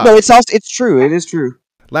 No, it's true. It is true.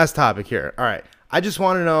 Last topic here. All right. I just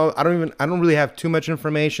want to know. I don't really have too much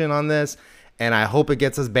information on this, and I hope it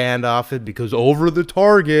gets us banned off it because over the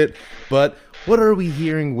target. But what are we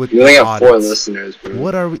hearing with we only have 4 listeners, bro.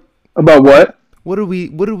 What are we about? What? What are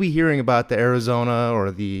we hearing about the Arizona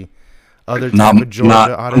or the other type of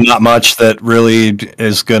Georgia audits? Not much that really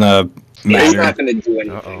is gonna matter. It's not gonna do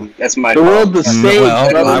anything. That's my the world, the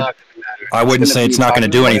state. I wouldn't say it's not going to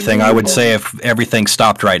do anything. I would say if everything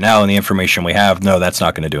stopped right now and the information we have, no, that's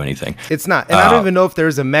not going to do anything. It's not. And I don't even know if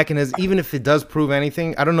there's a mechanism, even if it does prove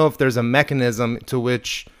anything, I don't know if there's a mechanism to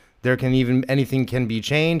which anything can be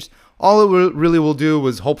changed. All it really will do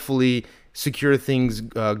is hopefully secure things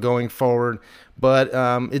going forward. But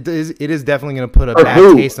it is definitely going to put a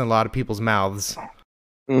bad taste in a lot of people's mouths.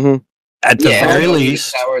 Mm-hmm. At the very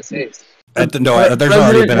least. Sour taste. There's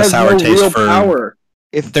already been a sour taste for... Power.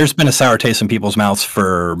 If there's been a sour taste in people's mouths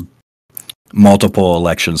for multiple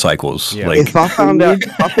election cycles, yeah. Like if I found out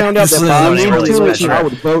that I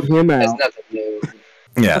would vote him out. That's nothing new.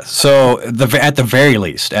 Yeah. So at the very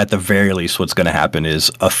least, what's going to happen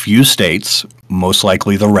is a few states, most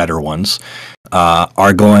likely the redder ones,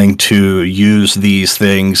 are going to use these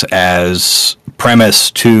things as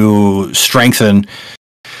premise to strengthen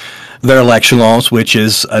their election laws, which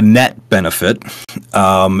is a net benefit,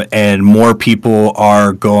 and more people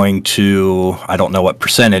are going to, I don't know what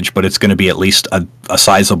percentage, but it's going to be at least a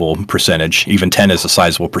sizable percentage, even 10 is a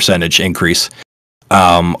sizable percentage increase,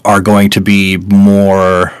 are going to be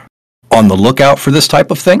more on the lookout for this type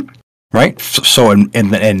of thing, right? So in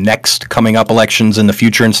next coming up elections in the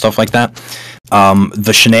future and stuff like that,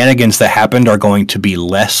 the shenanigans that happened are going to be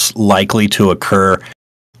less likely to occur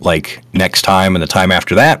like next time and the time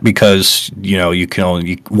after that, because you can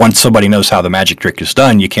only once somebody knows how the magic trick is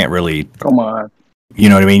done, you can't really come on. You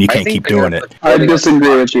know what I mean? You can't keep doing it. I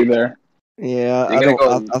disagree with you there. Yeah, they're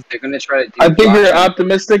gonna try to. I think you're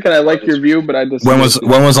optimistic, and I like your view, but I disagree.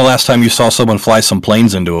 When was the last time you saw someone fly some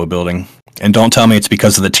planes into a building? And don't tell me it's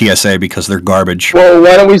because of the TSA, because they're garbage. Well,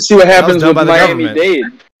 why don't we see what happens with Miami-Dade?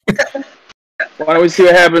 Why don't we see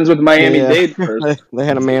what happens with Miami-Dade first? They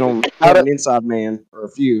had a man on an inside man or a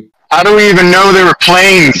few. How do we even know they were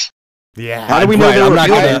planes? Yeah. How do we know they were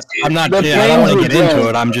planes? I don't want to get into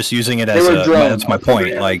it. I'm just using it as my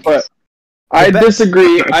point. Like. But I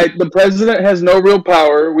disagree. The president has no real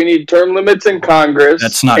power. We need term limits in Congress.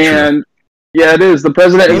 That's not true. Yeah, it is. The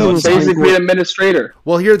president is basically an administrator.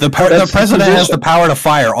 Well, here the president has the power to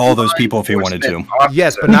fire all those people if he wanted to.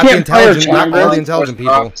 Yes, but not the intelligent, not all the intelligent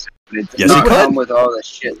people. Yes, he could. With all the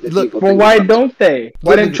shit well, why don't they?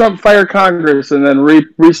 Why didn't Trump fire Congress and then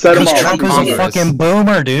reset them all? Because Trump is a fucking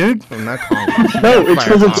boomer, dude. Not Congress. No, it's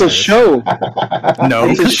because it's a show. No,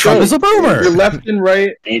 because Trump is a boomer. Your left and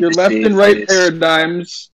right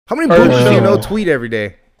paradigms. How many boomers do you know tweet every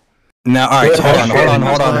day? Now, all right,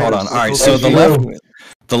 hold on. All right, so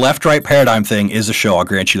the left-right paradigm thing is a show. I'll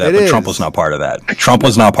grant you that, but Trump was not part of that. Trump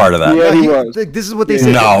was not part of that. Yeah, he was. This is what they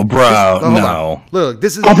said. No, bro, no. Look,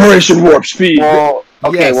 this is Operation Warp Speed. Well,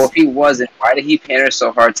 okay, well, if he wasn't, why did he pander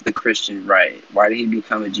so hard to the Christian right? Why did he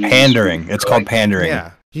become a Jesus? Pandering. It's called pandering.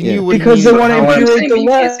 Yeah. Because they want to infuriate the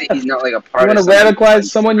left. He's not like a part you want to radicalize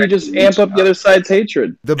someone, you just amp up the other side's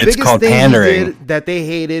hatred. The biggest thing pandering. He did that they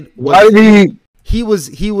hated was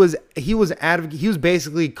he was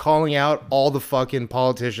basically calling out all the fucking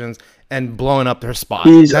politicians and blowing up their spot.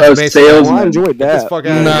 He's a salesman. I enjoyed that.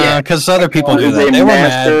 Nah, because other people do that. They were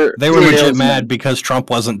mad. They were legit mad because Trump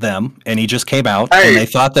wasn't them, and he just came out, and they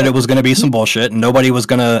thought that it was going to be some bullshit, and nobody was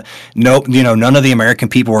going to, none of the American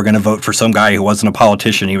people were going to vote for some guy who wasn't a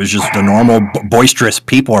politician. He was just a normal, boisterous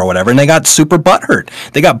people or whatever, and they got super butthurt.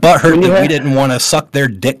 They got butthurt that we didn't want to suck their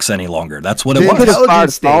dicks any longer. That's what it was.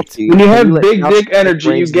 When you have big dick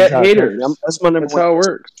energy, you get haters. That's how it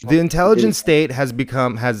works. The intelligence state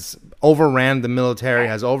has overran the military,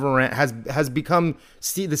 has become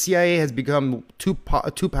the CIA has become too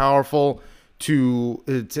powerful to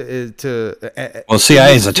well,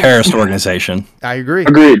 CIA is a terrorist organization. I agree.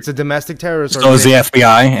 Agreed. It's a domestic terrorist organization. So is the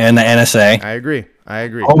FBI and the NSA. I agree.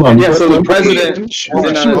 Hold on. Yeah, so the president.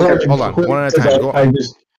 Hold on. One at a time.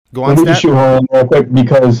 Go on, Stat. Real quick,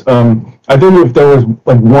 because I think if there was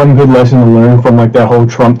like one good lesson to learn from like that whole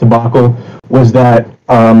Trump debacle was that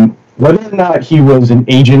whether or not he was an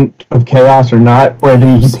agent of chaos or not,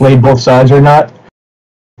 whether he played both sides or not,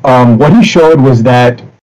 what he showed was that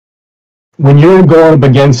when you're going up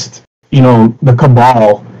against, the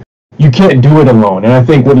cabal, you can't do it alone. And I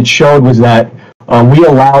think what it showed was that we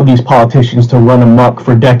allowed these politicians to run amok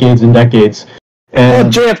for decades and decades.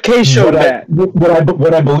 And JFK showed that.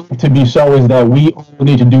 What I believe to be so is that we all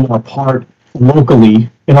need to do our part locally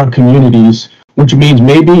in our communities, which means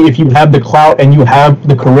maybe if you have the clout and you have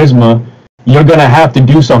the charisma, you're going to have to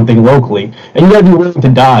do something locally. And you got to be willing to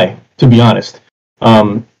die, to be honest,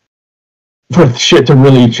 for shit to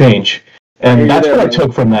really change. And that's what I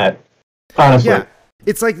took from that, honestly. Yeah.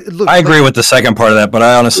 It's like, look, I agree with the second part of that, but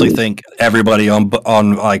I honestly think everybody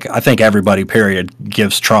I think everybody, period,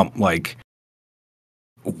 gives Trump,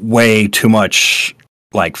 way too much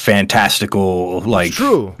fantastical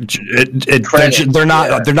true. They're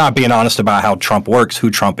not being honest about how Trump works, who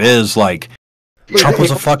Trump is. Trump was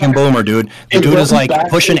a fucking boomer, dude. The dude is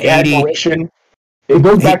pushing 80. It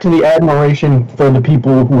goes back to the admiration for the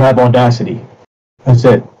people who have audacity. That's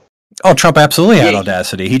it. Oh, Trump absolutely had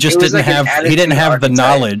audacity. He just didn't have the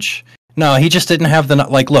knowledge. No, he just didn't have the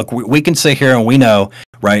look, we can sit here and we know,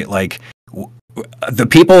 right? The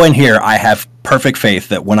people in here, I have perfect faith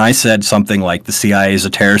that when I said something like the CIA is a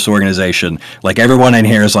terrorist organization, everyone in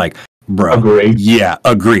here is bro, agreed. Yeah,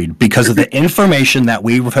 agreed. Because of the information that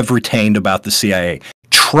we have retained about the CIA,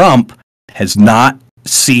 Trump has not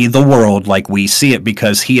see the world like we see it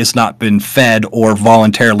because he has not been fed or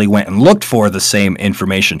voluntarily went and looked for the same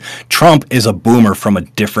information. Trump is a boomer from a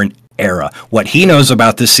different era. What he knows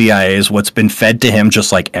about the CIA is what's been fed to him,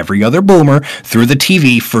 just like every other boomer, through the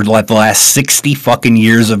TV for like the last 60 fucking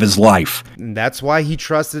years of his life. And that's why he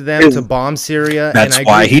trusted them to bomb Syria. That's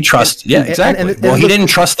why he trusts. Yeah, exactly. Well, he didn't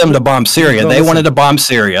trust them to bomb Syria. They wanted to bomb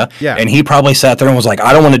Syria, and he probably sat there and was like,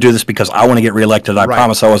 "I don't want to do this because I want to get reelected. I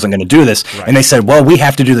promised I wasn't going to do this." And they said, "Well, we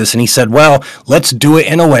have to do this." And he said, "Well, let's do it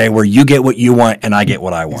in a way where you get what you want and I get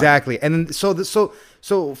what I want." Exactly. And so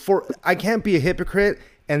I can't be a hypocrite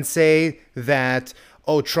and say that,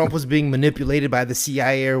 oh, Trump was being manipulated by the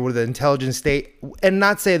CIA or the intelligence state, and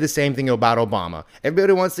not say the same thing about Obama.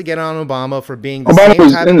 Everybody wants to get on Obama for being the same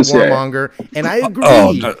type of warmonger, and I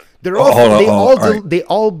agree. They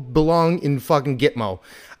all belong in fucking Gitmo.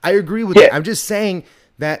 I agree with that. I'm just saying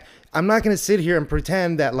that I'm not going to sit here and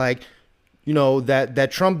pretend that, like, you know,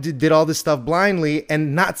 that Trump did all this stuff blindly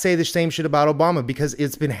and not say the same shit about Obama, because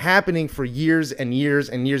it's been happening for years and years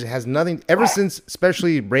and years. It has nothing ever since,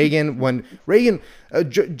 especially Reagan, when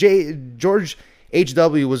George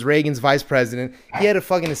H.W. was Reagan's vice president. He had a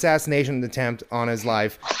fucking assassination attempt on his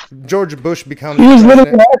life. George Bush becomes he was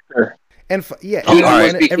literally an actor. And he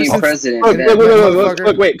became president.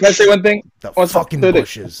 Wait, can I say one thing? The fucking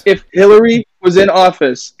Bushes. If Hillary was in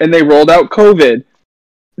office and they rolled out COVID,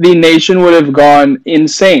 the nation would have gone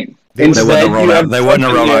insane. They wouldn't have rolled out COVID. They would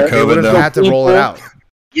have had to roll it out.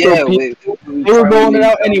 Yeah, they were rolling it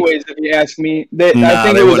out anyways, if you ask me. I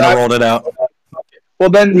think they wouldn't have rolled it out. Well,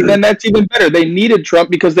 then that's even better. They needed Trump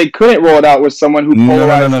because they couldn't roll it out with someone who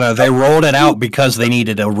polarized. No. They rolled it out because they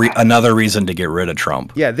needed another reason to get rid of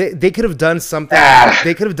Trump. Yeah, they could have done something.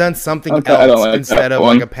 They could have done something else instead of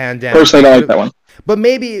like a pandemic. Personally, I don't like that one. But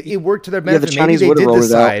maybe it worked to their benefit. Yeah,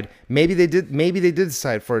 the Maybe they did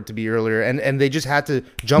decide for it to be earlier, and they just had to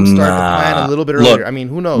jumpstart the plan a little bit earlier. I mean,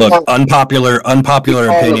 who knows? Look, unpopular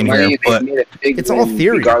opinion here, but it's all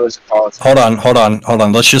theory. Regardless of politics. Hold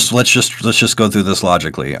on. Let's just go through this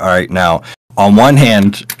logically. All right, now on one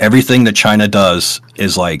hand, everything that China does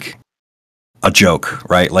is like a joke,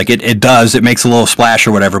 right? Like it makes a little splash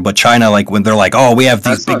or whatever, but China, like when they're like, oh, we have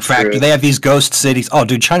these big factories, they have these ghost cities. Oh,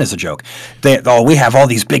 dude, China's a joke. We have all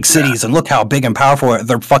these big cities and look how big and powerful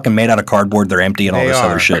they're fucking made out of cardboard, they're empty and all this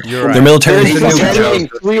other shit. Their military is a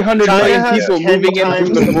joke. 300 million people moving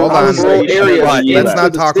into the rural area. Let's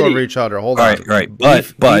not talk over each other. Hold on. Right.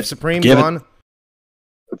 But Supreme Gone.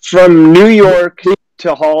 From New York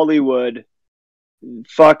to Hollywood,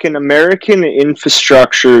 fucking American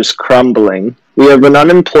infrastructure is crumbling. We have an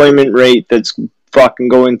unemployment rate that's fucking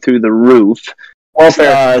going through the roof.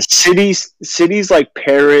 Cities like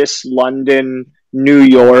Paris, London, New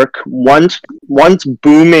York, once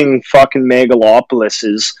booming fucking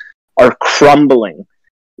megalopolises, are crumbling.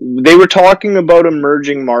 They were talking about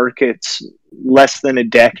emerging markets less than a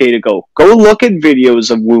decade ago. Go look at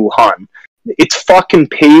videos of Wuhan. It's fucking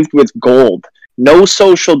paved with gold. No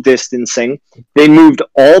social distancing. They moved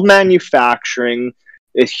all manufacturing.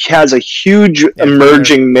 It has a huge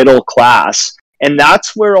emerging middle class. And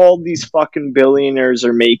that's where all these fucking billionaires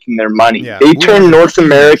are making their money. Yeah. They turn North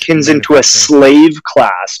Americans into a slave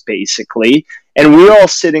class, basically. And we're all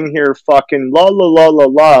sitting here fucking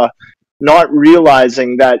not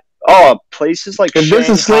realizing that, places like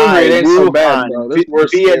Shanghai,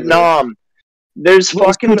 Wuhan, Vietnam, there's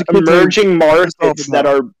fucking emerging markets that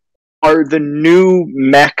are the new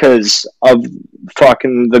meccas of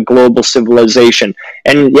fucking the global civilization.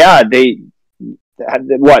 And yeah, they had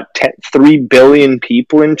 3 billion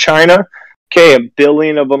people in China. Okay, 1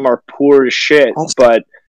 billion of them are poor as shit, but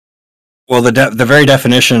well, the very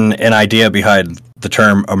definition and idea behind the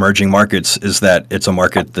term emerging markets is that it's a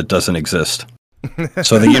market that doesn't exist.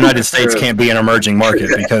 So the United States can't be an emerging market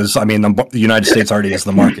because, I mean, the United States already is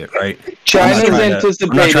the market, right? China's anticipating.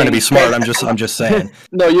 I'm not trying to be smart. I'm just saying.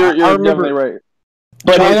 No, you're definitely right.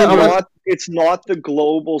 But it's not the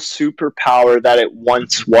global superpower that it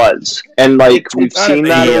once was, and like we've seen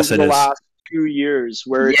that over the last few years,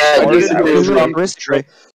 where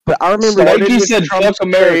But I remember, like you said, fuck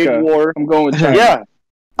America. War. I'm going with China. Yeah,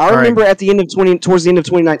 I remember at the end of towards the end of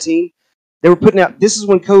 2019, they were putting out. This is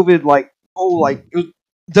when COVID, it was,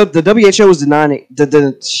 the WHO was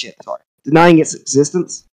denying its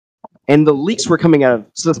existence, and the leaks were coming out of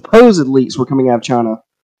supposed leaks were coming out of China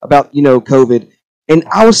about COVID, and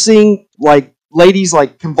I was seeing like ladies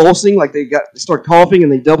like convulsing, like they started coughing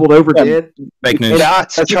and they doubled over dead. Fake news.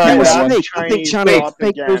 That's Chinese. I think China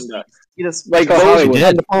fake news. Like those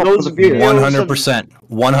 100%. Those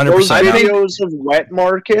videos of wet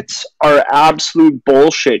markets are absolute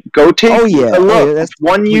bullshit. Go take a look. That's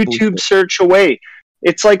one YouTube search away.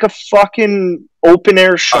 It's like a fucking open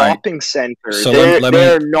air shopping center. So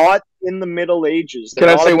they're not in the Middle Ages. They're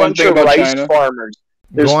Can I say one thing about rice China? farmers.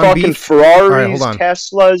 There's fucking Ferraris,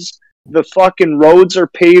 Teslas. The fucking roads are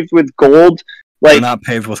paved with gold. Like, they're not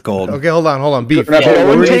paved with gold. Okay, hold on. Beef. Go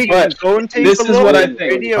and take this is what I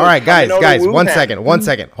think. All right, guys, 1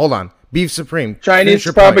 second. Hold on. Beef Supreme. Chinese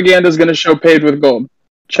propaganda is going to show paved with gold.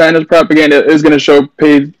 China's propaganda is going to show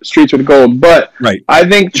paved streets with gold. But I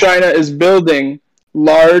think China is building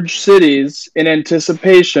large cities in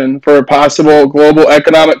anticipation for a possible global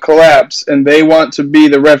economic collapse, and they want to be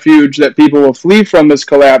the refuge that people will flee from this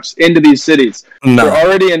collapse into these cities. No. They're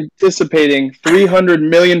already anticipating 300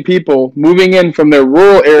 million people moving in from their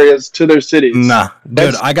rural areas to their cities. Nah,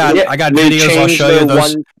 dude, I got videos. I'll show you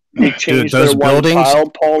those. Those buildings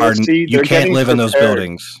you can't live in those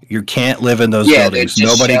buildings. You can't live in those buildings.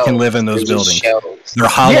 Nobody can live in those buildings. They're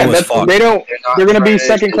hollow as fuck. They're going to be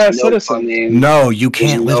second-class citizens. No, you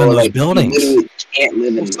can't live in those buildings. Can't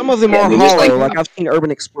live in some of them are hollow. Like I've seen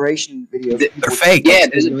urban exploration videos. They're fake. Yeah,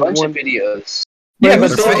 there's a bunch of videos. Yeah,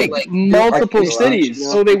 but they're like multiple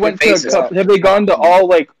cities. So they went to. Have they gone to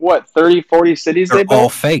all 30, 40 cities? They're all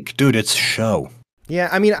fake, dude. It's show. Yeah,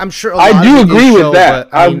 I mean, I'm sure. I do agree with that.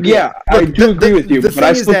 I do agree with you, but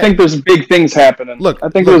I still think there's big things happening. I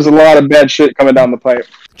think there's a lot of bad shit coming down the pipe.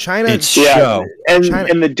 It's show.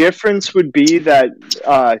 And the difference would be that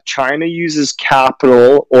China uses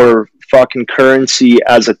capital or fucking currency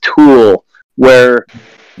as a tool, where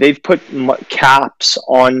they've put caps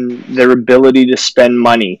on their ability to spend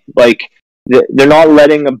money. Like, they're not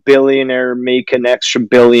letting a billionaire make an extra $1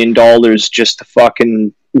 billion just to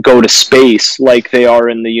fucking go to space like they are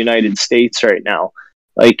in the United States right now.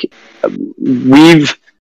 Like, we've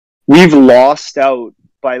lost out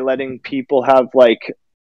by letting people have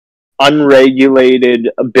unregulated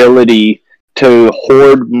ability to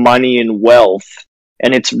hoard money and wealth,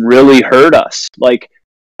 and it's really hurt us.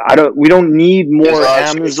 We don't need more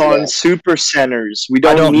Amazon super centers.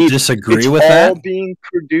 I don't disagree with that. It's all being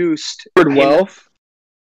produced for wealth.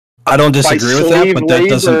 I don't disagree with that, but that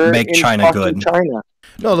doesn't make China good. China.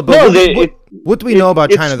 What do we know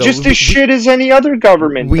about China, though? It's just as shit as any other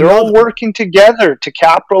government. They're all working together to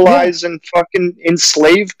capitalize and fucking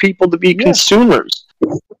enslave people to be consumers.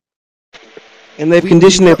 And they've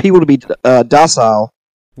conditioned their people to be docile.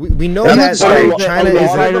 We know that China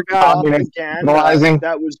is propaganda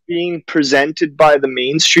that was being presented by the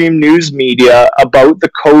mainstream news media about the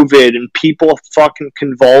COVID and people fucking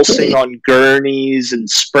convulsing on gurneys and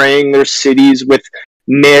spraying their cities with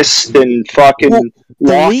mist and fucking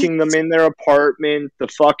locking them in their apartment. The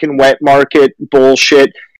fucking wet market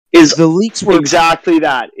bullshit is the leaks were exactly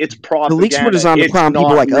that. It's propaganda. The leaks were designed to prime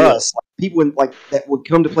people like us, people that would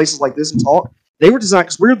come to places like this and talk. They were designed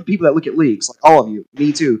because we're the people that look at leaks, like all of you,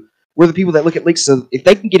 me too. We're the people that look at leaks. So if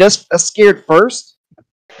they can get us scared first,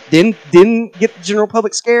 then get the general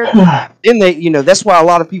public scared, then that's why a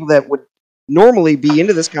lot of people that would normally be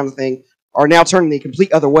into this kind of thing are now turning the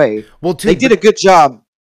complete other way. Well, they did a good job.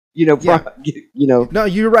 No,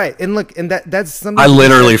 you're right, and look, and that's something. I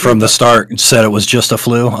literally from the start said it was just a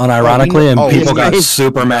flu, unironically, and people got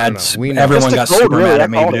super mad. Everyone got super mad at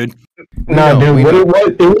me, dude. No, dude,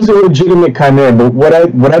 it was a legitimate chimera, but what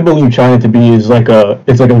I believe China to be is like a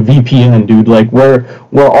VPN, dude. Like we're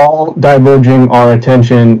all diverging our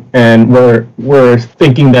attention, and we're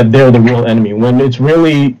thinking that they're the real enemy when it's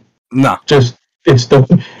really just. It's the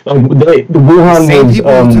Wuhan same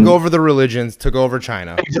people who took over the religions took over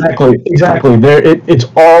China. Exactly. It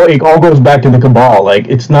all goes back to the cabal. Like,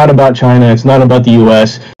 it's not about China. It's not about the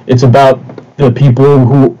U.S. It's about the people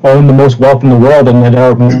who own the most wealth in the world and that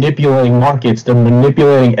are manipulating markets. They're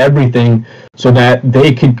manipulating everything so that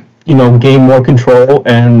they could, gain more control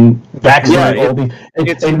and vaccinate all these.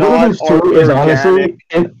 And one of those too is honestly,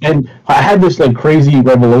 and I had this crazy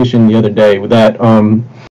revelation the other day that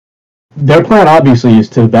their plan obviously is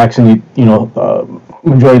to vaccinate,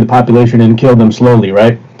 majority of the population and kill them slowly,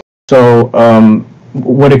 right? So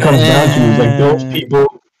what it comes down to is those people.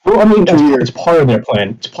 Well, I mean, it's part of their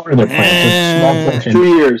plan. It's part of their plan. It's a small portion.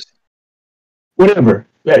 2 years. Whatever.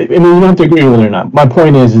 I mean, you don't have to agree with it or not. My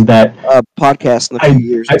point is that podcast in a few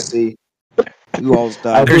years to see who all's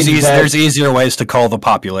died. There's easier ways to call the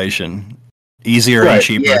population. Easier and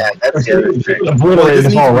cheaper. Yeah, that's the other thing. Obliterate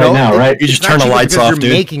this all right now, right? You just turn the lights off, dude.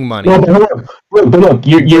 You're making money. Well, but look,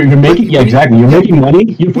 you're making exactly. You're making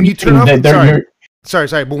money. When you turn off,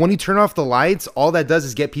 sorry, but when you turn off the lights, all that does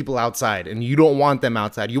is get people outside, and you don't want them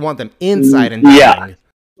outside. You want them inside and dying.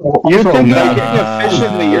 You're thinking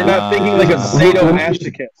efficiently. You're not thinking like a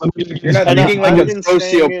sadomasochist. You're not thinking like a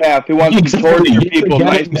sociopath who wants to torture people.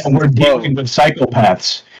 We're dealing with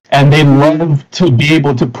psychopaths. And they love to be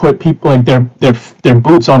able to put people their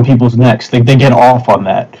boots on people's necks. They get off on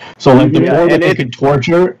that. So the more that they could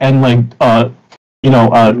torture and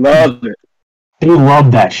Love it. They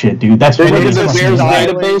love that shit, dude. That's They what look it at the is. Bears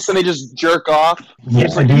database and they just jerk off.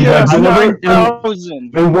 Yes, Like, dude. yes, I remember,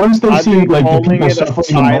 9,000. and once they I've see been like the calling people it a suffering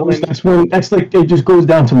the most, silent- that's like it just goes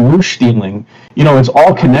down to moose stealing. It's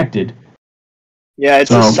all connected. Yeah, it's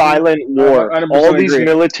a silent war. 100% All these agree.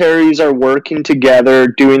 militaries are working together,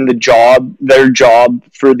 doing their job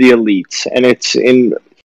for the elites, and it's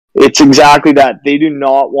exactly that. They do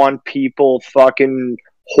not want people fucking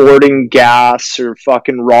hoarding gas or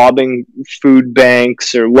fucking robbing food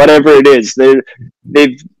banks or whatever it is.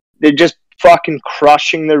 They're just fucking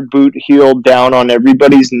crushing their boot heel down on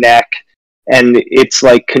everybody's neck, and it's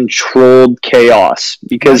like controlled chaos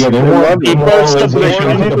because people are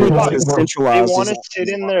subordinate. They want to sit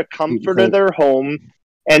in their comfort of their home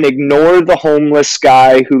and ignore the homeless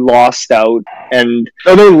guy who lost out. And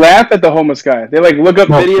no, they laugh at the homeless guy. They like look up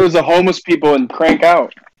videos of homeless people and crank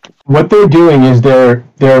out. What they're doing is they're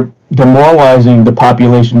demoralizing the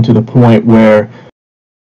population to the point where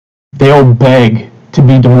they'll beg to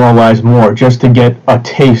be demoralized more just to get a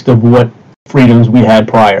taste of what freedoms we had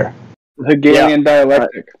prior. Hegelian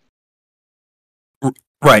dialectic.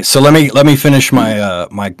 Right. So let me finish my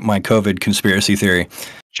my COVID conspiracy theory.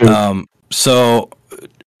 Sure. So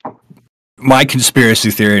my conspiracy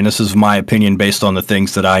theory, and this is my opinion based on the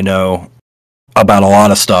things that I know about a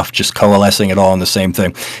lot of stuff, just coalescing it all in the same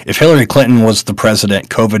thing. If Hillary Clinton was the president,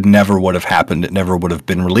 COVID never would have happened. It never would have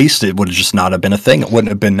been released. It would have just not have been a thing. It wouldn't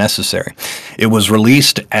have been necessary. It was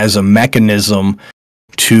released as a mechanism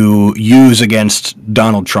to use against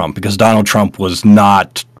Donald Trump because Donald Trump was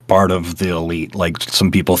not part of the elite like some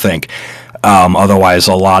people think. Otherwise,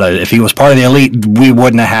 if he was part of the elite, we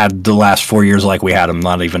wouldn't have had the last 4 years like we had him.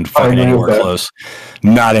 Not even fucking anywhere close.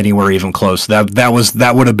 Not anywhere even close.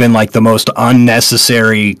 That would have been like the most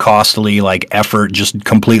unnecessary, costly like effort, just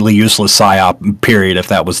completely useless psyop. Period. If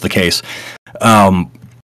that was the case.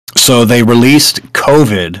 So they released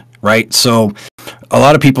COVID, right? So a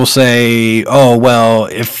lot of people say, "Oh, well,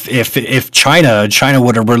 if China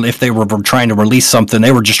would have, if they were trying to release something,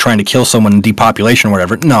 they were just trying to kill someone in depopulation or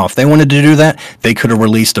whatever." No, if they wanted to do that, they could have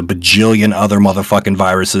released a bajillion other motherfucking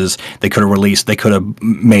viruses. They could have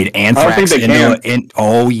made anthrax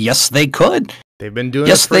oh, yes, they could. They've been doing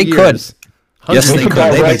yes, it for they years. could. Yes, they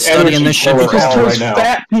could. They've been studying this shit for all right now.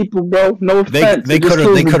 Fat people, bro. No offense. They could have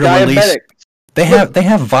released. They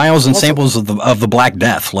have vials and samples of the Black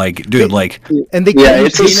Death, like dude, like and they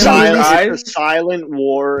it's a silent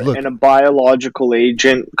war, and a biological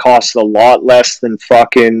agent costs a lot less than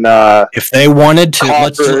fucking. If they wanted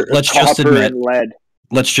to, let's just admit, lead.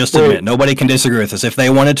 Let's just admit, nobody can disagree with this. If they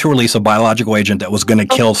wanted to release a biological agent that was going to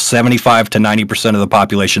kill 75 to 90% of the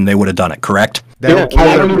population, they would have done it. Correct? That would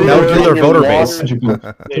kill their voter base. How do you know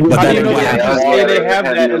they have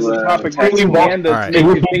that as a propaganda to make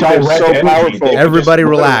you think they're so powerful? Everybody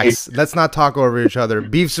relax. Let's not talk over each other.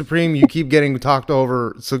 Beef Supreme, you keep getting talked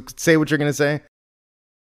over. So say what you're going to say.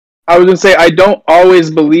 I was going to say, I don't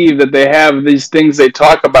always believe that they have these things they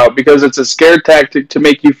talk about because it's a scare tactic to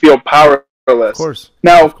make you feel powerless. Of course.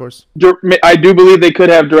 Now, of course. I do believe they could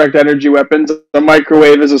have direct energy weapons. A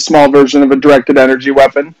microwave is a small version of a directed energy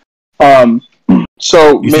weapon.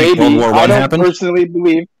 So you maybe World War I don't happened? personally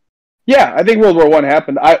believe. Yeah, I think World War I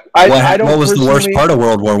happened. I don't. What was the worst part of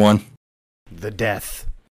World War I? The death.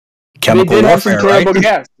 Chemical warfare, right?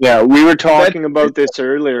 Gas. Yeah, we were talking about this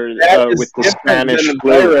earlier with the Spanish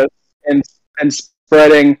flu. And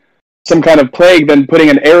spreading some kind of plague than putting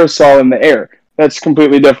an aerosol in the air. That's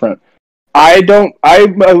completely different. I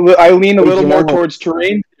lean a little more towards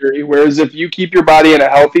terrain theory, whereas if you keep your body in a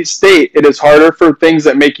healthy state, it is harder for things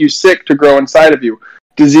that make you sick to grow inside of you.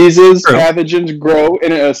 Diseases, pathogens grow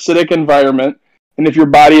in an acidic environment, and if your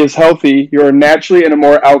body is healthy, you are naturally in a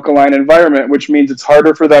more alkaline environment, which means it's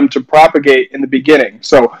harder for them to propagate in the beginning.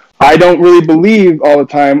 So I don't really believe all the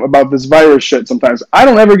time about this virus shit sometimes. I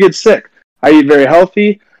don't ever get sick. I eat very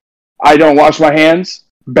healthy. I don't wash my hands.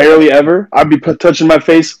 Barely ever. I'd be touching my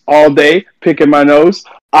face all day, picking my nose.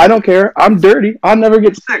 I don't care. I'm dirty. I'll never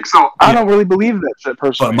get sick. So I don't really believe that shit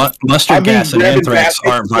personally. But mustard gas and anthrax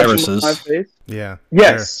aren't viruses. Yeah.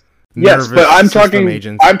 Yes. Yes, but I'm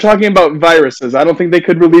talking about viruses. I don't think they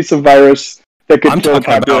could release a virus that could kill a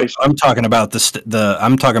population. I'm talking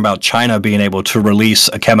about China being able to release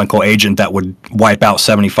a chemical agent that would wipe out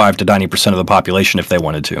 75 to 90% of the population if they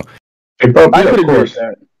wanted to. I could agree with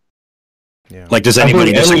that. Yeah. Like, does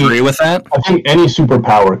anybody disagree with that? I think any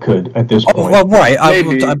superpower could at this point. Well, right.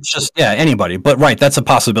 I'm just anybody. But right, that's a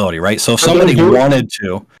possibility, right? So if somebody wanted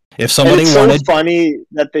to, it's so funny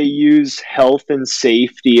that they use health and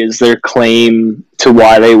safety as their claim to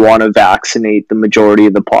why they want to vaccinate the majority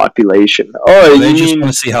of the population. Oh, they just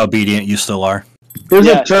want to see how obedient you still are. There's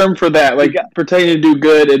a term for that, like pretending to do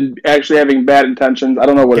good and actually having bad intentions. I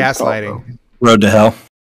don't know what it's called. Gaslighting. Road to hell.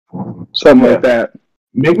 Something like that.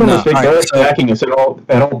 Make no mistake, they're attacking us at all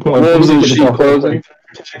points. Wolves and sheep clothing.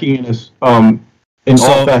 Attacking us in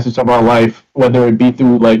all facets of our life, whether it be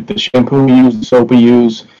through like the shampoo we use, the soap we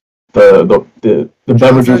use, the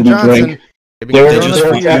beverages we drink.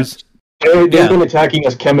 They've been attacking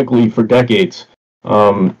us chemically for decades.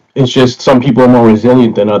 It's just some people are more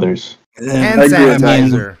resilient than others. Hand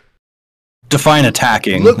sanitizer. Define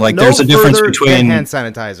attacking. There's a difference between hand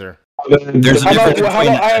sanitizer. There's a difference between.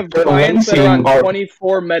 I have clients that are on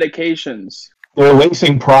 24 medications. They're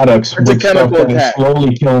lacing products with stuff that is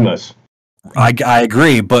slowly killing us. I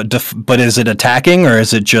agree, but is it attacking, or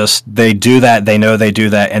is it just they do that, they know they do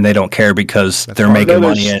that, and they don't care because they're making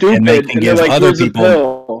money and they can give other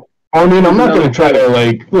people. I mean, I'm not going to try to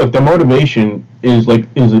look. The motivation is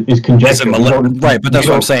conjecture. Right, but that's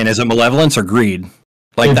what I'm saying. Is it malevolence or greed?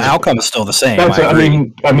 Like the outcome is still the same. I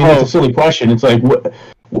mean, that's a silly question. It's like,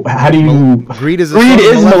 how do you? Greed is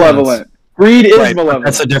malevolent. Greed is malevolent.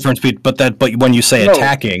 That's the difference. But when you say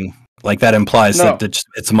attacking, like that implies that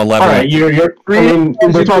it's malevolent. All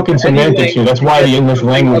right, we're talking semantics here. That's why the English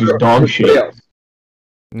language is dog shit.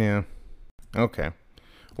 Yeah. Okay.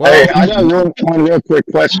 Well, hey, I got one real quick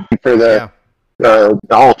question for the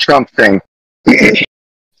whole Trump thing.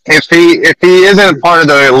 If he isn't a part of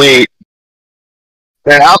the elite,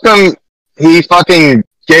 then how come he fucking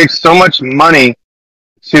gave so much money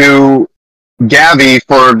to Gavi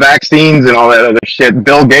for vaccines and all that other shit?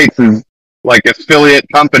 Bill Gates is like affiliate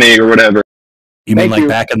company or whatever. You mean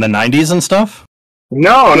back in the 90s and stuff?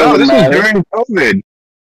 No, this was during COVID.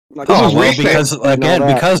 Because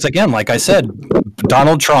like I said,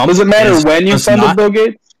 Donald Trump. Does it matter when you funded Bill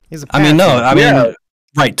Gates?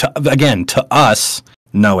 Right. To us,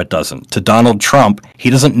 no, it doesn't. To Donald Trump, he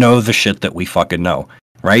doesn't know the shit that we fucking know.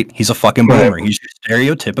 Right? He's a fucking boomer. He's just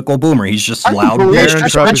stereotypical boomer. He's just loud.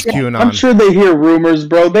 I'm sure they hear rumors,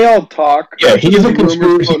 bro. They all talk. Yeah, he's a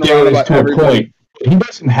conspiracy theorist to a point. He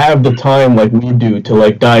doesn't have the time like we do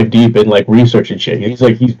to dive deep and research and shit. He's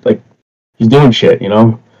doing shit, you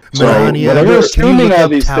know. So you're assuming all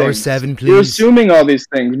these things. 7, please. You're assuming all these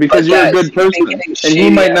things because you're a good person, and he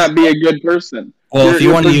might not be a good person. Well, if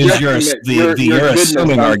you want to use you're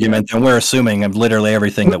assuming argument, then we're assuming literally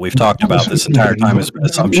everything that we've talked about this entire time has been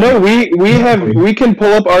assumption. No, we can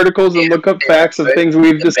pull up articles and look up facts of things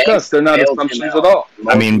we've discussed. They're not assumptions at all.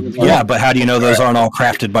 I mean, yeah, but how do you know those aren't all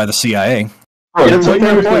crafted by the CIA? That's a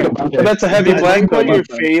fair point. But that's a heavy blank. What you're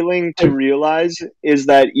failing to realize is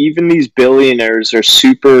that even these billionaires are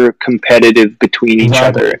super competitive between each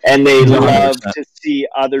other, and they love to see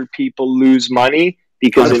other people lose money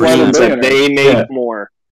because it means that they make more.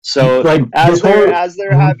 So as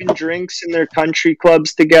they're having drinks in their country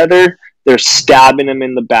clubs together, they're stabbing them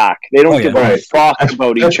in the back. They don't give a fuck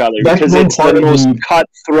about each other because it's the most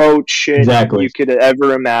cutthroat shit you could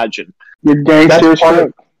ever imagine. You're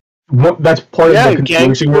gangster. That's part of the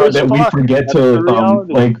conspiracy world that we forget to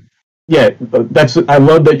I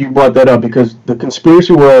love that you brought that up because the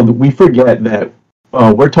conspiracy world, we forget that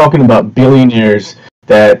we're talking about billionaires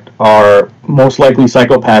that are most likely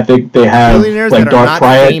psychopathic. They have billionaires that are not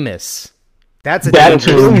famous. That's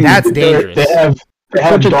dangerous. They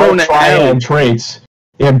have dark triad traits.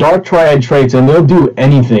 They have dark triad traits, and they'll do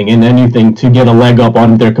anything and anything to get a leg up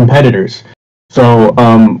on their competitors. So,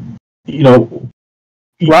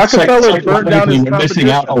 Rockefeller burnt down his competition.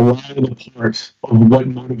 Missing out a lot of the parts of what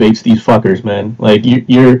motivates these fuckers, man. Like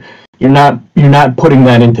you're not putting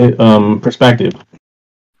that into perspective.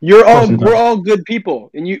 We're all good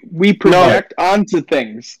people, and we project onto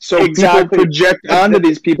things. So people project onto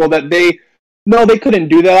these people that they couldn't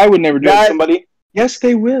do that. I would never do that to somebody. Yes,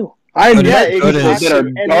 they will. That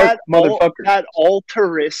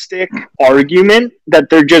altruistic argument that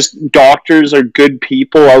they're just doctors are good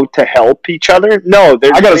people out to help each other. No, they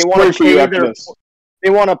want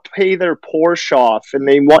to pay their Porsche off, and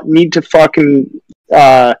they need to fucking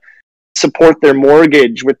support their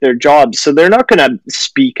mortgage with their jobs. So they're not going to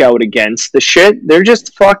speak out against the shit. They're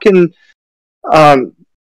just fucking.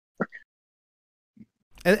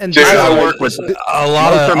 And I work with a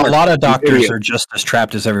lot of doctors are just as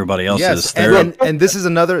trapped as everybody else is. And this is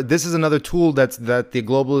another tool that the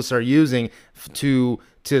globalists are using to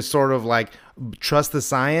sort of trust the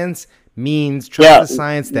science means trust the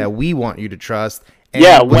science that we want you to trust.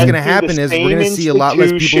 And what's going to happen is we're going to see a lot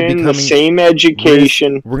less people becoming the same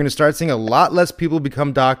education. We're going to start seeing a lot less people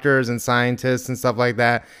become doctors and scientists and stuff like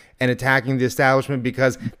that, and attacking the establishment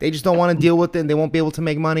because they just don't want to deal with it and they won't be able to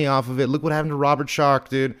make money off of it. Look what happened to Robert Schoch,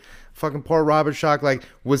 dude. fucking poor Robert Schoch, like,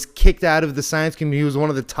 was kicked out of the science community. He was one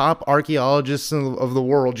of the top archaeologists of the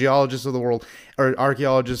world, geologists of the world, or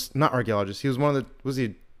archaeologists, not archaeologists. He was one of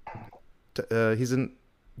the,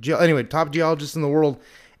 anyway, top geologists in the world.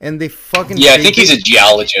 And they fucking... Yeah, I think he's a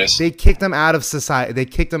geologist. They kicked him out of society. They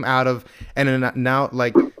kicked him out of... And now,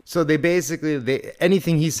 like... So they basically...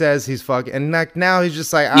 anything he says, he's fucking... And like, now he's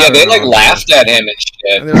just like... They like laughed at him and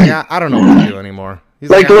shit. And they're like, I don't know what to do anymore. He's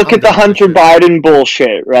like look at the Hunter Biden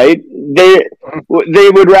bullshit, right? They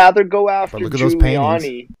would rather go after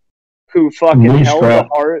Giuliani, who fucking held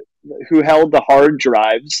the hard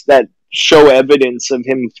drives that show evidence of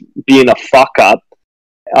him being a fuck up.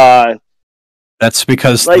 That's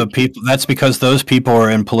because That's because those people are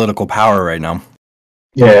in political power right now.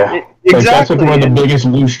 Yeah, exactly. That's like one of the biggest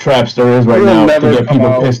loose traps there is right now to get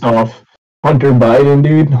people pissed off. Hunter Biden,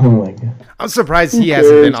 dude. Oh my god. I'm surprised he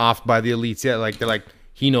hasn't been offed by the elites yet. Like they're like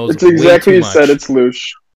he knows. It's exactly what you said. It's louche.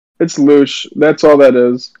 It's louche. That's all that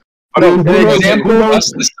is.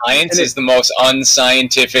 The science is the most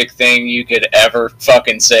unscientific thing you could ever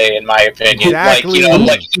fucking say, in my opinion. Exactly.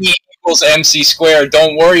 Like E equals MC squared.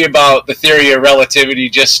 Don't worry about the theory of relativity.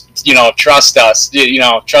 Just trust us.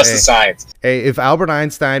 Trust the science. Hey, if Albert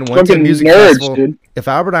Einstein went to a music festival, if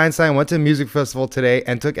Albert Einstein went to a music festival today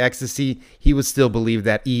and took ecstasy, he would still believe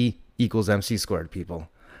that E equals MC squared. People,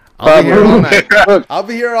 I'll be here all night. I'll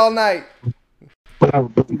be here all night. By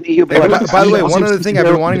the way, one other thing I've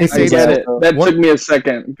been wanting to say. That took me a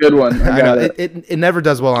second. Good one. I got it. It never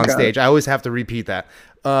does well on stage. I always have to repeat that.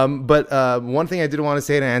 But one thing I did want to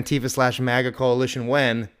say to Antifa/MAGA Coalition,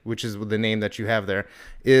 which is the name that you have there,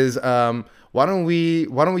 is why don't we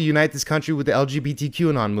unite this country with the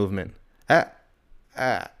LGBTQAnon movement?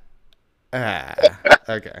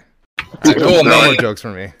 Okay. Cool, no more jokes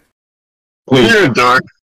for me. You're dark.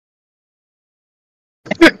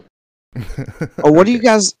 What do you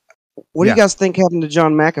guys think happened to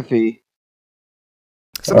John McAfee?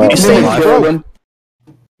 Some people say he broke.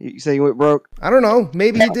 You say he went broke? I don't know.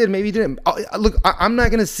 Maybe he did. Maybe he didn't. Look, I'm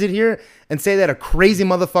not gonna sit here and say that a crazy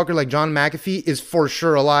motherfucker like John McAfee is for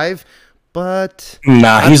sure alive, but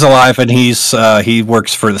he's alive and he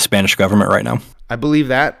works for the Spanish government right now. I believe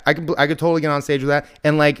that. I could totally get on stage with that,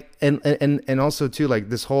 and like and also too, like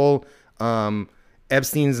this whole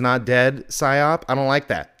Epstein's not dead psyop. I don't like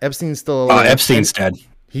that. Epstein's still alive. Epstein's dead.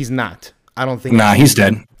 He's not. I don't think. He's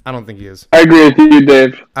dead. I don't think he is. I agree with you,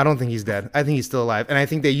 Dave. I don't think he's dead. I think he's still alive, and I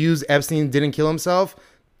think they use Epstein didn't kill himself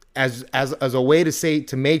as a way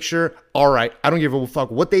to make sure. All right, I don't give a fuck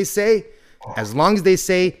what they say, as long as they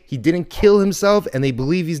say he didn't kill himself and they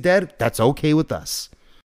believe he's dead. That's okay with us.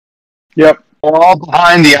 Yep, we're all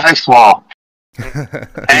behind the ice wall,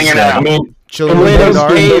 hanging out. Plato's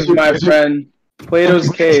cave, my friend. Plato's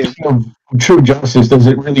cave. True justice. Does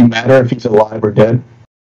it really matter if he's alive or dead?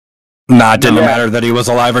 Nah, it didn't matter that he was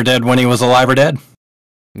alive or dead when he was alive or dead.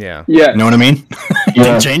 Yeah. You know what I mean? It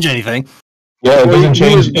didn't change anything. Yeah, it doesn't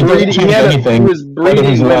change anything. He was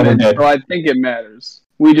breeding women, so I think it matters.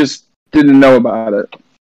 We just didn't know about it.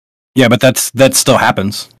 Yeah, but that still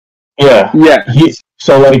happens. Yeah. Yeah.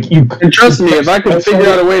 So like you and trust me, if I could figure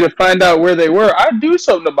out a way to find out where they were, I'd do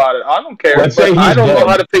something about it. I don't care. But I don't know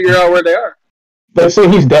how to figure out where they are. Let's say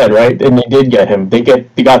he's dead, right? And they did get him. They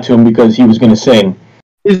got to him because he was going to sing.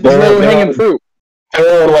 He's hanging fruit.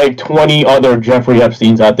 There are like 20 other Jeffrey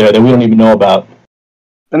Epsteins out there that we don't even know about.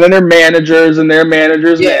 And then they're managers, and they're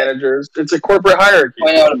managers' managers. It's a corporate hierarchy.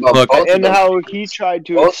 Look, and how he tried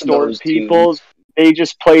to extort people, they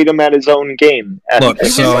just played him at his own game. Look,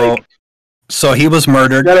 so he was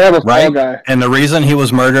murdered, right? And the reason he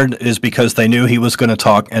was murdered is because they knew he was going to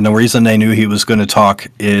talk, and the reason they knew he was going to talk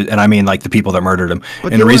is, and I mean like the people that murdered him,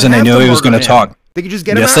 and the reason they knew he was going to talk. They could just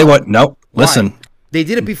get him out. Yes, they would. Nope. Listen. They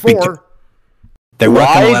did it before. They weren't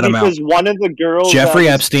going to let him out. Because one of the girls Jeffrey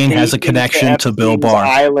Epstein has a connection to Bill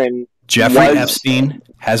Barr. Jeffrey Epstein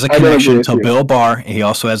has a connection to Bill Barr, and he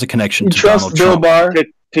also has a connection to Donald Trump.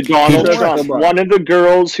 To Donald Trump. One of the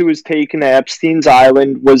girls who was taken to Epstein's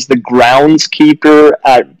Island was the groundskeeper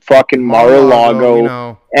at fucking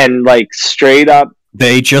Mar-a-Lago, and like straight up.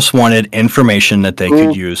 They just wanted information that they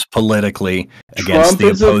could use politically against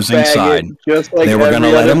the opposing side. They were going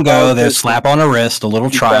to let him go. They slap on a wrist, a little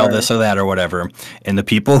trial, this or that or whatever. And the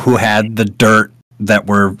people who had the dirt that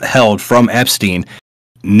were held from Epstein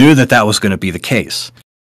knew that was going to be the case.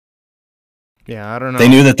 Yeah, I don't know. They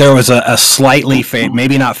knew that there was a slightly,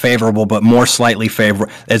 maybe not favorable, but more slightly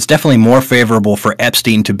favorable. It's definitely more favorable for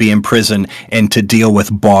Epstein to be in prison and to deal with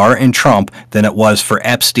Barr and Trump than it was for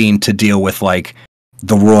Epstein to deal with, like,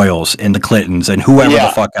 the Royals and the Clintons and whoever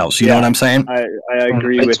the fuck else. You know what I'm saying? I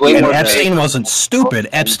agree with you. And Epstein wasn't stupid.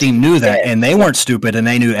 Epstein knew that, and they weren't stupid, and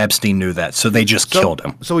they knew Epstein knew that, so they just killed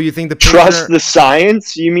him. So you think the trust the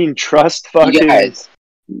science? You mean trust fucking? You guys,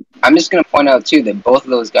 I'm just gonna point out too that both of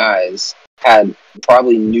those guys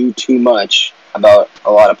probably knew too much about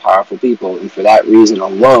a lot of powerful people, and for that reason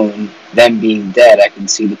alone, them being dead, I can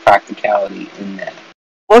see the practicality in that.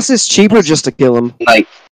 Plus, it's cheaper just to kill them. Like,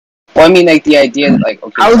 well, I mean, like the idea that, like,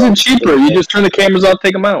 okay, how is it cheaper? You just turn the cameras off,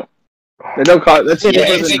 take them out. They don't cost. That's they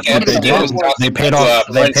paid off.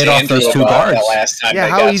 They paid off those 2 guards. Yeah,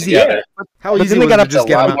 how easy? How easy? They got just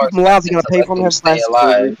get him out. They're gonna pay for him.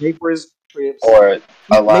 Pay for his trips. Or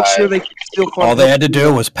make sure they keep still. All they had to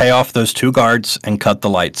do was pay off those 2 guards and cut the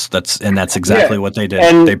lights. That's exactly what they did.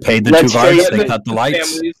 And they paid the 2 guards. They cut the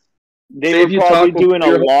lights. They were probably doing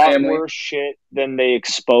a lot worse shit than they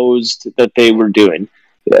exposed that they were doing.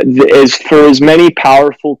 As many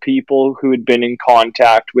powerful people who had been in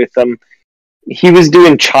contact with him, he was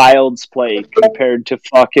doing child's play compared to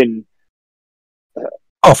fucking.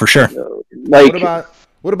 Oh, for sure. Like,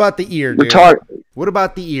 what about the ear, dude? What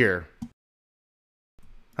about the ear?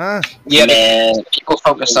 Huh? Yeah, man. People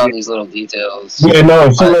focus on these little details. Yeah,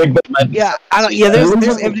 no. So like,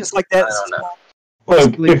 there's evidence like that. I don't know.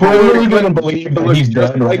 Look, if we're really going to believe that he's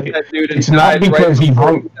dead, right, it's not because he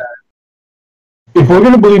hung. If we're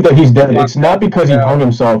going to believe that he's dead, it's not because he hung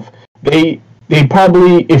himself. They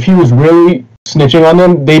probably, if he was really snitching on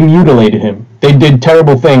them, they mutilated him. They did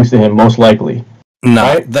terrible things to him, most likely. No,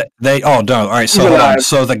 right? All right, so hold on.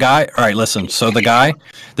 So the guy, all right, listen. So the guy,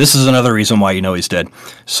 this is another reason why you know he's dead.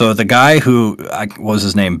 So the guy who, what was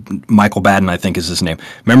his name? Michael Baden, I think is his name.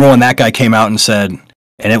 Remember when that guy came out and said,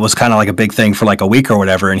 and it was kind of like a big thing for like a week or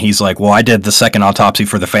whatever, and he's like, well, I did the second autopsy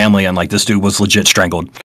for the family, and like this dude was legit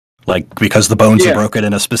strangled. Like, because the bones are broken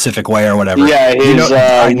in a specific way or whatever. Yeah,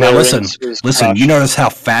 now listen, you notice how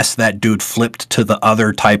fast that dude flipped to the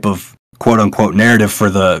other type of quote-unquote narrative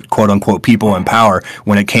for the quote-unquote people in power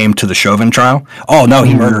when it came to the Chauvin trial? Oh, no,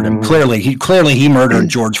 he murdered him. Clearly he murdered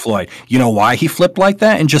George Floyd. You know why he flipped like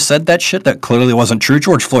that and just said that shit that clearly wasn't true?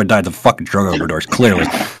 George Floyd died of fucking drug overdose, clearly.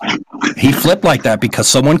 He flipped like that because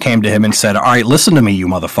someone came to him and said, all right, listen to me, you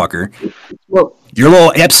motherfucker. Well, your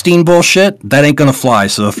little Epstein bullshit, that ain't gonna fly.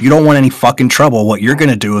 So if you don't want any fucking trouble, what you're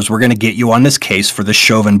gonna do is we're gonna get you on this case for the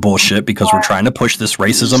Chauvin bullshit because we're trying to push this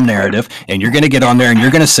racism narrative, and you're gonna get on there and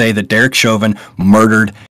you're gonna say that Derek Chauvin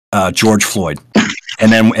murdered George Floyd,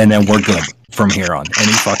 and then we're good from here on. And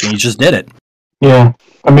he just did it. Yeah,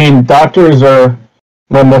 I mean, doctors are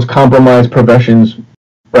one of the most compromised professions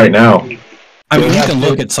right now. I mean, you can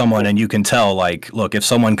look at someone and you can tell, like, look, if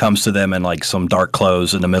someone comes to them in, like, some dark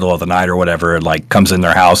clothes in the middle of the night or whatever, and, like, comes in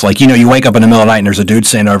their house, like, you know, you wake up in the middle of the night and there's a dude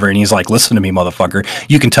standing over and he's like, listen to me, motherfucker.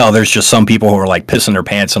 You can tell there's just some people who are, like, pissing their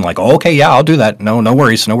pants and like, oh, okay, yeah, I'll do that. No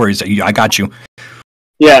worries. I got you.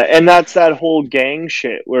 Yeah, and that's that whole gang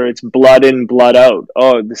shit where it's blood in, blood out.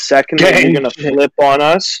 Oh, the second that you're going to flip on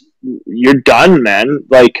us, you're done, man.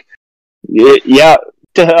 Like, yeah.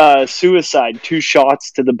 Suicide, 2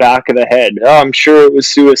 shots to the back of the head. Oh, I'm sure it was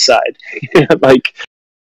suicide. Like,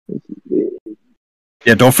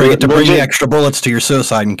 yeah, don't forget to bring the extra bullets to your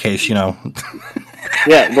suicide in case, you know.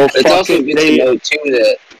 Yeah, well, it's also good to know too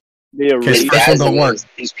that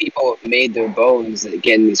these people made their bones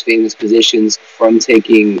getting these famous positions from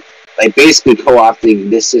taking, like, basically co-opting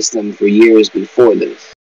this system for years before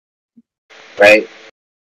this, right?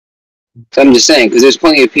 So I'm just saying, because there's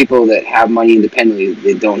plenty of people that have money independently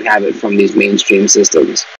that don't have it from these mainstream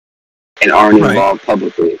systems and aren't involved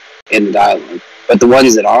publicly in the dialogue. But the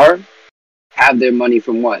ones that are have their money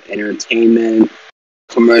from what? Entertainment,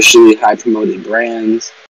 commercially high promoted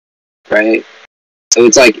brands, right? So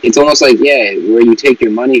it's like, it's almost like, yeah, where you take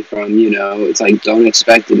your money from, you know, it's like, don't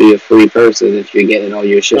expect to be a free person if you're getting all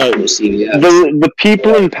your shit from CVS. The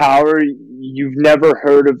people in power, you've never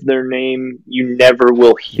heard of their name, you never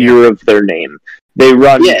will hear of their name. They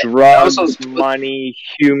run drugs, money,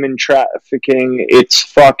 human trafficking, it's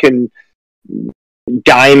fucking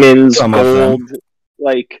diamonds, gold,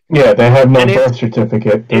 like... Yeah, they have no birth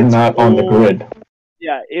certificate, they're not on the grid.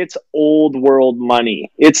 Yeah, it's old world money.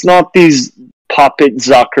 It's not these puppet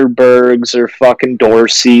Zuckerbergs or fucking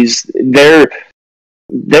Dorseys. They're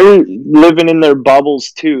living in their bubbles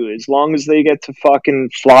too. As long as they get to fucking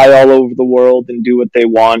fly all over the world and do what they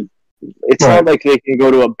want, it's not like they can go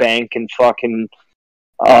to a bank and fucking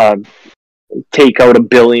take out $1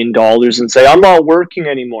 billion and say, I'm not working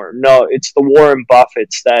anymore. No, it's the Warren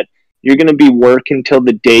Buffetts that you're going to be working till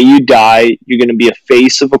the day you die. You're going to be a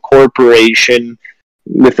face of a corporation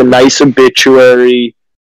with a nice obituary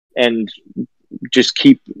and just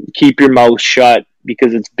keep your mouth shut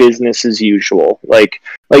because it's business as usual. Like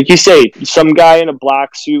you say, some guy in a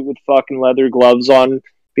black suit with fucking leather gloves on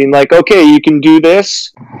being like, okay, you can do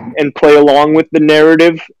this and play along with the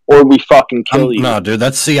narrative, or we fucking kill you. No, dude,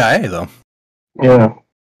 that's CIA though. Yeah.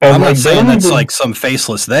 And I'm not saying that's like some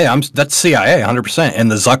faceless they. That's CIA 100%. And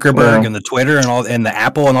the Zuckerberg and the Twitter and all and the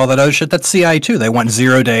Apple and all that other shit, that's CIA too. They want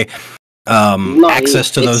 0-day access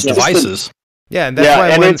to those devices. Yeah, and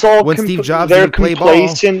that's why it's all when Steve Jobs they're didn't play ball,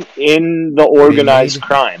 complacent in the organized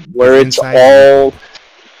crime, where it's all.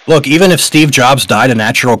 Look, even if Steve Jobs died of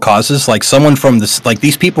natural causes, like someone from this, like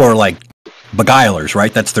these people are like beguilers,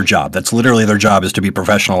 right? That's their job. That's literally their job, is to be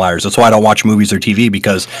professional liars. That's why I don't watch movies or TV,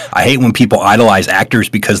 because I hate when people idolize actors,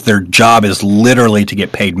 because their job is literally to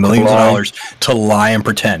get paid millions of dollars to lie and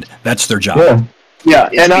pretend. That's their job. Yeah,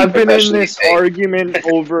 and I've been in this argument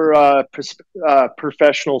over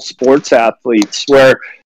professional sports athletes, where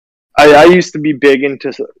I used to be big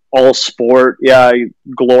into all sport. Yeah, I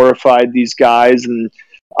glorified these guys and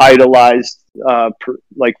idolized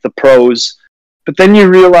like the pros. But then you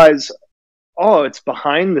realize, oh, it's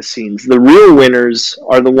behind the scenes. The real winners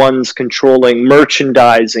are the ones controlling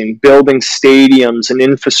merchandising, building stadiums and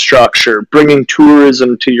infrastructure, bringing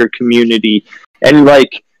tourism to your community. And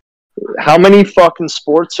like, how many fucking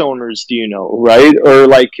sports owners do you know, right? Or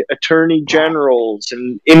like attorney generals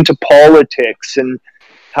and into politics and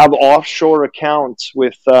have offshore accounts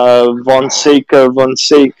with Fonseca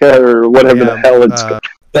or whatever the hell it's called.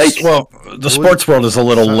 Well, the sports world is a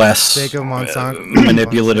little less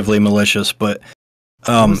manipulatively malicious, but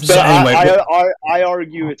so anyway, I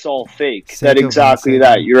argue it's all fake. That exactly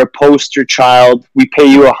that. You're a poster child. We pay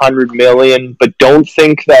you $100 million, but don't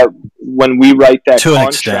think that when we write that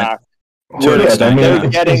contract. To an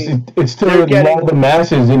extent, it's to involve the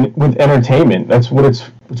masses with entertainment. That's what it's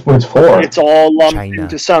for. It's all lumped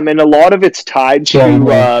into some, and a lot of it's tied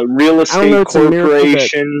to real estate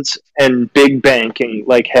corporations and big banking,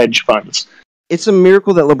 like hedge funds. It's a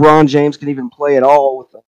miracle that LeBron James can even play at all with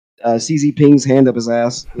Xi Jinping's hand up his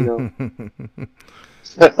ass. You know,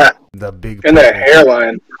 the big and the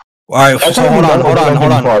hairline. All right, so hold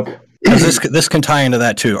on. Because this can tie into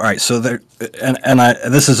that too. All right, so there, and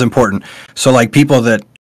this is important. So like people that,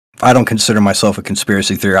 I don't consider myself a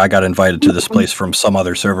conspiracy theorist. I got invited to this place from some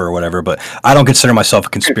other server or whatever, but I don't consider myself a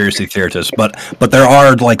conspiracy theorist. But there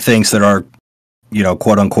are like things that are, you know,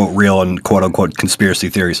 quote unquote real and quote unquote conspiracy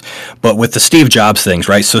theories. But with the Steve Jobs things,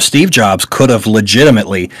 right? So Steve Jobs could have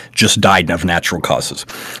legitimately just died of natural causes,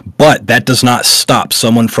 but that does not stop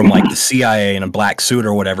someone from like the CIA in a black suit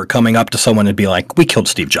or whatever coming up to someone and be like, "We killed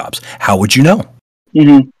Steve Jobs." How would you know?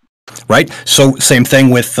 Mm-hmm. Right. So same thing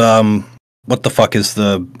with what the fuck is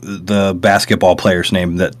the basketball player's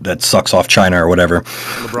name that sucks off China or whatever?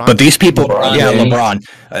 LeBron. But these people, LeBron.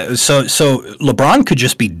 So LeBron could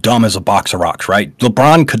just be dumb as a box of rocks, right?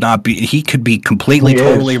 LeBron could not be. He could be completely,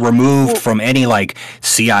 totally removed from any like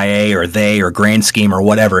CIA or they or grand scheme or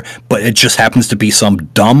whatever. But it just happens to be some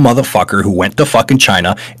dumb motherfucker who went to fucking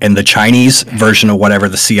China, and the Chinese version of whatever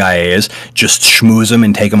the CIA is just schmooze him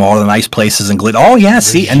and take him all to the nice places and oh yeah,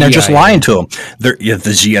 see, and they're just lying to him. They're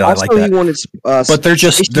the GI like that. But they're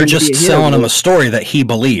just selling him a story that he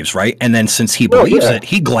believes, right? And then since he believes it,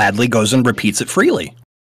 he gladly goes and repeats it freely.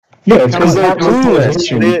 Yeah, it's because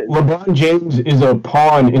LeBron James is a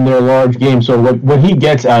pawn in their large game. So what he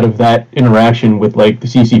gets out of that interaction with like the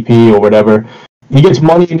CCP or whatever, he gets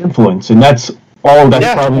money and influence, and that's all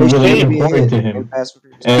that's probably really important to him.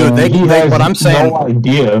 And he has no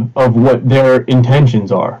idea of what their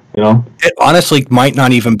intentions are, you know? It honestly might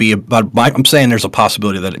not even be about, I'm saying there's a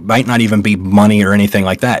possibility that it might not even be money or anything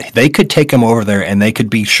like that. They could take him over there and they could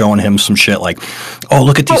be showing him some shit like, oh,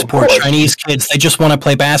 look at these poor Chinese kids. They just want to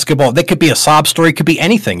play basketball. They could be a sob story. It could be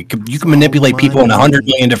anything. You can manipulate people in 100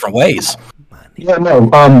 million different ways. Yeah, no.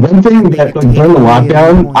 One thing that like, during the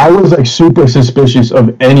lockdown, I was like super suspicious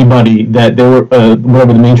of anybody that they were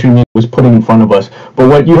whatever the mainstream media was putting in front of us. But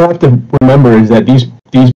what you have to remember is that these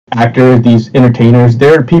actors, these entertainers,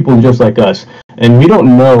 they're people just like us, and we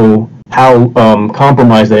don't know how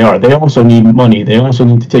compromised they are. They also need money. They also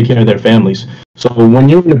need to take care of their families. So when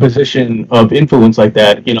you're in a position of influence like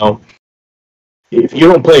that, you know, if you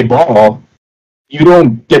don't play ball, you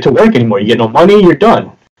don't get to work anymore. You get no money. You're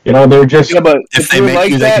done. You know, they're just... Yeah, but if they make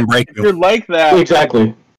you, they can break you. If you're like that...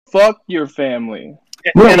 Exactly. Fuck your family.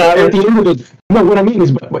 No, at the end of the... No, what I mean is,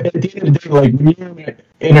 at the end of the day, like, when you're in an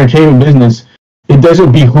entertainment business, it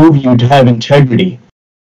doesn't behoove you to have integrity.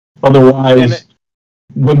 Otherwise,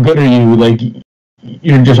 what good are you? Like,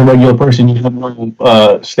 you're just a regular person. You have no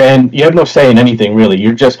you have no say in anything, really.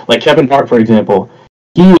 You're just... Like, Kevin Hart, for example,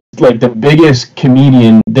 he is, like, the biggest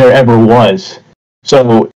comedian there ever was.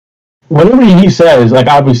 So... whatever he says, like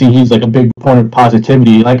obviously he's like a big proponent of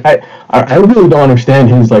positivity. Like I really don't understand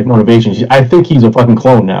his like motivations. I think he's a fucking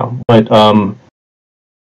clone now. But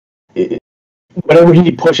whatever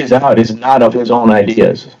he pushes out is not of his own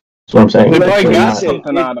ideas. That's what I'm saying.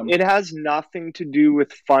 It has nothing to do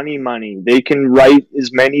with funny money. They can write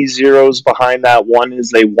as many zeros behind that one as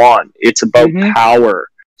they want. It's about power.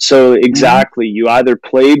 So exactly, you either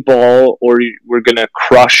play ball or we're gonna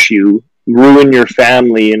crush you, ruin your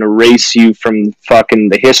family, and erase you from fucking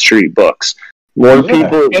the history books. More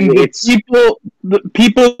people, and the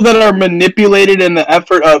people that are manipulated in the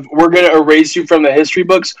effort of we're gonna erase you from the history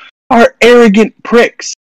books are arrogant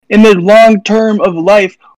pricks. In the long term of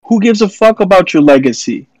life, who gives a fuck about your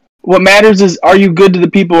legacy? What matters is, are you good to the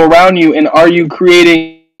people around you, and are you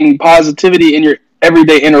creating positivity in your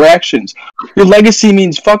everyday interactions? Your legacy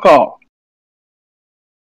means fuck all.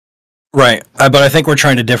 Right, but I think we're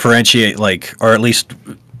trying to differentiate, like, or at least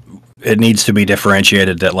it needs to be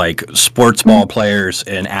differentiated that, like, sports ball players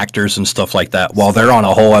and actors and stuff like that, while they're on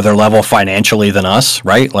a whole other level financially than us,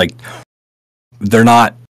 right? Like, they're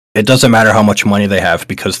not. It doesn't matter how much money they have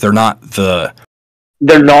because they're not the.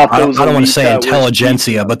 They're not. I don't want to say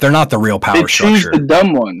intelligentsia, but they're not the real power structure. The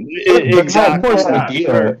dumb one.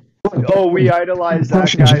 Exactly. Oh, we idolize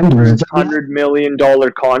that guy for his $100 million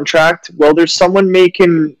contract. Well, there's someone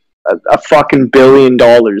making a fucking $1 billion.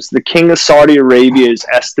 The king of Saudi Arabia is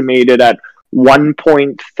estimated at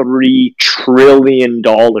 $1.3 trillion.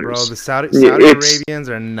 Bro, the Saudi Arabians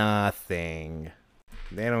are nothing.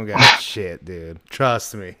 They don't got shit, dude.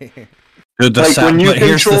 Trust me. Dude, but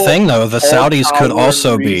here's the thing, though. The Saudis could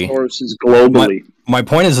also be globally. My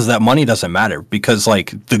point is that money doesn't matter because,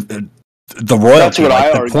 like, the royalty,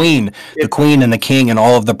 like the queen and the king and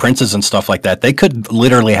all of the princes and stuff like that, they could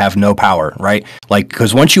literally have no power, right? Like,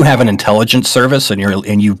 because once you have an intelligence service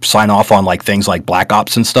and you sign off on like things like Black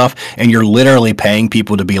Ops and stuff, and you're literally paying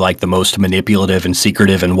people to be like the most manipulative and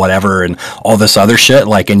secretive and whatever and all this other shit,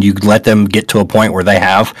 like, and you let them get to a point where they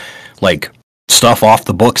have like stuff off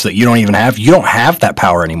the books that you don't even have, you don't have that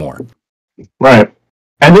power anymore. Right.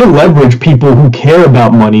 And they leverage people who care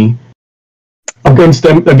about money against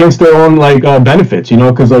their own like benefits, you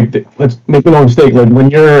know, because like let's make no mistake, like when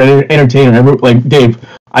you're an entertainer, like Dave,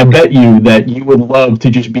 I bet you that you would love to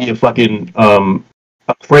just be a fucking a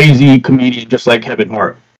crazy comedian just like Kevin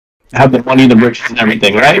Hart, have the money, the riches, and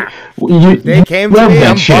everything, right? They came to me,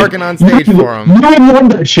 I'm barking on stage for them. You would love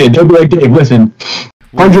that shit. They'll be like, Dave, listen,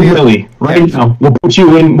 100 milli right now. We'll put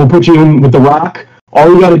you in with The Rock.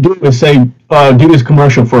 All you gotta do is say, do this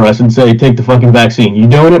commercial for us and say, take the fucking vaccine. You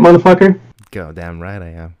doing it, motherfucker? Go damn right I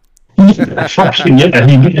am. Yeah,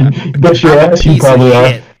 you bet your ass you probably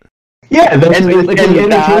are. Yeah, that's like in the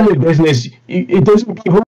entertainment business, it doesn't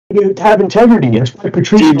behove to have integrity. That's why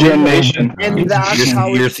Patricia. And that's how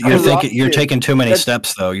you're taking too many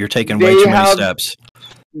steps, though. You're taking way too many steps.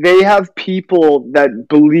 They have people that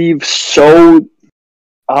believe so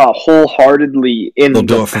wholeheartedly in the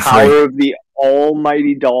power of the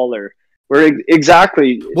almighty dollar. Where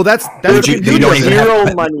exactly? Well, that's you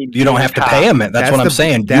don't have to pay him. That's what I'm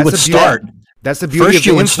saying. You would start. That's the beauty of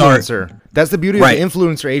the influencer. That's the beauty of the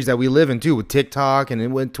influencer age that we live in too, with TikTok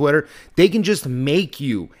and with Twitter. They can just make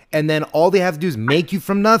you, and then all they have to do is make you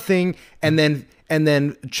from nothing, and then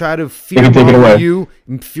try to fearmonger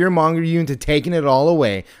you into taking it all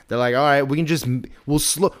away. They're like, all right, we can just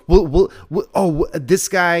this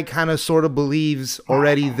guy kind of sort of believes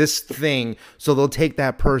already this thing, so they'll take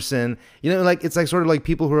that person. You know, like it's like sort of like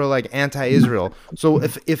people who are like anti-Israel. So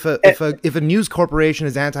if a news corporation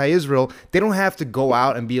is anti-Israel, they don't have to go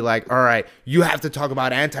out and be like, all right, you have to talk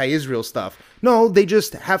about anti-Israel stuff. No, they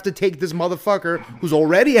just have to take this motherfucker who's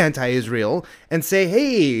already anti-Israel and say,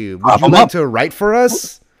 hey, would you like to write for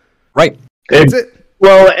us? Right. That's it.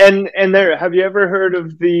 Well, and there, have you ever heard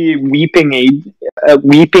of the Weeping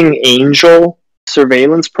Angel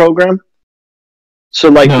surveillance program? So,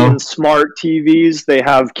 like in smart TVs, they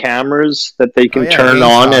have cameras that they can turn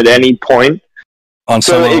on at any point.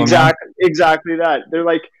 Exactly that. They're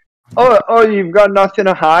like, oh, you've got nothing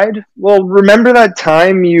to hide? Well, remember that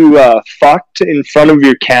time you fucked in front of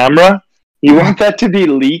your camera? You want that to be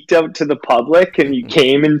leaked out to the public and you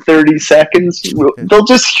came in 30 seconds? They'll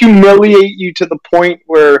just humiliate you to the point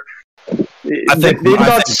where if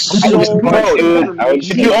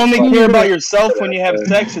you only care about yourself when you have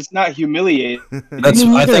sex, it's not humiliating. I think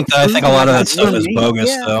a lot of that stuff is bogus,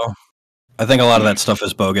 though. I think a lot of that stuff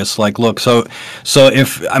is bogus. Like, look, so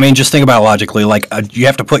if, I mean, just think about it logically. Like, you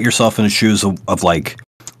have to put yourself in the shoes of like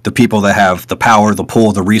the people that have the power, the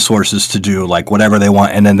pull, the resources to do like whatever they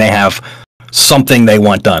want, and then they have something they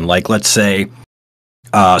want done. Like, let's say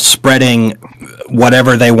spreading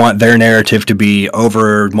whatever they want their narrative to be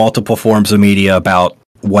over multiple forms of media about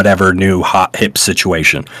whatever new hot hip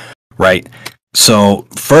situation, right? So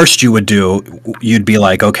first you'd be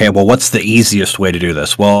like, okay, well, what's the easiest way to do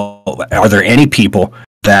this? Well, are there any people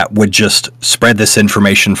that would just spread this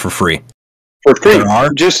information for free? For free,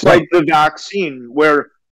 just like the vaccine,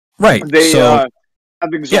 where they have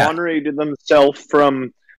exonerated themselves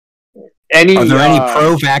from any. Are there any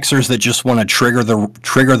pro-vaxxers that just want to trigger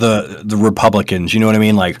the Republicans? You know what I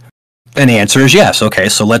mean? Like, and the answer is yes. Okay,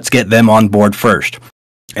 so let's get them on board first.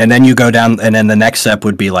 And then you go down, and then the next step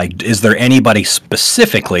would be like, is there anybody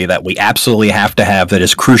specifically that we absolutely have to have that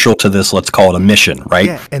is crucial to this, let's call it a mission, right?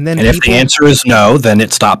 Yeah, and if the answer is no, then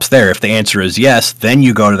it stops there. If the answer is yes, then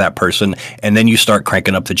you go to that person, and then you start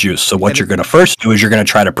cranking up the juice. So what you're going to first do is you're going to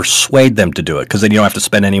try to persuade them to do it, because then you don't have to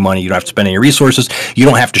spend any money, you don't have to spend any resources, you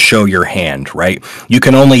don't have to show your hand, right? You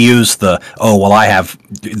can only use I have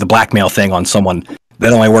the blackmail thing on someone.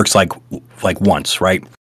 That only works like once, right?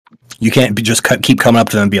 You can't just keep coming up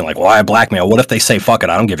to them and being like, well, I blackmail. What if they say, fuck it,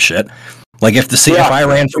 I don't give a shit? Like, if I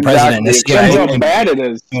ran for president, the CIA... Depends how bad it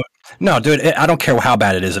is. No, dude, I don't care how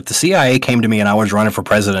bad it is. If the CIA came to me and I was running for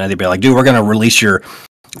president, they'd be like, dude, we're going to release your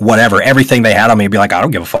whatever, everything they had on me, I'd be like, I don't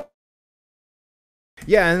give a fuck.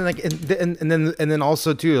 Yeah, and like, and then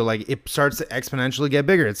also too, like, it starts to exponentially get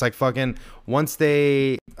bigger. It's like fucking once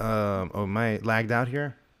they... am I lagged out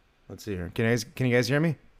here? Let's see here. Can you guys hear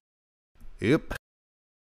me? Yep.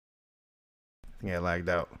 I think I lagged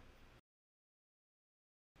out.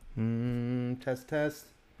 Test. Son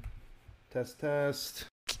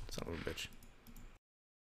of a bitch.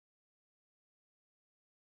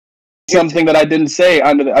 Something that I didn't say.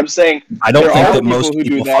 I'm saying I don't think that most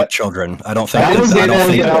people fuck children. I don't think I didn't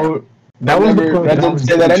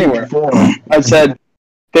say that anywhere. I said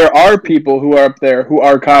there are people who are up there who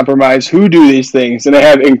are compromised, who do these things, and they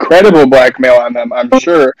have incredible blackmail on them. I'm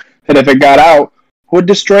sure that if it got out, would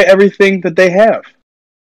destroy everything that they have.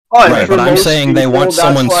 Right, but I'm saying they want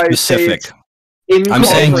someone specific. I'm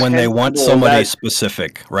saying when they want somebody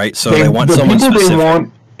specific, right? So they want someone specific. They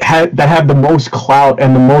want that have the most clout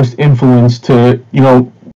and the most influence to,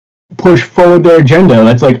 push forward their agenda.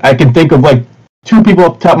 That's like, I can think of like 2 people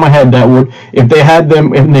off the top of my head that would, if they had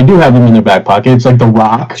them, and they do have them in their back pocket, it's like The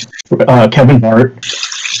Rock, Kevin Hart.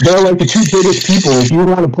 They're like the 2 biggest people. If you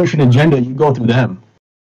want to push an agenda, you go through them.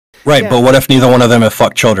 Right, but what if neither one of them have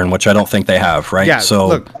fucked children, which I don't think they have, right? Yeah, so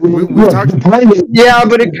look, yeah,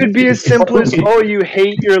 but it could be as simple as, oh, you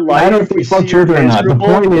hate your life. I don't know if we fuck children or not. The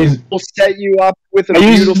point is, we'll set you up with a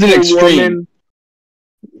beautiful woman.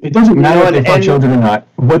 It doesn't matter if they fuck children or not.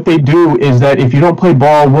 What they do is that if you don't play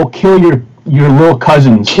ball, we'll kill your little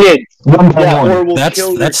cousins. Kids. One by one. Or we'll what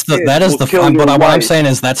I'm saying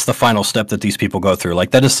is that's the final step that these people go through. Like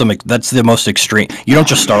that's the most extreme. You don't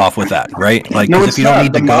just start off with that, right? Like, no, if you don't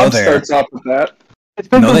need to go there. Starts off with that.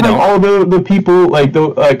 No, they don't. All the people, like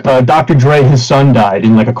Dr. Dre, his son died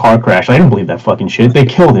in like a car crash. I didn't believe that fucking shit. They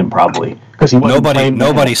killed him probably because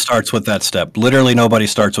nobody starts with that step. Literally nobody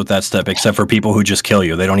starts with that step except for people who just kill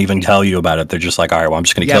you. They don't even tell you about it. They're just like, all right, well, I'm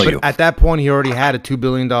just going to kill you. At that point, he already had a $2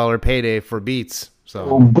 billion payday for Beats.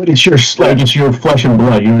 So, but it's your flesh and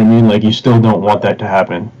blood. You know what I mean? Like, you still don't want that to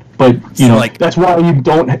happen. But that's why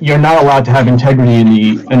you're not allowed to have integrity in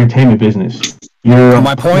the entertainment business.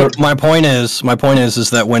 My point is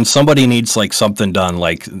that when somebody needs like something done,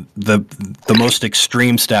 like the most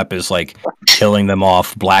extreme step is like killing them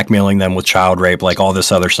off, blackmailing them with child rape, like all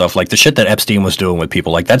this other stuff, like the shit that Epstein was doing with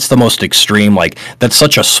people. Like that's the most extreme. Like that's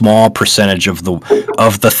such a small percentage of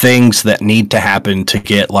the things that need to happen to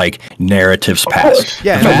get like narratives passed.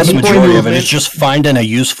 Yeah, the vast majority of it is just finding a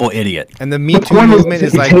useful idiot. And the Me Too movement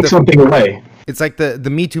is like something away. It's like the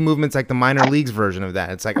Me Too movement's like the minor leagues version of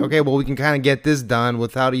that. It's like, okay, well, we can kind of get this done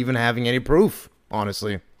without even having any proof,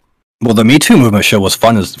 honestly. Well, the Me Too movement show was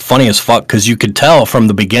funny as fuck because you could tell from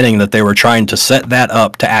the beginning that they were trying to set that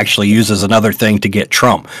up to actually use as another thing to get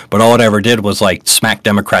Trump. But all it ever did was like smack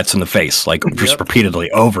Democrats in the face, like just repeatedly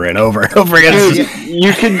over and over and over again. Dude,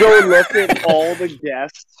 you could go look at all the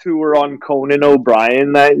guests who were on Conan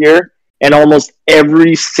O'Brien that year, and almost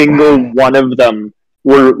every single one of them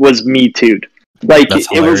was Me Too'd. Like,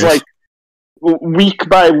 it was like week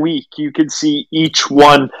by week, you could see each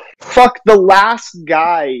one. Fuck, the last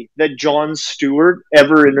guy that Jon Stewart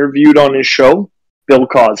ever interviewed on his show, Bill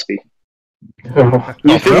Cosby.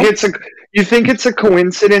 You think it's a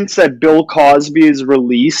coincidence that Bill Cosby is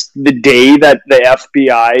released the day that the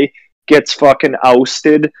FBI gets fucking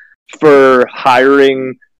ousted for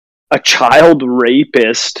hiring a child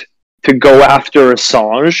rapist to go after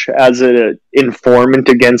Assange as an informant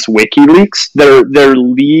against WikiLeaks. Their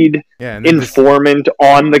lead informant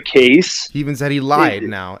on the case. He even said he lied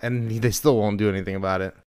now, and they still won't do anything about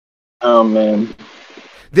it. Oh man.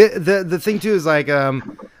 The thing too is like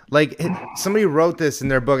somebody wrote this in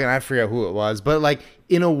their book, and I forget who it was, but like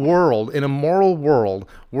in a moral world,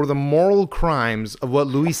 where the moral crimes of what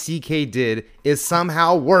Louis C.K. did is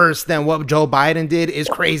somehow worse than what Joe Biden did is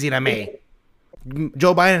crazy to me.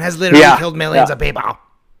 Joe Biden has literally killed millions of people.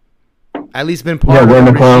 At least been part of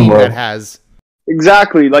a regime that has.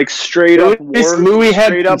 Exactly, like straight up war. Louis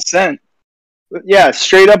had consent. Yeah,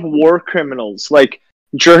 straight up war criminals, like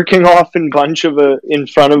jerking off in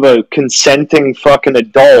front of a consenting fucking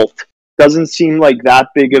adult doesn't seem like that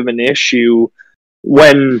big of an issue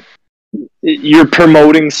when you're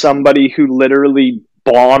promoting somebody who literally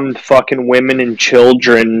bombed fucking women and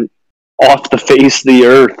children off the face of the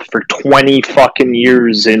earth for 20 fucking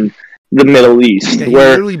years in the Middle East. Yeah, he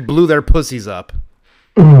literally blew their pussies up.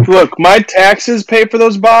 Look, my taxes pay for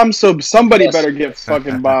those bombs, so somebody better get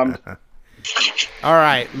fucking bombed. All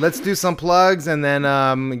right, let's do some plugs and then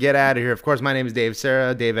get out of here. Of course, my name is Dave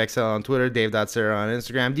Serra, DaveXL on Twitter, Dave.Serra on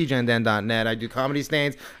Instagram, DJNDen.net. I do Comedy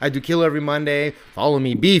Stains. I do Kill every Monday. Follow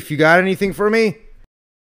me. Beef, you got anything for me?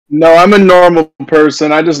 No, I'm a normal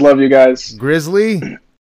person. I just love you guys. Grizzly?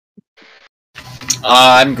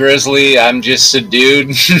 I'm Grizzly. I'm just a dude.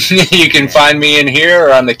 You can find me in here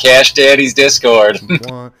or on the Cash Daddies Discord.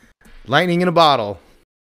 Lightning in a bottle.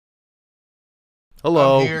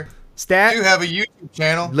 Hello. I'm here. Stat? I do have a YouTube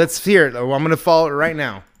channel. Let's hear it. Oh, I'm going to follow it right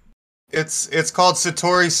now. It's called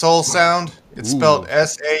Satori Soul Sound. It's spelled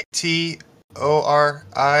Satori.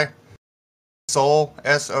 Soul,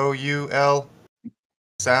 Soul,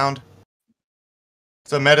 sound.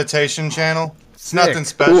 It's a meditation channel. It's nothing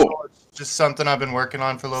special. Cool. It's just something I've been working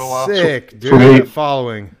on for a little while. Sick, dude.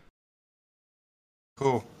 Following.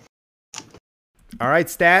 Cool. All right,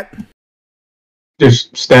 Stat.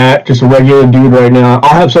 Just a regular dude right now.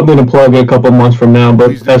 I'll have something to plug in a couple of months from now,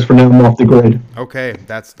 but as for now, I'm off the grid. Okay,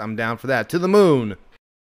 I'm down for that. To the moon.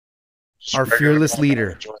 Our fearless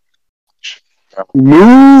leader.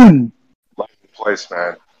 Moon. Place,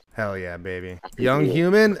 man. Hell yeah, baby. Young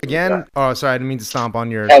Human, again. Oh, sorry, I didn't mean to stomp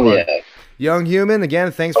on your. Hell yeah. Young Human,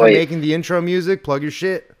 again, thanks for making the intro music. Plug your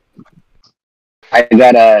shit. I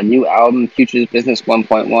got a new album, Futures Business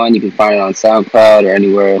 1.1. You can find it on SoundCloud or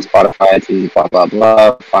anywhere, Spotify, iTunes, blah, blah,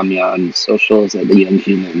 blah. Find me on socials at The Young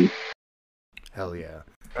Human. Hell yeah.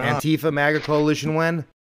 Antifa MAGA Coalition when?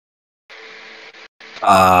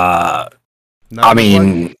 I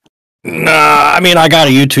mean, I got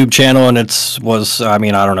a YouTube channel, and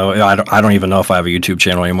I don't know. I don't even know if I have a YouTube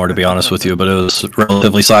channel anymore, to be honest with you, but it was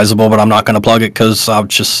relatively sizable, but I'm not going to plug it because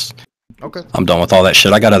I'm done with all that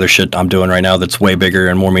shit. I got other shit I'm doing right now that's way bigger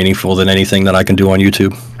and more meaningful than anything that I can do on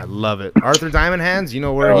YouTube. I love it. Arthur Diamond Hands, you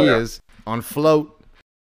know where he is. On float.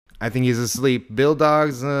 I think he's asleep. Bill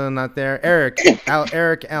Dog's not there. Eric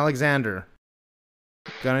Alexander.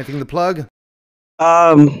 Got anything to plug?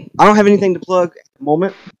 I don't have anything to plug at the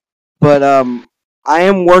moment, but I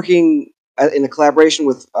am working in a collaboration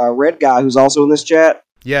with Red Guy, who's also in this chat.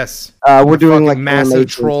 Yes. We're doing like massive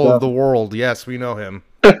troll of the world. Yes, we know him.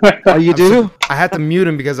 Oh, you do? I had to mute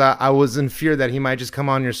him because I was in fear that he might just come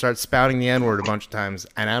on here and start spouting the N-word a bunch of times,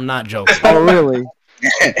 and I'm not joking. Oh, really?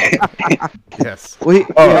 Yes.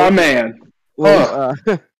 My man. Well,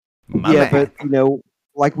 man. But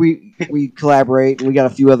like we collaborate, and we got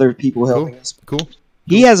a few other people helping us. Cool.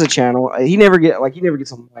 He has a channel. He never gets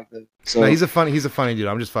something like that. So no, he's a funny dude.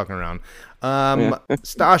 I'm just fucking around.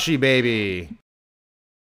 Stashi baby.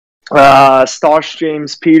 Stosh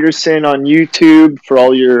James Peterson on YouTube for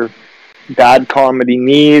all your bad comedy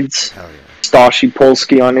needs. Hell yeah. Stashi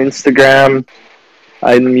Polsky on Instagram.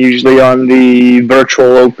 I'm usually on the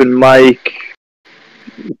virtual open mic,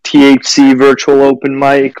 THC virtual open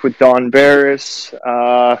mic with Don Barris.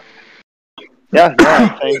 Thank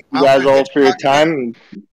you guys all for your time.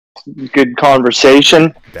 Good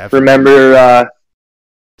conversation. Definitely. Remember,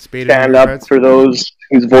 stand up for those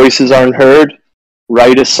whose voices aren't heard.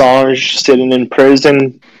 Write Assange sitting in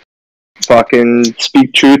prison. Fucking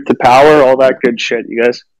speak truth to power. All that good shit, you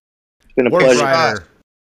guys. It's been a pleasure. Rider.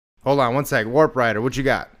 Hold on one sec. Warp Rider, what you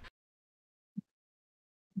got?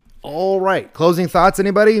 All right. Closing thoughts,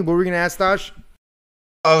 anybody? What were we going to ask, Tosh?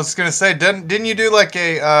 I was going to say, didn't you do like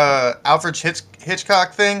a Alfred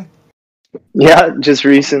Hitchcock thing? Yeah, just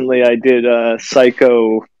recently I did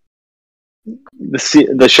Psycho,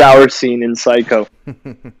 the shower scene in Psycho.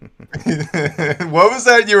 What was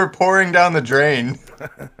that you were pouring down the drain?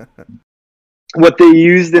 What they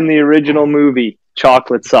used in the original movie,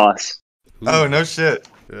 chocolate sauce. Oh, no shit.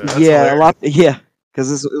 Yeah, a lot. Yeah,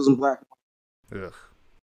 because it was in black. Ugh.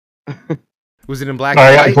 Was it in black All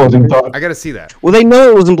and right, white? closing thought. I gotta see that. Well, they know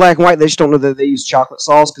it was in black and white. They just don't know that they used chocolate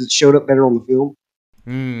sauce because it showed up better on the film.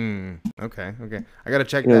 Okay. I gotta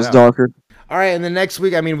check It that was out. darker. All right, and then next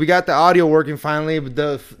week, I mean, we got the audio working finally, but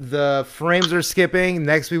the frames are skipping.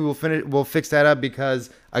 Next week we'll fix that up because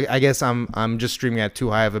I guess I'm just streaming at too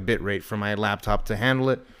high of a bit rate for my laptop to handle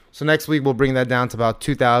it. So next week we'll bring that down to about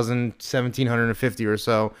 1750 or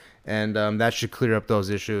so, and that should clear up those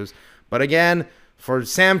issues. But again, for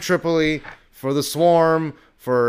Sam Tripoli, for the Swarm, for